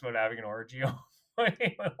he talks about having an orgy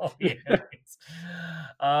with all the enemies.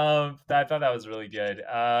 I thought that was really good.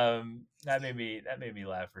 That made me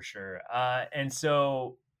laugh for sure. And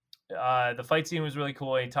so the fight scene was really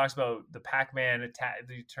cool. He talks about the Pac-Man attack.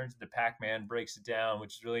 He turns into Pac-Man, breaks it down,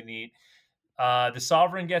 which is really neat. The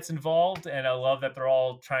Sovereign gets involved, and I love that they're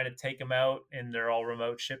all trying to take him out, and they're all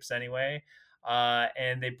remote ships anyway.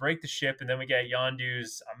 And they break the ship, and then we get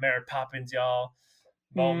Yondu's Mary Poppins, y'all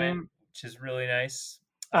moment, Mm, which is really nice.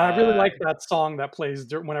 I really Uh, like that song that plays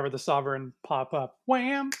whenever the Sovereign pop up.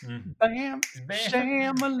 Wham, mm, bam, bam,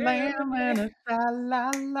 sham a bam, lam and bam. a sha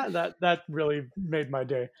la la. That really made my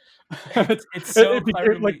day. It's it, it's so it became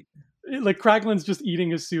cleverly. like Kraglin's just eating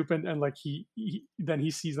his soup, and like he then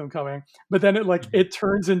he sees them coming, but then it like Mhm. it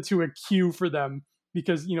turns into a cue for them,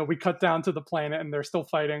 because we cut down to the planet and they're still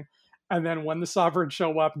fighting, and then when the Sovereign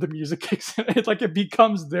show up, the music kicks in. It's like it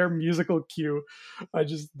becomes their musical cue. I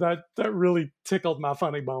just that really tickled my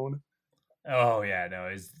funny bone. Oh yeah, no,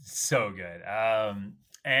 it's so good.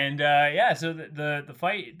 And yeah, so the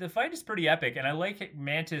fight is pretty epic, and I like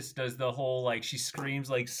Mantis does the whole like she screams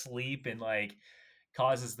like sleep and like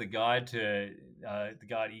causes the god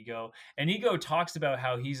Ego, and Ego talks about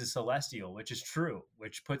how he's a celestial, which is true,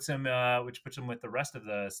 which puts him with the rest of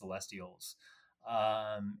the celestials.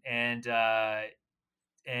 Um and uh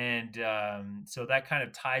and um so that kind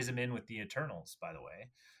of ties him in with the Eternals, by the way.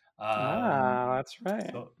 Ah, that's right.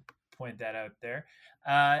 So point that out there.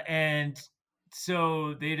 And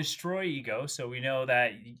so they destroy Ego, so we know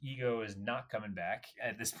that Ego is not coming back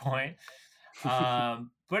at this point.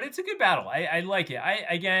 But it's a good battle. I like it.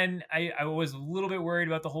 I was a little bit worried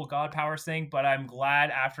about the whole God powers thing, but I'm glad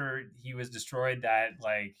after he was destroyed that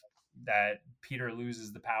Peter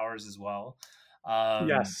loses the powers as well. Um,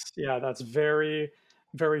 Yes, yeah, that's very,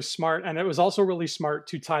 very smart. And it was also really smart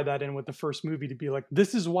to tie that in with the first movie, to be like,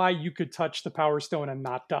 this is why you could touch the Power Stone and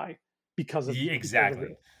not die, because of exactly.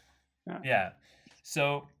 it. Yeah. Yeah.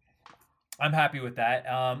 So I'm happy with that.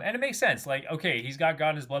 And it makes sense. Like, okay, he's got God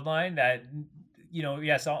in his bloodline that,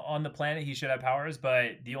 yes, on the planet he should have powers,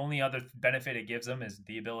 but the only other benefit it gives him is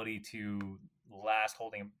the ability to last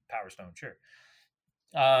holding a power stone. Sure.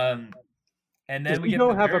 Um, and Does then we get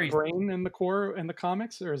Ego the have a very, brain in the core in the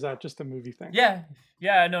comics, or is that just a movie thing? yeah,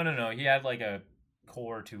 yeah, no, no, no. He had like a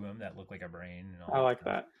core to him that looked like a brain and all I that like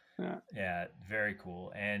stuff. that. Yeah. Yeah, very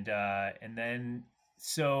cool. And then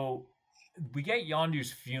so we get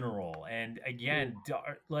Yondu's funeral, and Ooh. again,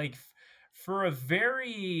 like for a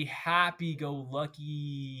very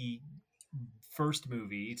happy-go-lucky first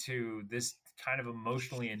movie to this kind of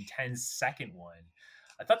emotionally intense second one,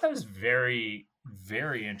 I thought that was very,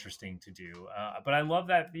 very interesting to do. But I love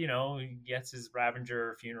that he gets his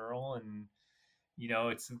Ravenger funeral, and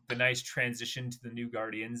it's the nice transition to the new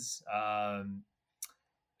Guardians.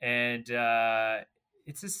 And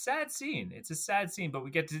it's a sad scene. It's a sad scene, but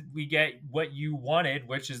we get what you wanted,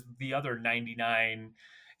 which is the other 99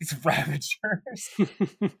 Ravagers.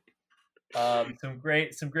 Some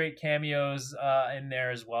great cameos in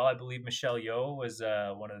there as well. I believe Michelle Yeoh was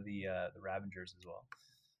one of the Ravengers as well.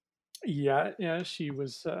 Yeah, yeah, she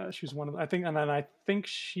was one of I think, and then I think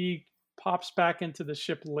she pops back into the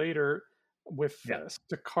ship later with Yeah.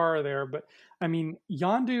 Stakar there. But I mean,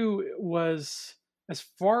 Yondu was, as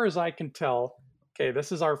far as I can tell, okay,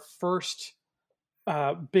 this is our first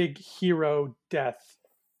big hero death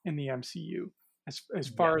in the MCU, as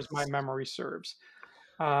far as my Yes. memory serves.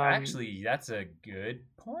 Um, Actually, that's a good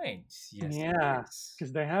point. Yes, it yeah, is.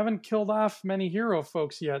 because they haven't killed off many hero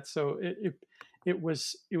folks yet, so it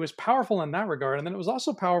was powerful in that regard, and then it was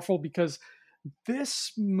also powerful because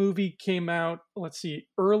this movie came out, let's see,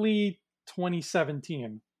 early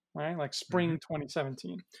 2017, right? Like Hmm. spring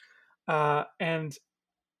 2017. And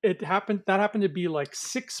that happened to be like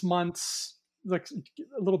 6 months, like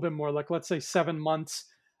a little bit more, like let's say 7 months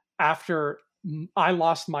after I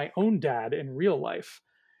lost my own dad in real life.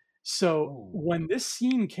 So Oh. when this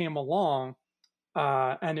scene came along,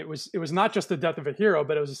 and it was not just the death of a hero,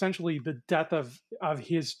 but it was essentially the death of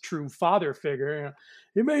his true father figure. You know,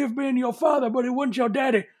 he may have been your father, but he wasn't your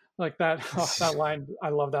daddy. Like that, oh, that line, I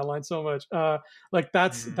love that line so much. Like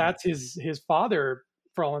Hmm. that's his father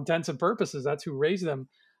for all intents and purposes. That's who raised him.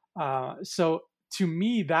 So to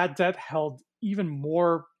me, that death held even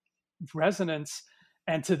more resonance.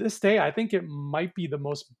 And to this day, I think it might be the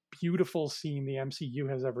most beautiful scene the MCU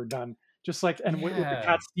has ever done. Just like, and with the Yeah.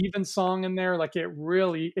 Cat Stevens song in there, like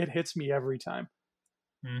it hits me every time.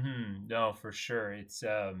 No, for sure. It's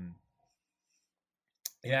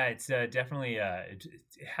yeah, it's definitely it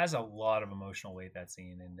has a lot of emotional weight, that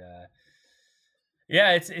scene. And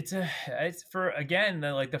yeah, it's for, again,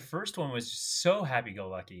 the first one was just so happy go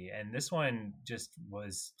lucky, and this one just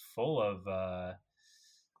was full of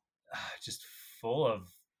just full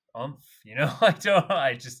of I don't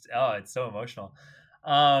I just, oh, it's so emotional.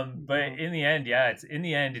 But Mhm. in the end, yeah,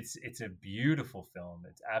 it's a beautiful film.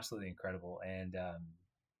 It's absolutely incredible. And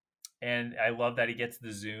I love that he gets the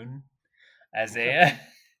Zune as a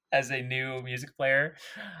as a new music player,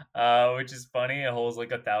 which is funny. It holds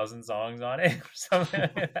like 1,000 songs on it or something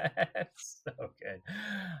like that. So good.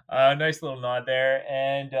 Nice little nod there.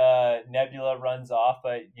 And Nebula runs off,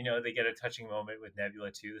 but they get a touching moment with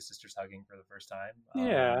Nebula too. The sisters hugging for the first time.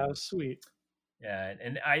 Yeah, that was sweet. Yeah,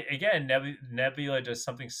 and I again, Nebula does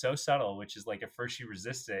something so subtle, which is like at first she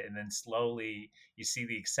resists it, and then slowly you see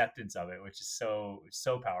the acceptance of it, which is so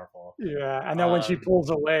powerful. Yeah, and then when she Um, pulls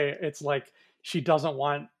away, it's like she doesn't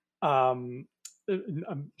want um,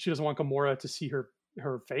 she doesn't want Gamora to see her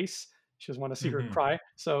face. She doesn't want to see her mhm. cry.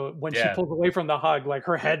 So when she Yeah, pulls away from the hug, like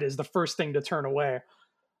her head is the first thing to turn away.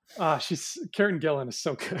 She's Karen Gillan is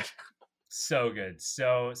so good. so good,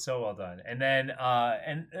 so well done. And then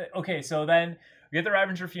okay, so then we get the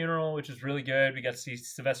Ravager funeral, which is really good. We got to see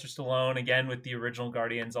Sylvester Stallone again with the original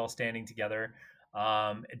Guardians all standing together.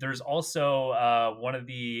 There's also one of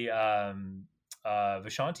the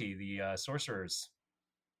Vishanti, the sorcerers,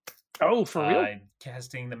 Oh, for real?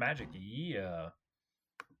 casting the magic. Yeah.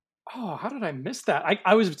 Oh, how did I miss that?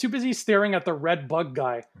 I was too busy staring at the red bug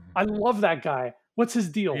guy. I love that guy. What's his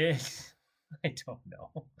deal? Yeah. I don't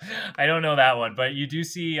know. I don't know that one, but you do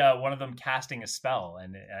see one of them casting a spell,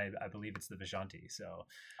 and I believe it's the Vishanti. So,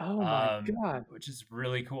 Oh my god. which is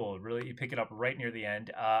really cool. Really, you pick it up right near the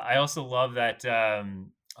end. I also love that.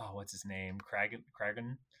 Oh, what's his name? Kragan.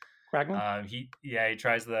 Kraglin? He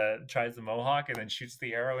tries the mohawk and then shoots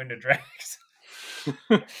the arrow into Drax.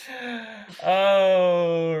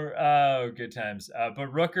 Good times.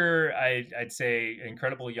 But Rooker, I'd say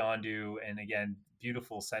incredible Yondu, and again,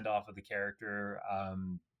 beautiful send off of the character.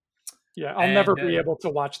 Yeah, I'll never And be able to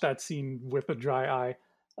watch that scene with a dry eye.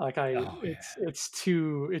 Like oh it's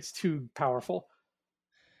too powerful.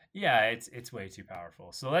 yeah, it's way too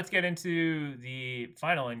powerful. So let's get into the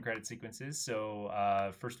final end credit sequences. So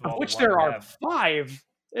first of Of all, the which one there we are have, 5.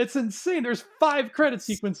 It's insane. There's 5 credit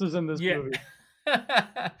sequences in this yeah. movie.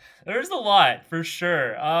 There's a lot for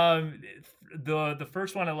sure. The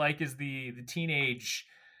first one I like is the teenage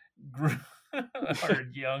Groot or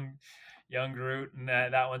young Groot, and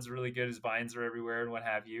that one's really good. His vines are everywhere and what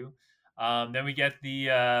have you. Then we get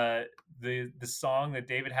the song that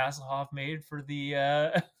David Hasselhoff made for the.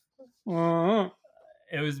 Uh-huh.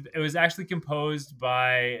 It was actually composed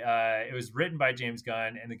by. It was written by James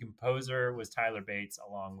Gunn, and the composer was Tyler Bates,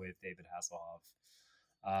 along with David Hasselhoff.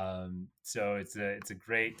 So it's a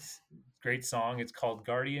great song. It's called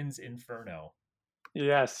Guardians Inferno.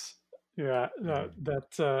 Yes. Yeah,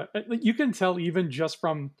 Mhm. you can tell even just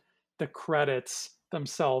from the credits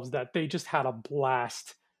themselves that they just had a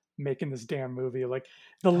blast making this damn movie. Like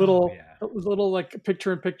Oh yeah. the little like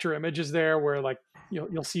picture-in-picture images there, where like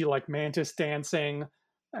you'll see like Mantis dancing,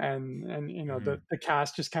 and you know Mhm. the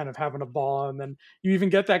cast just kind of having a ball, and then you even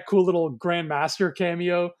get that cool little Grandmaster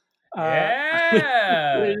cameo.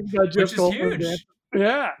 Yeah, You got which Jeff is Goldblum dancing. huge.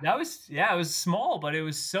 Yeah. That was yeah, it was small, but it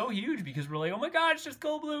was so huge because we're like, oh my god, it's just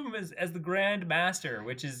Goldblum as the Grand Master,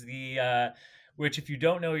 which is the which if you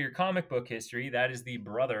don't know your comic book history, that is the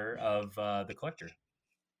brother of the Collector.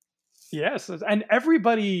 Yes, and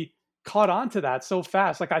everybody caught on to that so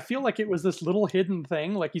fast. Like I feel like it was this little hidden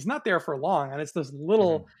thing. Like he's not there for long, and it's this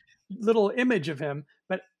Mhm. little image of him.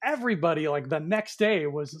 But everybody, like the next day,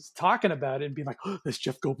 was talking about it and being like, oh, "This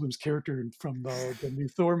Jeff Goldblum's character from the new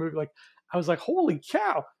Thor movie." Like I was like, "Holy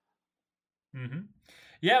cow!" Mhm.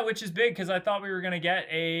 Yeah, which is big because I thought we were gonna get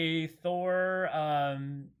a Thor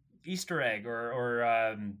Easter egg or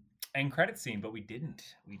end credit scene, but we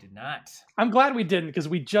didn't. We did not. I'm glad we didn't because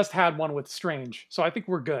we just had one with Strange, so I think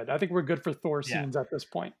we're good. I think we're good for Thor Yeah. scenes at this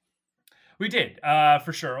point. We did,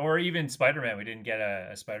 for sure. Or even Spider Man. We didn't get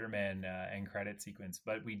a Spider Man end credit sequence,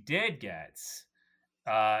 but we did get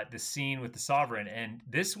the scene with the Sovereign. And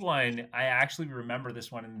this one, I actually remember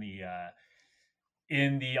this one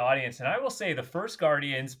in the audience. And I will say, the first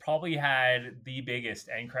Guardians probably had the biggest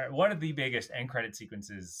one of the biggest end credit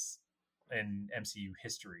sequences in MCU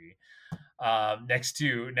history. Next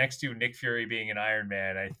to Nick Fury being an Iron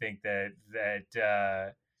Man, I think that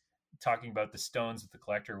talking about the stones with the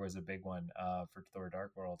Collector was a big one for Thor: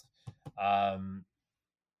 Dark World. Um,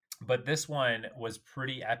 but this one was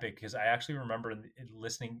pretty epic because I actually remember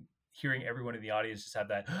listening, hearing everyone in the audience just have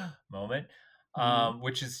that moment, Mhm.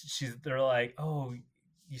 which is they're like, oh,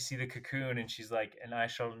 you see the cocoon, and she's like, and I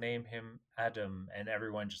shall name him Adam, and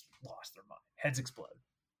everyone just lost their mind, heads explode.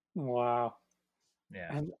 Wow.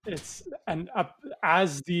 Yeah. And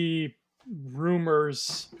as the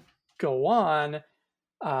rumors go on,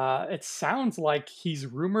 it sounds like he's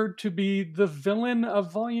rumored to be the villain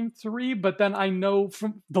of Volume 3, but then I know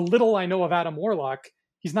from the little I know of Adam Warlock,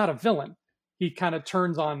 he's not a villain. He kind of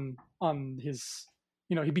turns on his,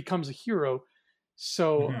 he becomes a hero.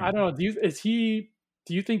 So I Mhm. don't know.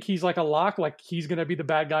 Do you think he's like a lock, like he's gonna be the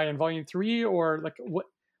bad guy in Volume 3, or like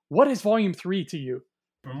what is Volume 3 to you?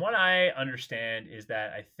 From what I understand is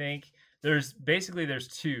that I think there's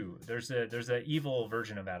two. There's a evil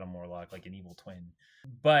version of Adam Warlock, like an evil twin.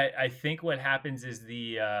 But I think what happens is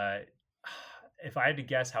if I had to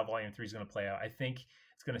guess how Volume 3 is going to play out, I think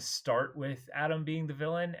it's going to start with Adam being the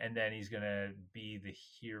villain, and then he's going to be the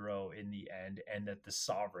hero in the end, and that the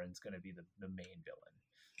Sovereign's going to be the main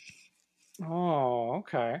villain. Oh,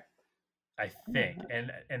 okay. I think,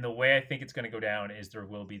 and the way I think it's going to go down is there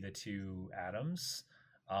will be the two Adams,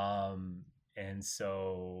 and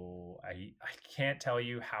so I can't tell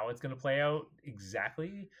you how it's going to play out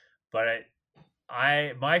exactly, but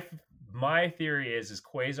my theory is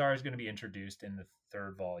Quasar is going to be introduced in the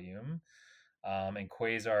third volume, and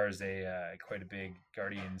Quasar is a quite a big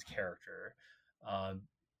Guardians character, um,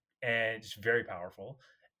 and it's very powerful.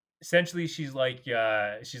 Essentially, she's like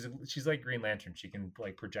Green Lantern. She can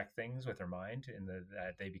like project things with her mind, and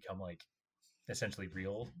that they become like essentially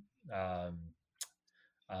real. Um,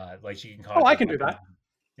 like she can Oh, I conjure can do weapons.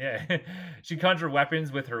 that. Yeah, she can conjure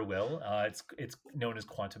weapons with her will. It's known as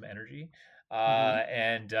quantum energy, Mhm.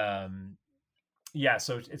 and yeah.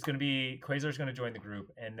 So it's going to be Quasar's going to join the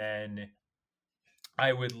group, and then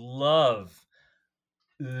I would love,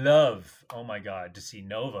 oh my god, to see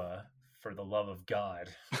Nova, for the love of God.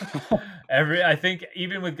 I think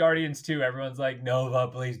even with Guardians 2, everyone's like, Nova,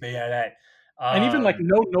 please be in it. And even like Um,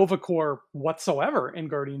 no Nova Corps whatsoever in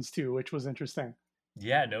Guardians 2, which was interesting.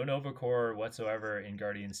 yeah, no Nova Corps whatsoever in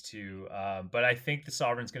Guardians 2. But I think the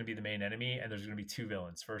Sovereign's going to be the main enemy, and there's going to be two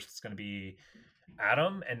villains. First, it's going to be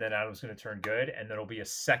Adam, and then Adam's going to turn good, and then there'll be a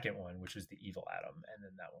second one, which is the evil Adam, and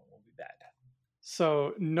then that one will be bad.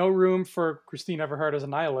 So no room for Christine Everhart as a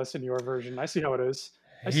nihilist in your version. I see how it is.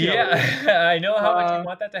 I see how it is. Yeah, I know how much you Uh,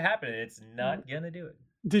 want that to happen, and it's not going to do it.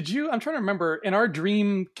 did you? I'm trying to remember in our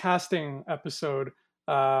dream casting episode,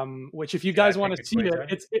 which if you Did I guys want pick to a see it,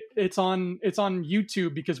 Quasar? it's on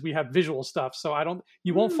YouTube because we have visual stuff. So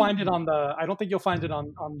you won't find it on Woo! the I don't think you'll find it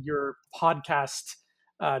on your podcast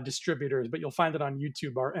distributors, but you'll find it on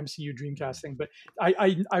YouTube, our MCU Dreamcasting. But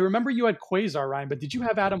I remember you had Quasar, Ryan, but did you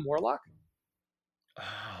have Adam Warlock?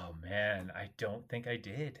 Oh man, I don't think I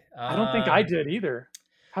did. I don't think I did either.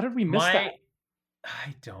 How did we miss that? My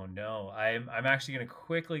I don't know. I'm actually going to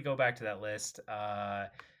quickly go back to that list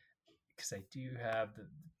because I do have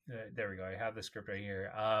there we go. I have the script right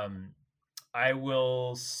here. I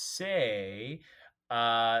will say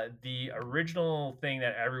the original thing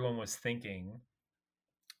that everyone was thinking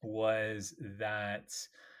was that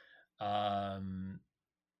um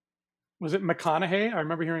Was it McConaughey? I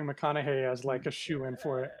remember hearing McConaughey as like a shoe in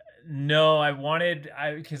for it. no, I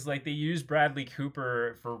because like they used Bradley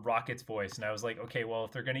Cooper for Rocket's voice, and I was like, okay, well,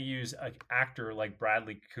 if they're gonna use an actor like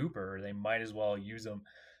Bradley Cooper, they might as well use him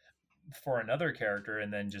for another character,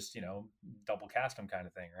 and then just double cast him, kind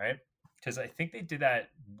of thing, right? Because I think they did that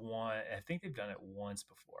one. I think they've done it once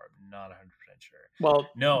before. I'm not 100% sure. Well,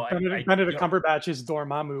 No, Benedict Cumberbatch is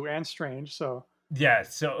Dormammu and Strange, so yeah.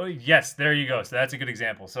 So yes, there you go. So that's a good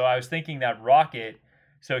example. So I was thinking that Rocket,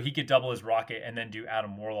 so he could double as Rocket and then do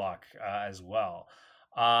Adam Warlock as well.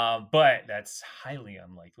 But that's highly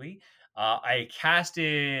unlikely. I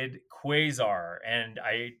casted Quasar, and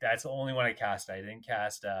that's the only one I cast. I didn't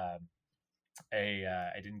cast I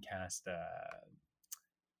didn't cast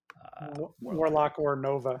Warlock or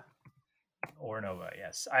Nova. Or Nova.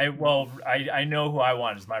 Yes, I know who I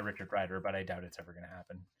want as my Richard Rider, but I doubt it's ever going to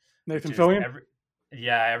happen. Nathan Fillion.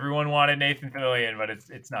 Yeah, everyone wanted Nathan Fillion, but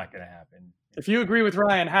it's not going to happen. If you agree with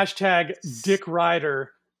Ryan, hashtag Dick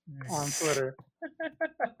Rider on Twitter.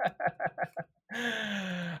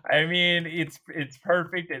 I mean, it's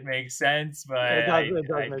perfect. It makes sense, but it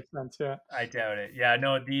does make sense. Yeah, I doubt it. Yeah,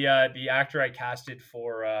 no. The actor I casted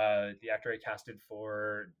for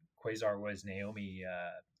Quasar was Naomi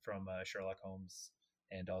from Sherlock Holmes,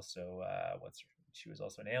 and also she was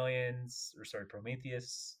also in Aliens, or sorry,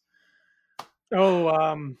 Prometheus.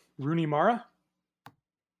 Oh, Rooney Mara.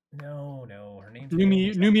 No, her name's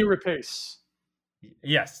Noomi Rapace.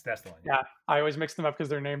 Yes, that's the one. Yeah, I always mix them up because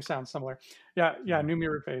their names sound similar. Yeah, Noomi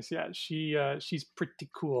Rapace. Yeah, she's pretty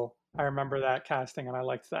cool. I remember that casting, and I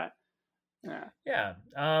liked that. Yeah.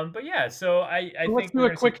 But yeah, so I think let's do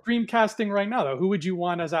a quick dream casting right now, though. Who would you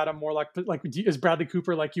want as Adam Warlock? Like, is Bradley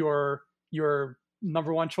Cooper like your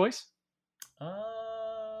number one choice?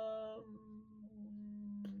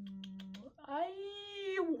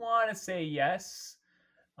 I want to say yes.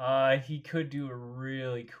 He could do a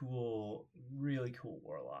really cool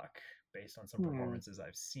Warlock based on some performances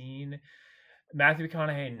I've seen. Matthew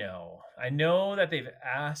McConaughey, no. I know that they've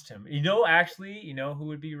asked him. Actually, who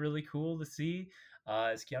would be really cool to see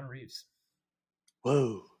is Keanu Reeves.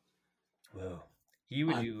 Whoa. He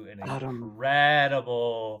would do an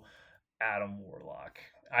incredible Adam Warlock.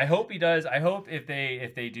 I hope he does. I hope if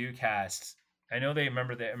they do cast, I know I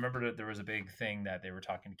remember that there was a big thing that they were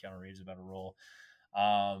talking to Keanu Reeves about a role.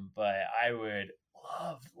 But I would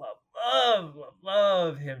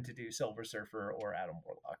love him to do Silver Surfer or Adam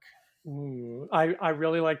Warlock. Ooh, I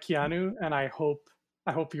really like Keanu, and I hope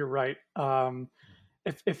you're right.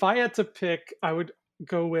 If I had to pick, I would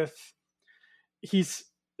go with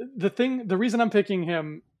the reason I'm picking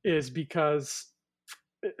him is because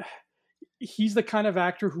he's the kind of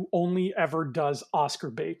actor who only ever does Oscar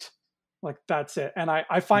bait. Like, that's it. And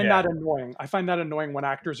I find that annoying. I find that annoying when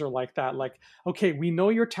actors are like that. Like, okay, we know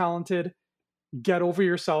you're talented. Get over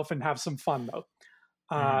yourself and have some fun, though.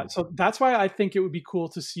 So that's why I think it would be cool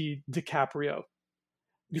to see DiCaprio.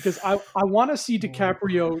 Because I want to see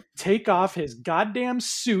DiCaprio take off his goddamn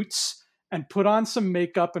suits and put on some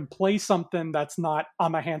makeup and play something that's not,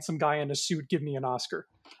 I'm a handsome guy in a suit, give me an Oscar.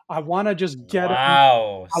 I want to just get him.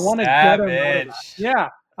 I want to get him. Yeah.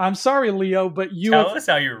 I'm sorry, Leo, but tell us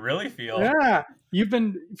how you really feel. Yeah.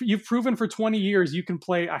 You've proven for 20 years you can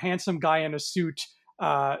play a handsome guy in a suit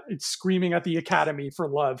screaming at the Academy for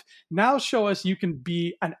love. Now show us you can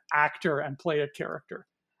be an actor and play a character.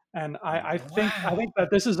 And I think that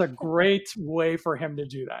this is a great way for him to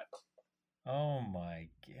do that. Oh my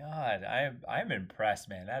God. I'm impressed,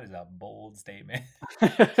 man. That is a bold statement.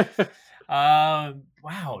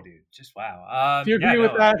 Wow, dude. Just wow. If you agree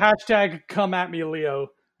with that, hashtag come at me, Leo.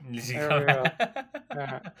 Yeah,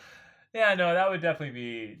 no, that would definitely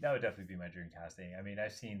be my dream casting. I mean,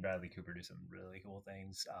 I've seen Bradley Cooper do some really cool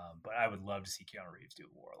things, but I would love to see Keanu Reeves do a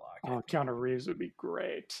Warlock. Oh, Keanu Reeves would be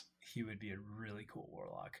great. He would be a really cool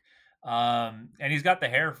Warlock. And he's got the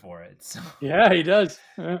hair for it. So. Yeah, he does.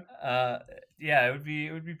 Yeah,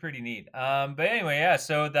 it would be pretty neat. But anyway, yeah.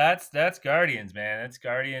 So that's Guardians, man. That's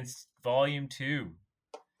Guardians Volume 2.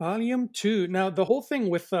 Volume 2. Now the whole thing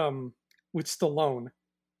with Stallone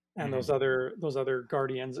and those other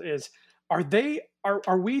Guardians is, are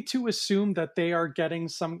we to assume that they are getting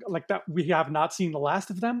some, like, that we have not seen the last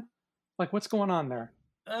of them? Like, what's going on there?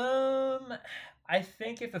 I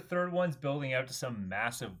think if the third one's building out to some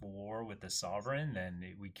massive war with the Sovereign, then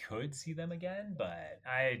we could see them again, but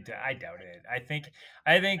I doubt it. I think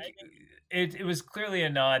it was clearly a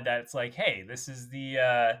nod that it's like, hey, this is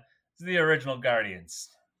the original Guardians.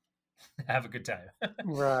 Have a good time.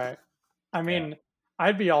 Right. I mean,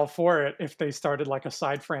 I'd be all for it if they started like a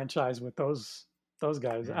side franchise with those those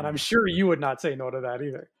guys, and I'm Mm. sure you would not say no to that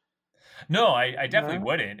either. No, I definitely No?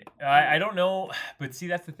 wouldn't. I don't know, but see,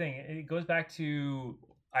 that's the thing. It goes back to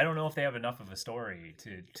I don't know if they have enough of a story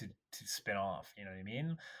to spin off. You know what I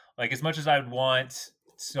mean? Like as much as I'd want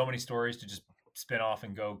so many stories to just spin off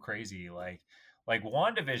and go crazy, like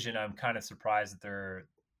WandaVision, I'm kind of surprised that they're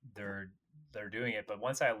they're doing it. But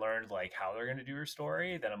once I learned like how they're going to do her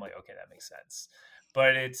story, then I'm like, okay, that makes sense.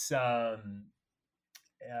 But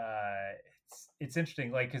it's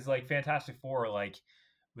interesting, like because like Fantastic Four, like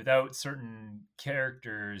without certain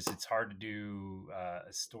characters, it's hard to do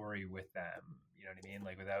a story with them. You know what I mean?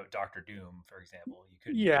 Like without Doctor Doom, for example, you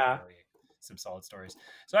couldn't do Yeah, really some solid stories.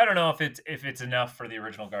 So I don't know if it's enough for the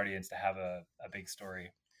original Guardians to have a big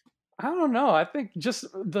story. I don't know. I think just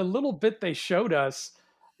the little bit they showed us,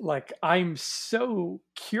 like I'm so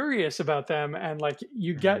curious about them, and like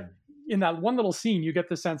you get Mm. in that one little scene, you get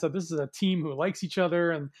the sense that this is a team who likes each other,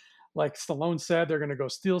 and like Stallone said, they're gonna go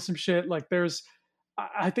steal some shit. Like there's,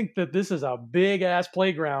 I think that this is a big ass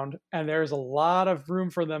playground, and there's a lot of room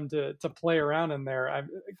for them to play around in there.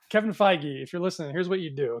 Kevin Feige, if you're listening, here's what you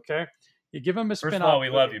do. Okay, you give them a First of spin-off all, we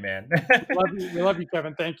love movie. you, man. We love you,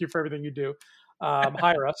 Kevin. Thank you for everything you do.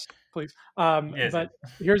 Hire us, please. Yes. But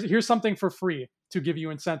here's something for free to give you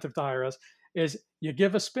incentive to hire us: is you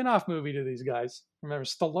give a spin-off movie to these guys. Remember,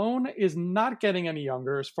 Stallone is not getting any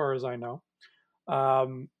younger, as far as I know.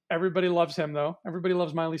 Everybody loves him, though. Everybody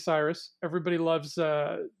loves Miley Cyrus. Everybody loves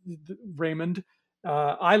Raymond.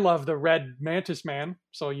 I love the Red Mantis Man,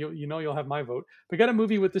 so you know you'll have my vote. But get a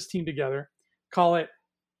movie with this team together. Call it.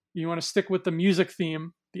 You want to stick with the music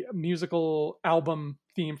theme, the musical album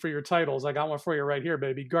theme for your titles. I got one for you right here,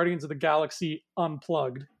 baby. Guardians of the Galaxy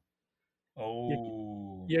Unplugged. You,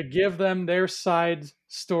 Oh. you give them their side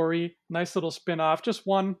story, nice little spin-off, just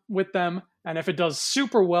one with them. And if it does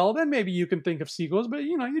super well, then maybe you can think of sequels. But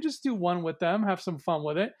you just do one with them, have some fun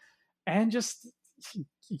with it, and just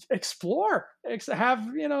explore. Have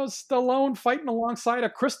Stallone fighting alongside a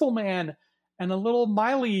Crystal Man and a little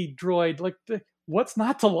Miley droid. Like, what's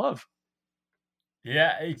not to love?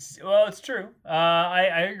 Yeah, it's true.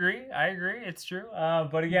 I agree. I agree. It's true.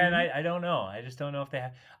 But again, Mhm. I don't know. I just don't know if they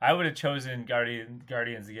have. I would have chosen Guardians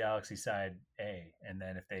of the Galaxy side A, and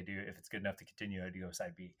then if it's good enough to continue, I'd go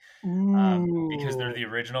side B. Because they're Ooh, the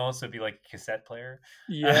original, so it'd be like a cassette player.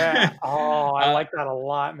 yeah. Oh, I Uh, like that a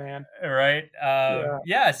lot, man. right. Yeah.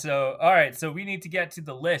 Yeah. So all right. So we need to get to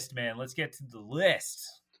the list, man. Let's get to the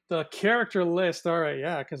list. The character list. All right,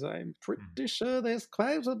 yeah, because I'm Mm-hmm. pretty sure there's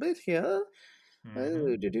quite a bit here. Mm-hmm.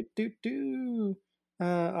 Oh, do.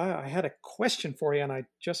 I had a question for you and I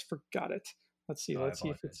just forgot it. Let's see. Oh, I Let's see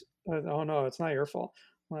if it's. apologize. Oh no, it's not your fault.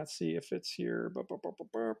 Let's see if it's here.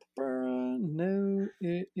 No,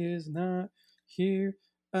 it is not here.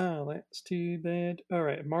 Oh, that's too bad. All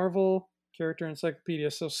right, Marvel character encyclopedia.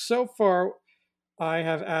 So far, I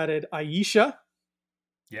have added Aisha.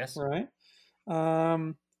 Yes. Right.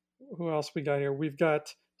 Um, who else we got here? We've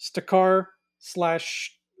got Stakar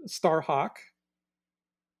slash Starhawk.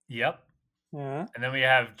 Yep. Yeah. And then we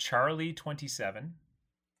have Charlie 27.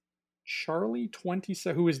 Charlie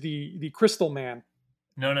 27, who is the Crystal Man.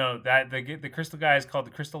 No, that the crystal guy is called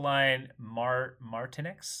the Crystalline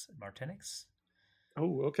Martinix.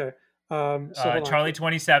 Oh, okay. So hold on. Charlie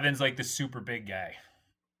 27's like the super big guy.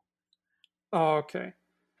 Oh, okay.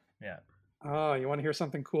 Yeah. Oh, you want to hear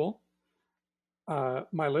something cool?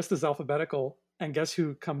 My list is alphabetical, and guess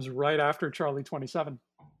who comes right after Charlie 27?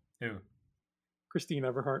 Who? Christine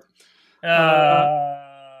Everhart. I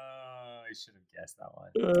should have guessed that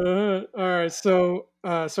one. All right. So,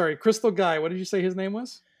 sorry, Crystal Guy. What did you say his name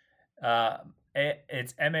was?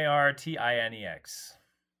 It's Martinix.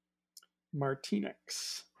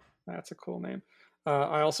 Martinez. That's a cool name.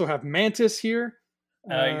 I also have Mantis here.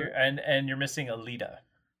 You're missing Alita.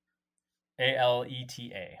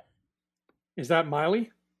 Aleta. Is that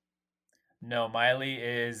Miley? No, Miley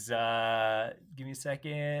is. Give me a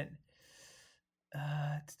second.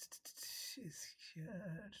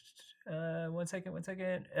 One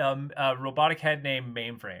second. Robotic head named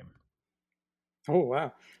Mainframe. Oh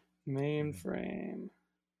wow, Mainframe.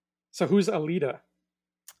 So who's Alita?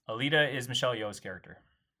 Alita is Michelle Yeoh's character.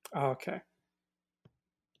 Okay.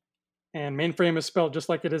 And Mainframe is spelled just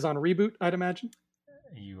like it is on Reboot, I'd imagine.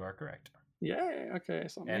 You are correct. Yeah. Okay.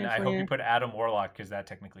 So And Mainframe. I hope you put Adam Warlock because that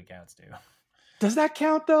technically counts too. Does that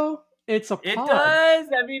count though? It's a pod. It does.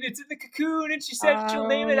 I mean, it's in the cocoon, and she said she'll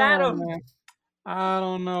name it Adam. Man. I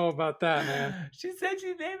don't know about that, man. She said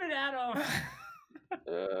she'd name it Adam.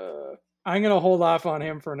 I'm gonna hold off on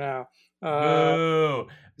him for now. Boo.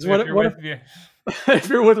 If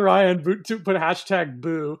you're with Ryan, put hashtag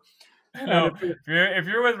boo. And No, if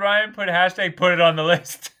you're with Ryan, put hashtag put it on the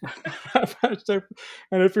list. hashtag,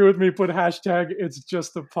 and if you're with me, put hashtag it's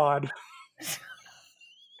just a pod.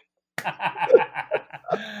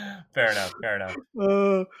 Fair enough. Fair enough.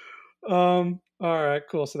 All right,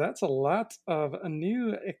 cool. So that's a lot of a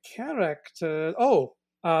new character. Oh,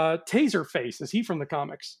 Taserface. Is he from the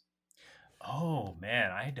comics? Oh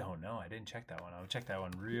man, I don't know. I didn't check that one. I'll check that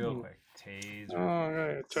one real quick. Taser. All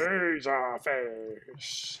right,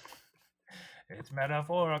 Taserface. It's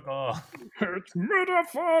metaphorical. It's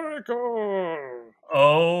metaphorical.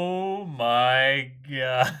 Oh my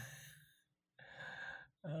god.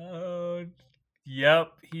 Oh,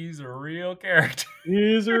 yep. He's a real character.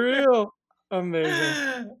 He's real.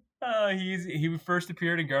 Amazing. He first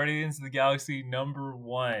appeared in Guardians of the Galaxy #1 in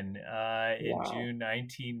Wow. June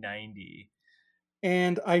 1990.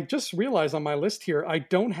 And I just realized on my list here, I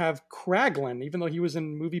don't have Kraglin, even though he was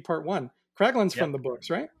in movie part 1. Kraglin's from the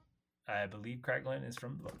books, right? I believe Kraglin is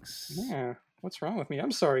from the books. Yeah. What's wrong with me?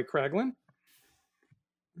 I'm sorry, Kraglin.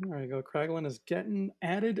 There you go. Kraglin is getting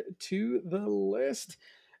added to the list.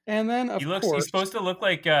 And then of course he's supposed to look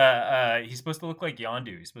like Yondu. He's supposed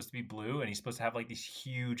to be blue and he's supposed to have like these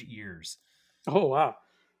huge ears. Oh wow.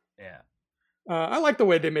 Yeah. I like the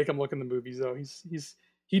way they make him look in the movies though.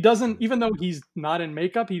 He doesn't, even though he's not in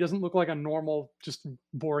makeup, he doesn't look like a normal, just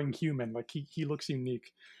boring human. Like he looks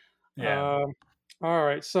unique. Yeah. All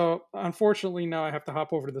right. So unfortunately now I have to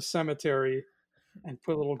hop over to the cemetery and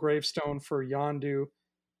put a little gravestone for Yondu.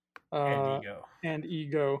 And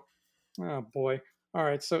Ego. Oh boy. All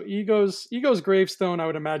right. So Ego's gravestone, I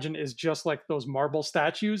would imagine, is just like those marble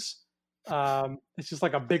statues. It's just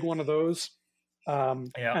like a big one of those. And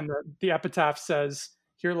the epitaph says,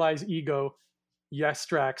 "Here lies Ego. Yes,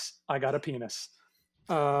 Drax, I got a penis."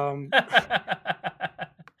 Yeah,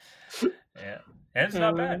 and it's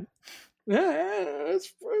not bad. Yeah,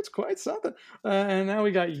 it's quite something. And now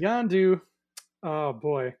we got Yondu. Oh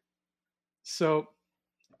boy. So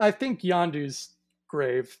I think Yondu's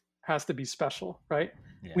grave has to be special, right?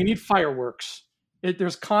 Yeah. We need fireworks.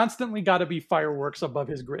 There's constantly got to be fireworks above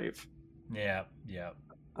his grave. Yeah.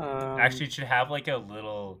 Actually, it should have like a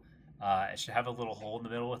little. It should have a little hole in the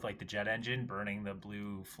middle with like the jet engine burning the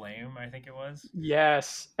blue flame. I think it was.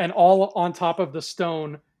 Yes, and all on top of the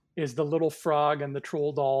stone is the little frog and the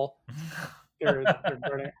troll doll. They're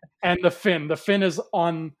burning, and the fin. The fin is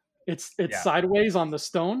on. It's sideways on the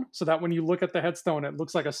stone, so that when you look at the headstone, it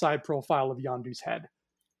looks like a side profile of Yondu's head.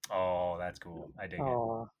 Oh, that's cool. I dig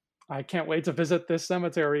it. I can't wait to visit this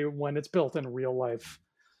cemetery when it's built in real life.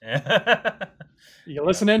 You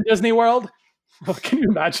listening, Disney World? Oh, can you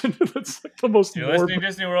imagine? It's like the most. You're listening to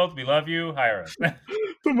Disney World. We love you. Hire us.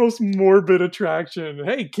 The most morbid attraction.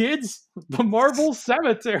 Hey, kids, the Marvel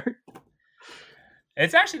Cemetery.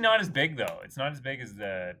 It's actually not as big, though. It's not as big as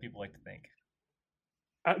the people like to think.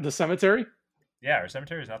 The cemetery? Yeah, our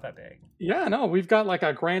cemetery is not that big. Yeah, no, we've got like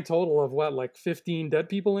a grand total of what, like 15 dead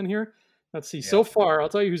people in here? Let's see. Yeah. So far, I'll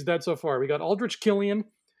tell you who's dead so far. We got Aldrich Killian,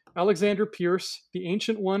 Alexander Pierce, the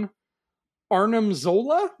Ancient One, Arnim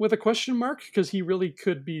Zola with a question mark, because he really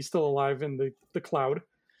could be still alive in the cloud.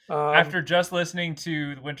 After just listening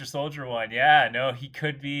to the Winter Soldier one, yeah, no, he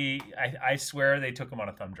could be. I swear they took him on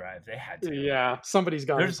a thumb drive. They had to. Yeah, somebody's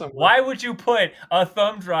got him somewhere. Why would you put a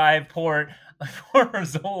thumb drive port for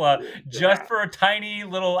Zola just for a tiny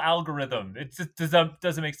little algorithm? It just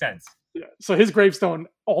doesn't make sense. Yeah. So his gravestone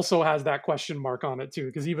also has that question mark on it too,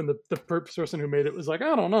 because even the person who made it was like,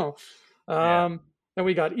 I don't know. Then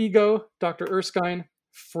we got Ego, Dr. Erskine,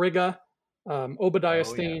 Frigga, Obadiah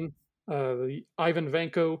Stane, the Ivan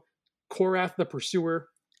Vanko, Korath the Pursuer,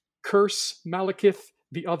 Curse, Malekith,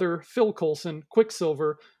 the Other, Phil Coulson,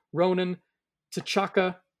 Quicksilver, Ronan,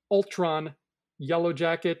 T'Chaka, Ultron, Yellow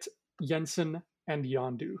Jacket, Jensen, and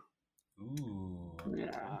Yondu. Ooh.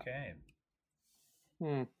 Yeah. Okay.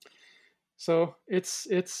 So it's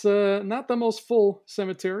not the most full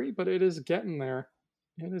cemetery, but it is getting there.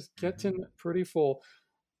 It is getting pretty full.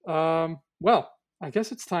 Well, I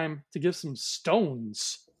guess it's time to give some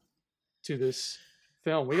stones to this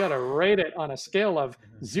film. We got to rate it on a scale of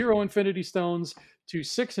 0 Infinity Stones to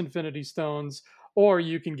 6 Infinity Stones, or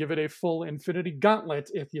you can give it a full Infinity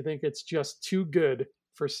Gauntlet if you think it's just too good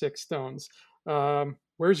for 6 stones.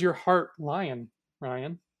 Where's your heart lying,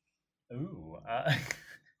 Ryan? Ooh. I'm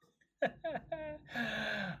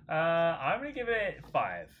going to give it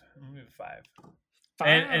 5. I'm going to give it 5.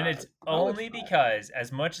 And it's only because,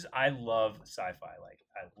 as much as I love sci-fi, like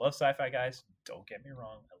I love sci-fi, guys, don't get me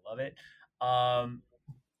wrong, I love it.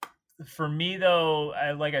 For me, though,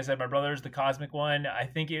 like I said, my brother's the Cosmic One. I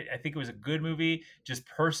think it was a good movie. Just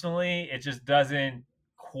personally, it just doesn't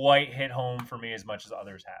quite hit home for me as much as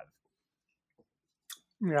others have.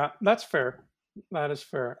 Yeah, that's fair. That is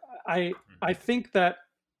fair. I think that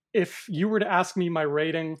if you were to ask me my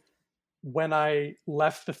rating when I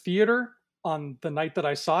left the theater on the night that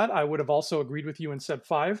I saw it, I would have also agreed with you and said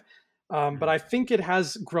five. But Mhm. I think it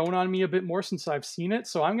has grown on me a bit more since I've seen it.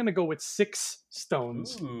 So I'm going to go with 6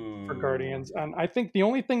 stones for Ooh. Guardians. And I think the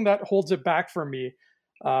only thing that holds it back for me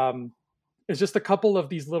um, is just a couple of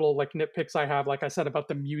these little like nitpicks I have, like I said, about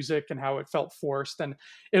the music and how it felt forced. And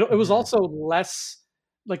it was Mhm. also less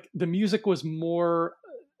like the music was more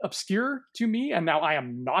obscure to me, and now I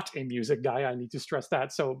am not a music guy, I need to stress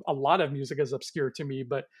that, so a lot of music is obscure to me.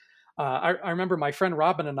 But I remember my friend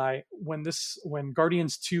Robin and I, when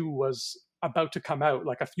Guardians 2 was about to come out,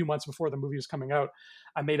 like a few months before the movie was coming out,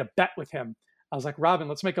 I made a bet with him. I was like, Robin,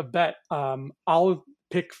 let's make a bet. I'll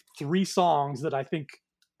pick 3 songs that I think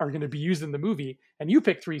are going to be used in the movie, and you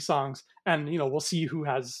pick 3 songs, and we'll see who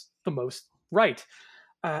has the most right.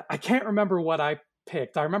 I can't remember what I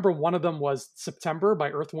picked. I remember one of them was September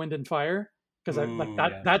by Earth, Wind and Fire, because I like Ooh,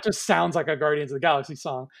 that yeah. that just sounds like a Guardians of the Galaxy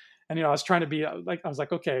song. And I was trying to be like, I was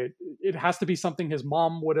like, okay, it has to be something his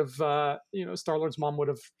mom would have, Star Lord's mom would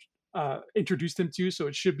have introduced him to, so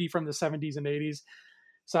it should be from the 70s and 80s.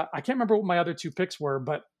 So I can't remember what my other 2 picks were,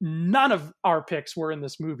 but none of our picks were in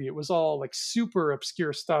this movie. It was all like super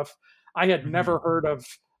obscure stuff. I had never Mhm. heard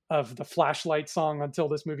of the Flashlight song until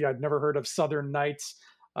this movie. I'd never heard of Southern Nights.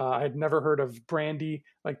 I had never heard of Brandy.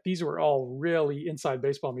 Like these were all really inside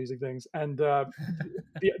baseball music things. And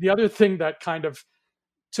the other thing that kind of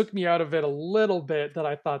took me out of it a little bit that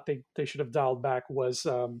I thought they should have dialed back was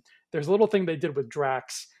there's a little thing they did with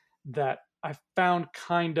Drax that I found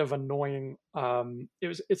kind of annoying.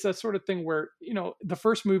 It's that sort of thing where the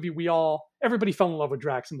first movie everybody fell in love with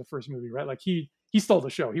Drax in the first movie, right? Like he stole the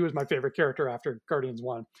show. He was my favorite character after Guardians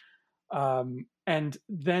 1. And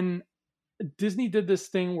then Disney did this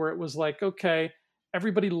thing where it was like, okay,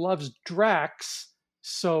 everybody loves Drax,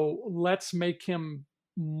 so let's make him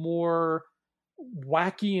more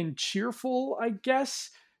wacky and cheerful, I guess.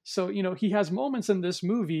 So, he has moments in this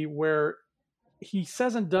movie where he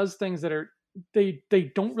says and does things that are they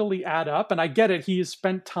don't really add up. And I get it. He has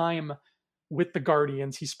spent time with the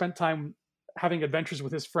Guardians. He spent time having adventures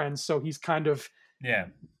with his friends, so he's kind of Yeah.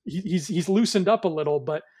 he's loosened up a little.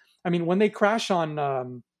 But I mean, when they crash on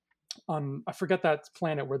I forget that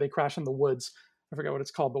planet where they crash in the woods. I forget what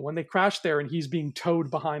it's called, but when they crash there and he's being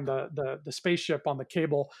towed behind the spaceship on the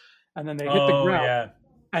cable, and then they hit the Oh, ground, yeah.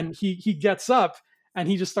 and he gets up and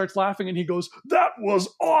he just starts laughing and he goes, "That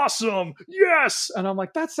was awesome, yes!" And I'm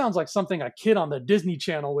like, that sounds like something a kid on the Disney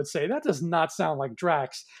Channel would say. That does not sound like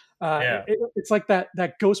Drax. Yeah. It's like that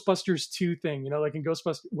Ghostbusters 2 thing, like in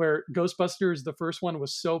Ghostbusters, where Ghostbusters the first one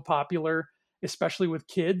was so popular, especially with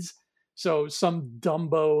kids. So some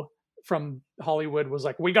Dumbo from Hollywood was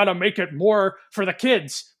like, we got to make it more for the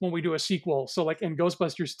kids when we do a sequel. So like in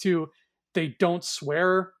Ghostbusters 2, they don't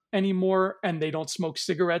swear anymore and they don't smoke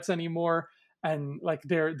cigarettes anymore, and like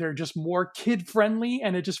they're just more kid friendly,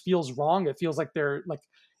 and it just feels wrong. It feels like it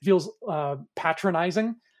feels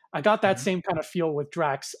patronizing. I got that Mhm. same kind of feel with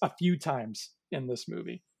Drax a few times in this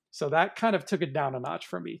movie. So that kind of took it down a notch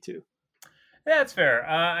for me too. Yeah, that's fair.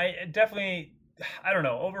 I definitely, I don't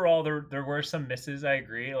know. Overall, there were some misses. I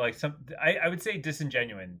agree. Like I would say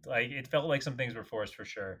disingenuous. Like it felt like some things were forced for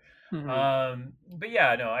sure. Hmm. But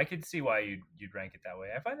yeah, no, I could see why you'd rank it that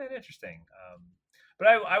way. I find that interesting. But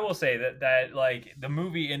I will say that like the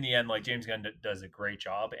movie in the end, like James Gunn does a great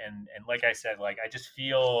job, and like I said, like I just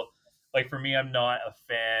feel like for me, I'm not a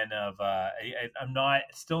fan of. I'm not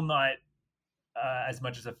still not as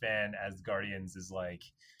much as a fan as Guardians is like,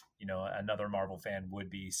 another Marvel fan would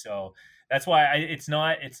be. So that's why it's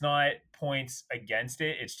not points against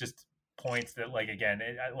it. It's just points that like again,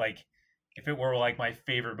 like if it were like my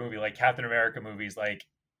favorite movie, like Captain America movies, like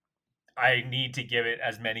I need to give it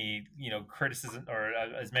as many criticism or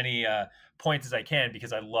as many points as I can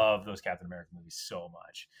because I love those Captain America movies so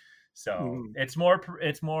much. So Hmm. it's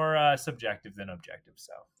more subjective than objective.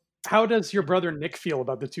 So. How does your brother Nick feel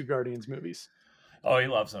about the two Guardians movies? Oh, he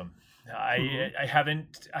loves them. Hmm. I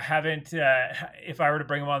haven't. If I were to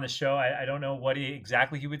bring him on the show, I don't know what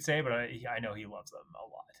exactly he would say, but I know he loves them a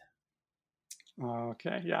lot.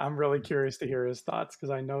 Okay, yeah, I'm really curious to hear his thoughts because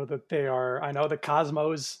I know that they are. I know the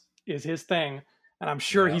Cosmos is his thing, and I'm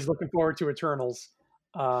sure Yeah, he's looking forward to Eternals.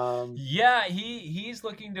 Um, yeah. He's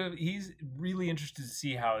really interested to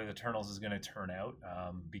see how the Eternals is going to turn out,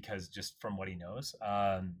 because just from what he knows,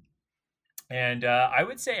 and I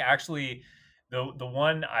would say actually, the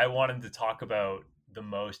one I wanted to talk about the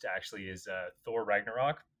most actually is Thor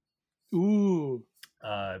Ragnarok. ooh,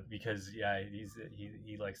 Because yeah,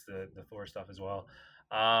 he likes the Thor stuff as well.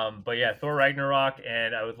 But yeah, Thor Ragnarok,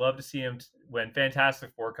 and I would love to see him when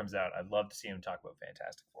Fantastic Four comes out. I'd love to see him talk about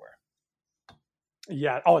Fantastic Four.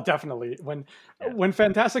 Yeah, oh, definitely. Yeah. When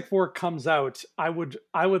Fantastic Four comes out, I would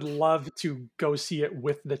love to go see it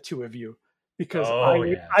with the two of you because Oh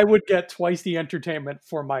yeah. I would get twice the entertainment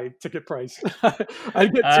for my ticket price.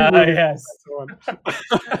 I'd get two movies. Yes.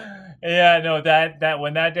 Yeah, no, that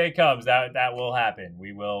when that day comes, that will happen.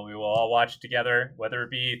 We will all watch it together, whether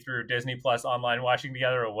it be through Disney Plus online watching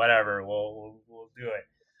together or whatever. We'll do it.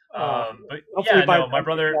 But Hopefully yeah, by no, my then we can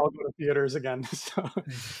brother. all go to theaters again. So.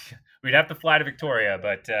 We'd have to fly to Victoria,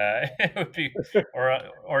 but it would be,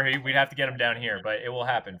 or we'd have to get him down here. But it will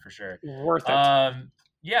happen for sure. Worth it.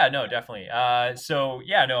 Yeah, no, definitely. So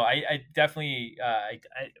yeah, no, I definitely,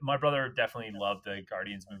 my brother definitely loved the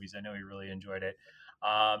Guardians movies. I know he really enjoyed it.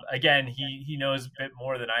 Again, he knows a bit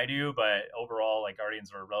more than I do, but overall, like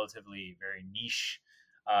Guardians are a relatively very niche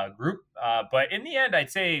group. But in the end, I'd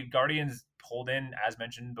say Guardians pulled in, as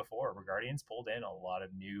mentioned before, Guardians pulled in a lot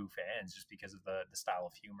of new fans just because of the style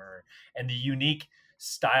of humor and the unique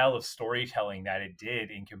style of storytelling that it did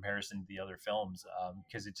in comparison to the other films,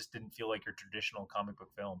 because it just didn't feel like your traditional comic book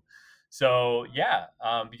film. So yeah,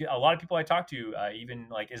 because a lot of people I talk to, even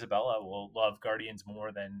like Isabella, will love Guardians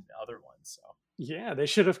more than other ones. So Yeah, they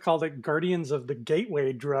should have called it Guardians of the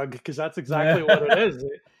Gateway Drug because that's exactly what it is.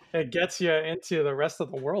 It gets you into the rest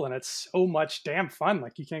of the world, and it's so much damn fun.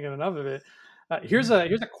 Like you can't get enough of it. Here's a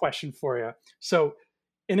question for you. So,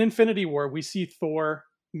 in Infinity War, we see Thor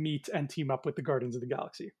meet and team up with the Guardians of the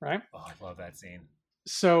Galaxy, right? oh, I love that scene.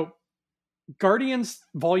 So, Guardians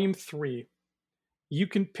Volume 3, you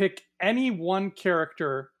can pick any one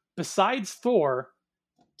character besides Thor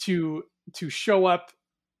to show up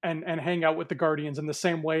and hang out with the Guardians in the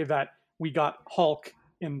same way that we got Hulk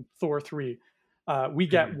in Thor 3. We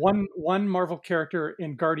get one Marvel character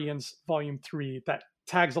in Guardians Volume 3 that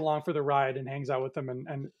tags along for the ride and hangs out with them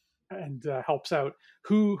and helps out.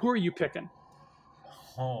 Who are you picking?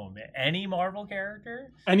 Oh man, any Marvel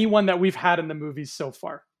character? Anyone that we've had in the movies so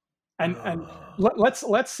far. And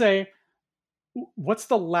let's say, what's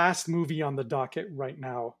the last movie on the docket right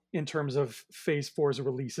now in terms of Phase 4's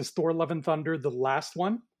release? Is Thor: Love and Thunder the last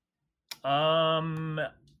one? I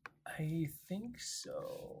think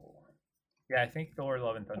so. Yeah, I think Thor: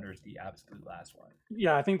 Love and Thunder is the absolute last one.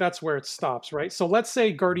 Yeah, I think that's where it stops, right? So let's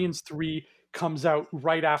say Guardians 3 comes out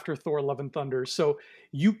right after Thor: Love and Thunder. So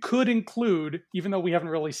you could include, even though we haven't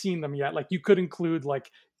really seen them yet, like you could include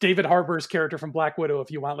like David Harbour's character from Black Widow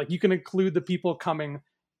if you want. Like you can include the people coming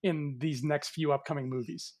in these next few upcoming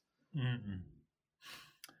movies. Mm-mm.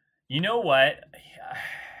 You know what?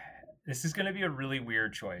 This is going to be a really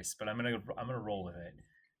weird choice, but I'm gonna roll with it.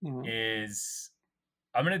 Mhm. Is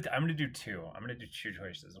I'm gonna do two. I'm gonna do two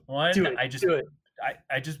choices. One, Do it. Do it.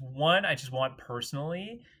 I just want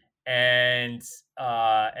personally, and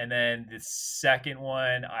then the second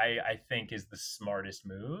one I think is the smartest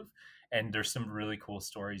move, and there's some really cool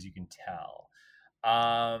stories you can tell.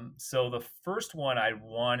 So the first one I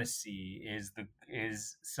want to see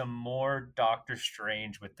is some more Doctor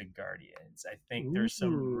Strange with the Guardians. I think there's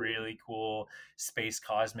some Ooh. really cool space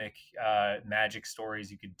cosmic magic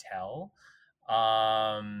stories you could tell.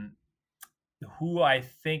 Um, who I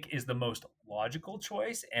think is the most logical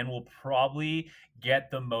choice and will probably get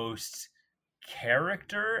the most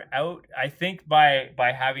character out. I think by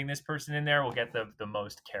having this person in there, we'll get the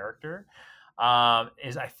most character.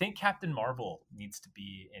 Is I think Captain Marvel needs to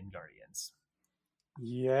be in Guardians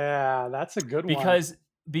Yeah, that's a good one.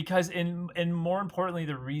 because and more importantly,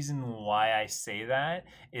 the reason why I say that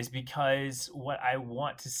is because what I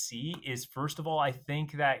want to see is, first of all, I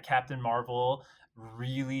think that Captain Marvel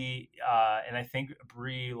really and I think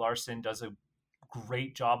Brie Larson does a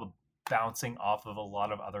great job of bouncing off of a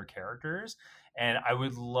lot of other characters, and I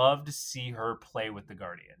would love to see her play with the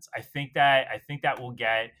Guardians. I think that will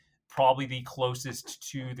get probably the closest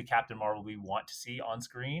to the Captain Marvel we want to see on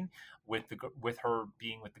screen with her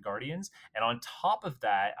being with the Guardians. And on top of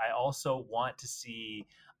that, I also want to see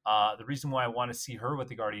the reason why I want to see her with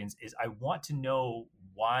the Guardians is I want to know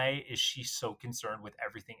why is she so concerned with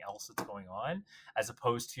everything else that's going on as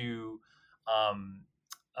opposed to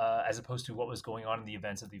what was going on in the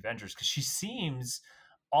events of the Avengers, because she seems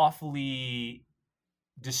awfully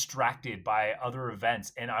distracted by other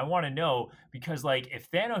events, and I want to know, because like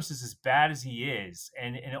if Thanos is as bad as he is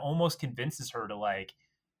and it almost convinces her to like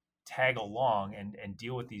tag along and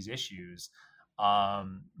deal with these issues,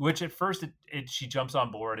 which at first she jumps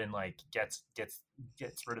on board and like gets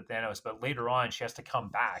rid of Thanos, but later on she has to come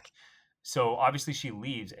back So obviously she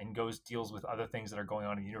leaves and goes deals with other things that are going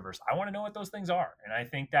on in the universe. I want to know what those things are. And I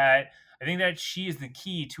think that she is the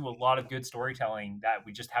key to a lot of good storytelling that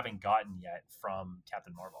we just haven't gotten yet from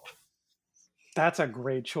Captain Marvel. That's a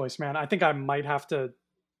great choice, man. I think I might have to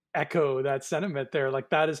echo that sentiment there.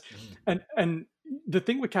 Like that is, and the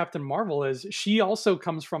thing with Captain Marvel is she also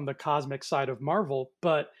comes from the cosmic side of Marvel,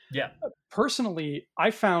 but Yeah. personally,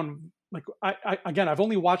 I found like again, I've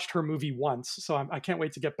only watched her movie once, so I can't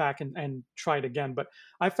wait to get back and try it again. But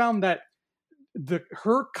I found that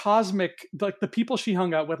her cosmic, like the people she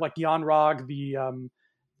hung out with, like Yon-Rogg,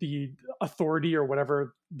 the authority or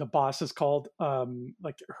whatever the boss is called,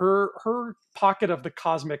 like her pocket of the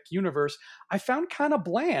cosmic universe, I found kind of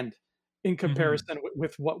bland in comparison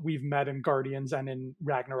with what we've met in Guardians and in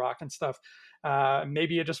Ragnarok and stuff.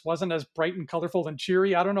 Maybe it just wasn't as bright and colorful and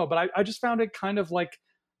cheery. I don't know, but I just found it kind of like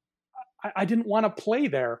I didn't want to play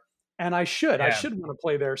there, and I should want to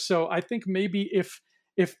play there. So I think maybe if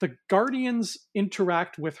the Guardians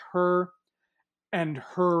interact with her and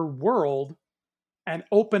her world and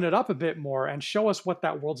open it up a bit more and show us what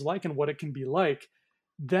that world's like and what it can be like,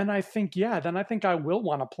 then I think I will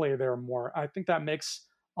want to play there more. I think that makes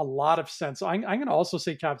a lot of sense. So I'm going to also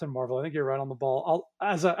say Captain Marvel. I think you're right on the ball.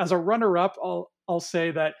 As a runner up, I'll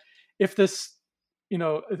say that if this,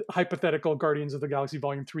 hypothetical Guardians of the Galaxy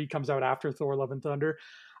Volume 3 comes out after Thor: Love and Thunder,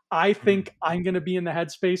 I think I'm going to be in the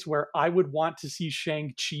headspace where I would want to see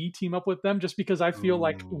Shang-Chi team up with them, just because I feel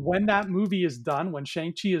like when that movie is done, when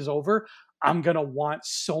Shang-Chi is over, I'm going to want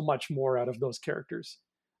so much more out of those characters.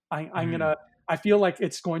 I feel like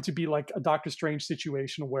it's going to be like a Doctor Strange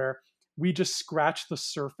situation where we just scratch the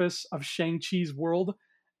surface of Shang-Chi's world.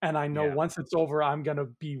 And I know once it's over, I'm going to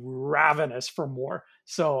be ravenous for more.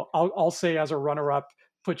 So I'll say as a runner-up,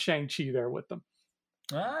 put Shang-Chi there with them.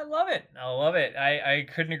 I love it. I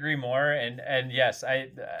couldn't agree more. And yes, I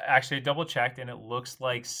actually double checked, and it looks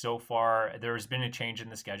like so far there's been a change in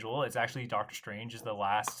the schedule. It's actually Doctor Strange is the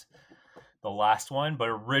last one, but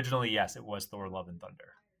originally, yes, it was Thor: Love and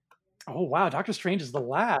Thunder. Oh wow, Doctor Strange is the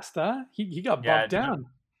last, huh? He got bumped down.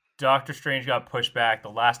 Doctor Strange got pushed back. The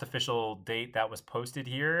last official date that was posted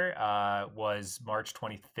here was March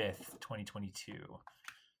 25th, 2022.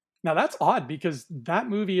 Now that's odd because that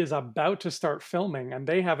movie is about to start filming and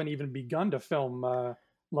they haven't even begun to film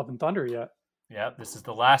Love and Thunder yet. Yeah, this is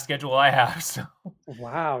the last schedule I have. So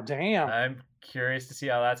wow, damn. I'm curious to see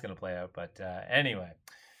how that's going to play out. But anyway,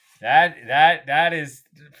 that is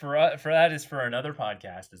for another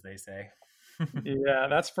podcast, as they say. Yeah,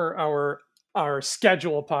 that's for our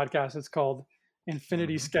schedule podcast. It's called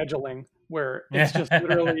Infinity Scheduling, where it's just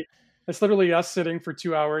literally us sitting for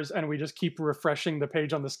 2 hours and we just keep refreshing the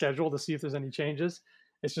page on the schedule to see if there's any changes.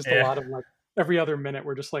 It's just a lot of like every other minute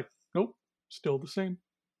we're just like, nope, still the same.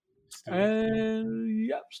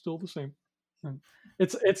 Still the same.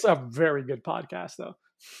 It's a very good podcast though.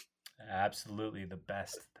 Absolutely the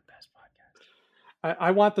best podcast.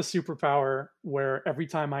 I want the superpower where every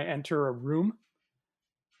time I enter a room,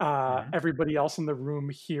 everybody else in the room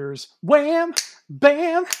hears wham,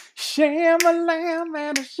 bam, sham-a-lam,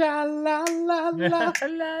 and a sha-la-la-la.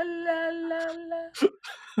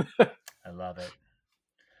 I love it.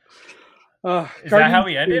 Is that how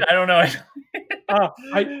we ended? I don't know.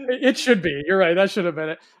 It should be. You're right. That should have been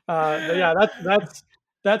it. Yeah,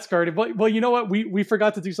 that's Guardian. Well, you know what? We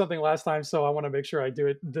forgot to do something last time, so I want to make sure I do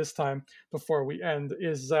it this time before we end.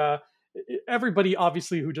 Is everybody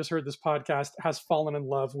obviously who just heard this podcast has fallen in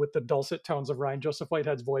love with the dulcet tones of Ryan Joseph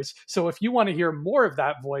Whitehead's voice. So if you want to hear more of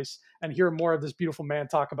that voice and hear more of this beautiful man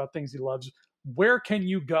talk about things he loves, where can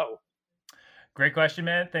you go? Great question,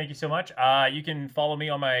 man. Thank you so much. You can follow me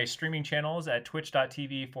on my streaming channels at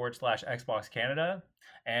twitch.tv/Xbox Canada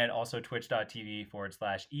and also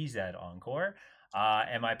twitch.tv/EZ Encore.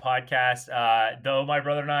 And my podcast, though my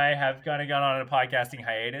brother and I have kind of gone on a podcasting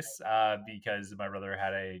hiatus because my brother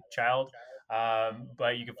had a child.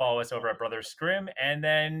 But you can follow us over at Brother Scrim. And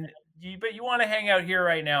then, but you want to hang out here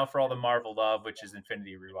right now for all the Marvel love, which is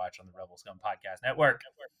Infinity Rewatch on the Rebel Scum Podcast Network.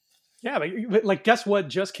 Yeah, but like, guess what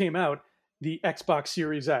just came out? The Xbox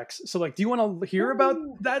Series X. So like, do you want to hear about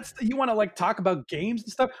that? You want to like talk about games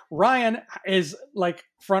and stuff? Ryan is like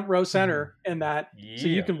front row center in that. Yeah. So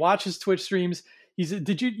you can watch his Twitch streams. You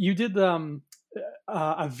did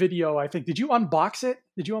a video, I think. Did you unbox it?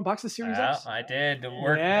 Did you unbox the Series X? I did. The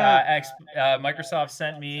work. Microsoft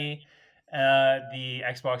sent me the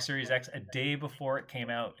Xbox Series X a day before it came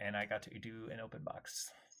out, and I got to do an open box.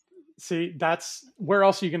 See, that's where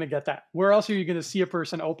else are you going to get that? Where else are you going to see a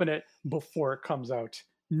person open it before it comes out?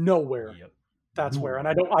 Nowhere. Yep. That's where. And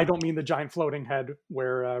I don't mean the giant floating head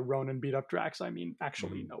where Ronan beat up Drax. I mean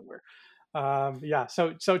actually nowhere. Yeah,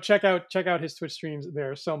 so check out his Twitch streams.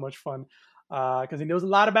 They're so much fun because he knows a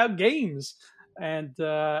lot about games, and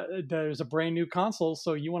there's a brand new console,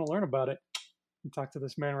 so you want to learn about it. You talk to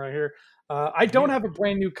this man right here. I don't have a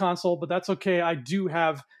brand new console, but that's okay. I do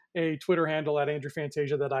have a Twitter handle at Andrew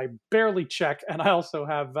Fantasia that I barely check, and I also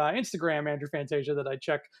have Instagram Andrew Fantasia that I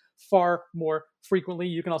check far more frequently.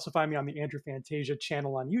 You can also find me on the Andrew Fantasia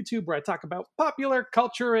channel on YouTube, where I talk about popular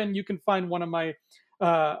culture, and you can find one of my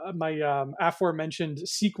aforementioned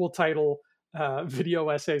sequel title video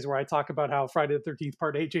essays where I talk about how Friday the 13th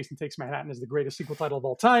Part 8, Jason Takes Manhattan, is the greatest sequel title of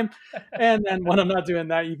all time. And then when I'm not doing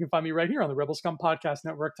that, you can find me right here on the Rebel Scum Podcast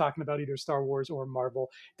Network talking about either Star Wars or Marvel,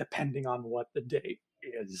 depending on what the day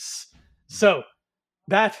is. So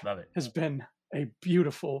that has been a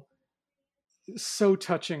beautiful, so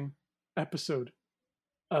touching episode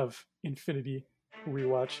of Infinity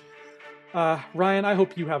Rewatch. Ryan, I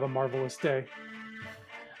hope you have a marvelous day.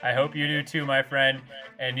 I hope you do too, my friend.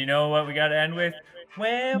 And you know what we got to end with?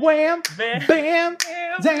 Wham, wham, bam, bam,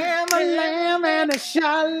 damn, a lamb and a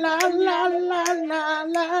sha la la la la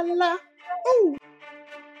la la. Ooh.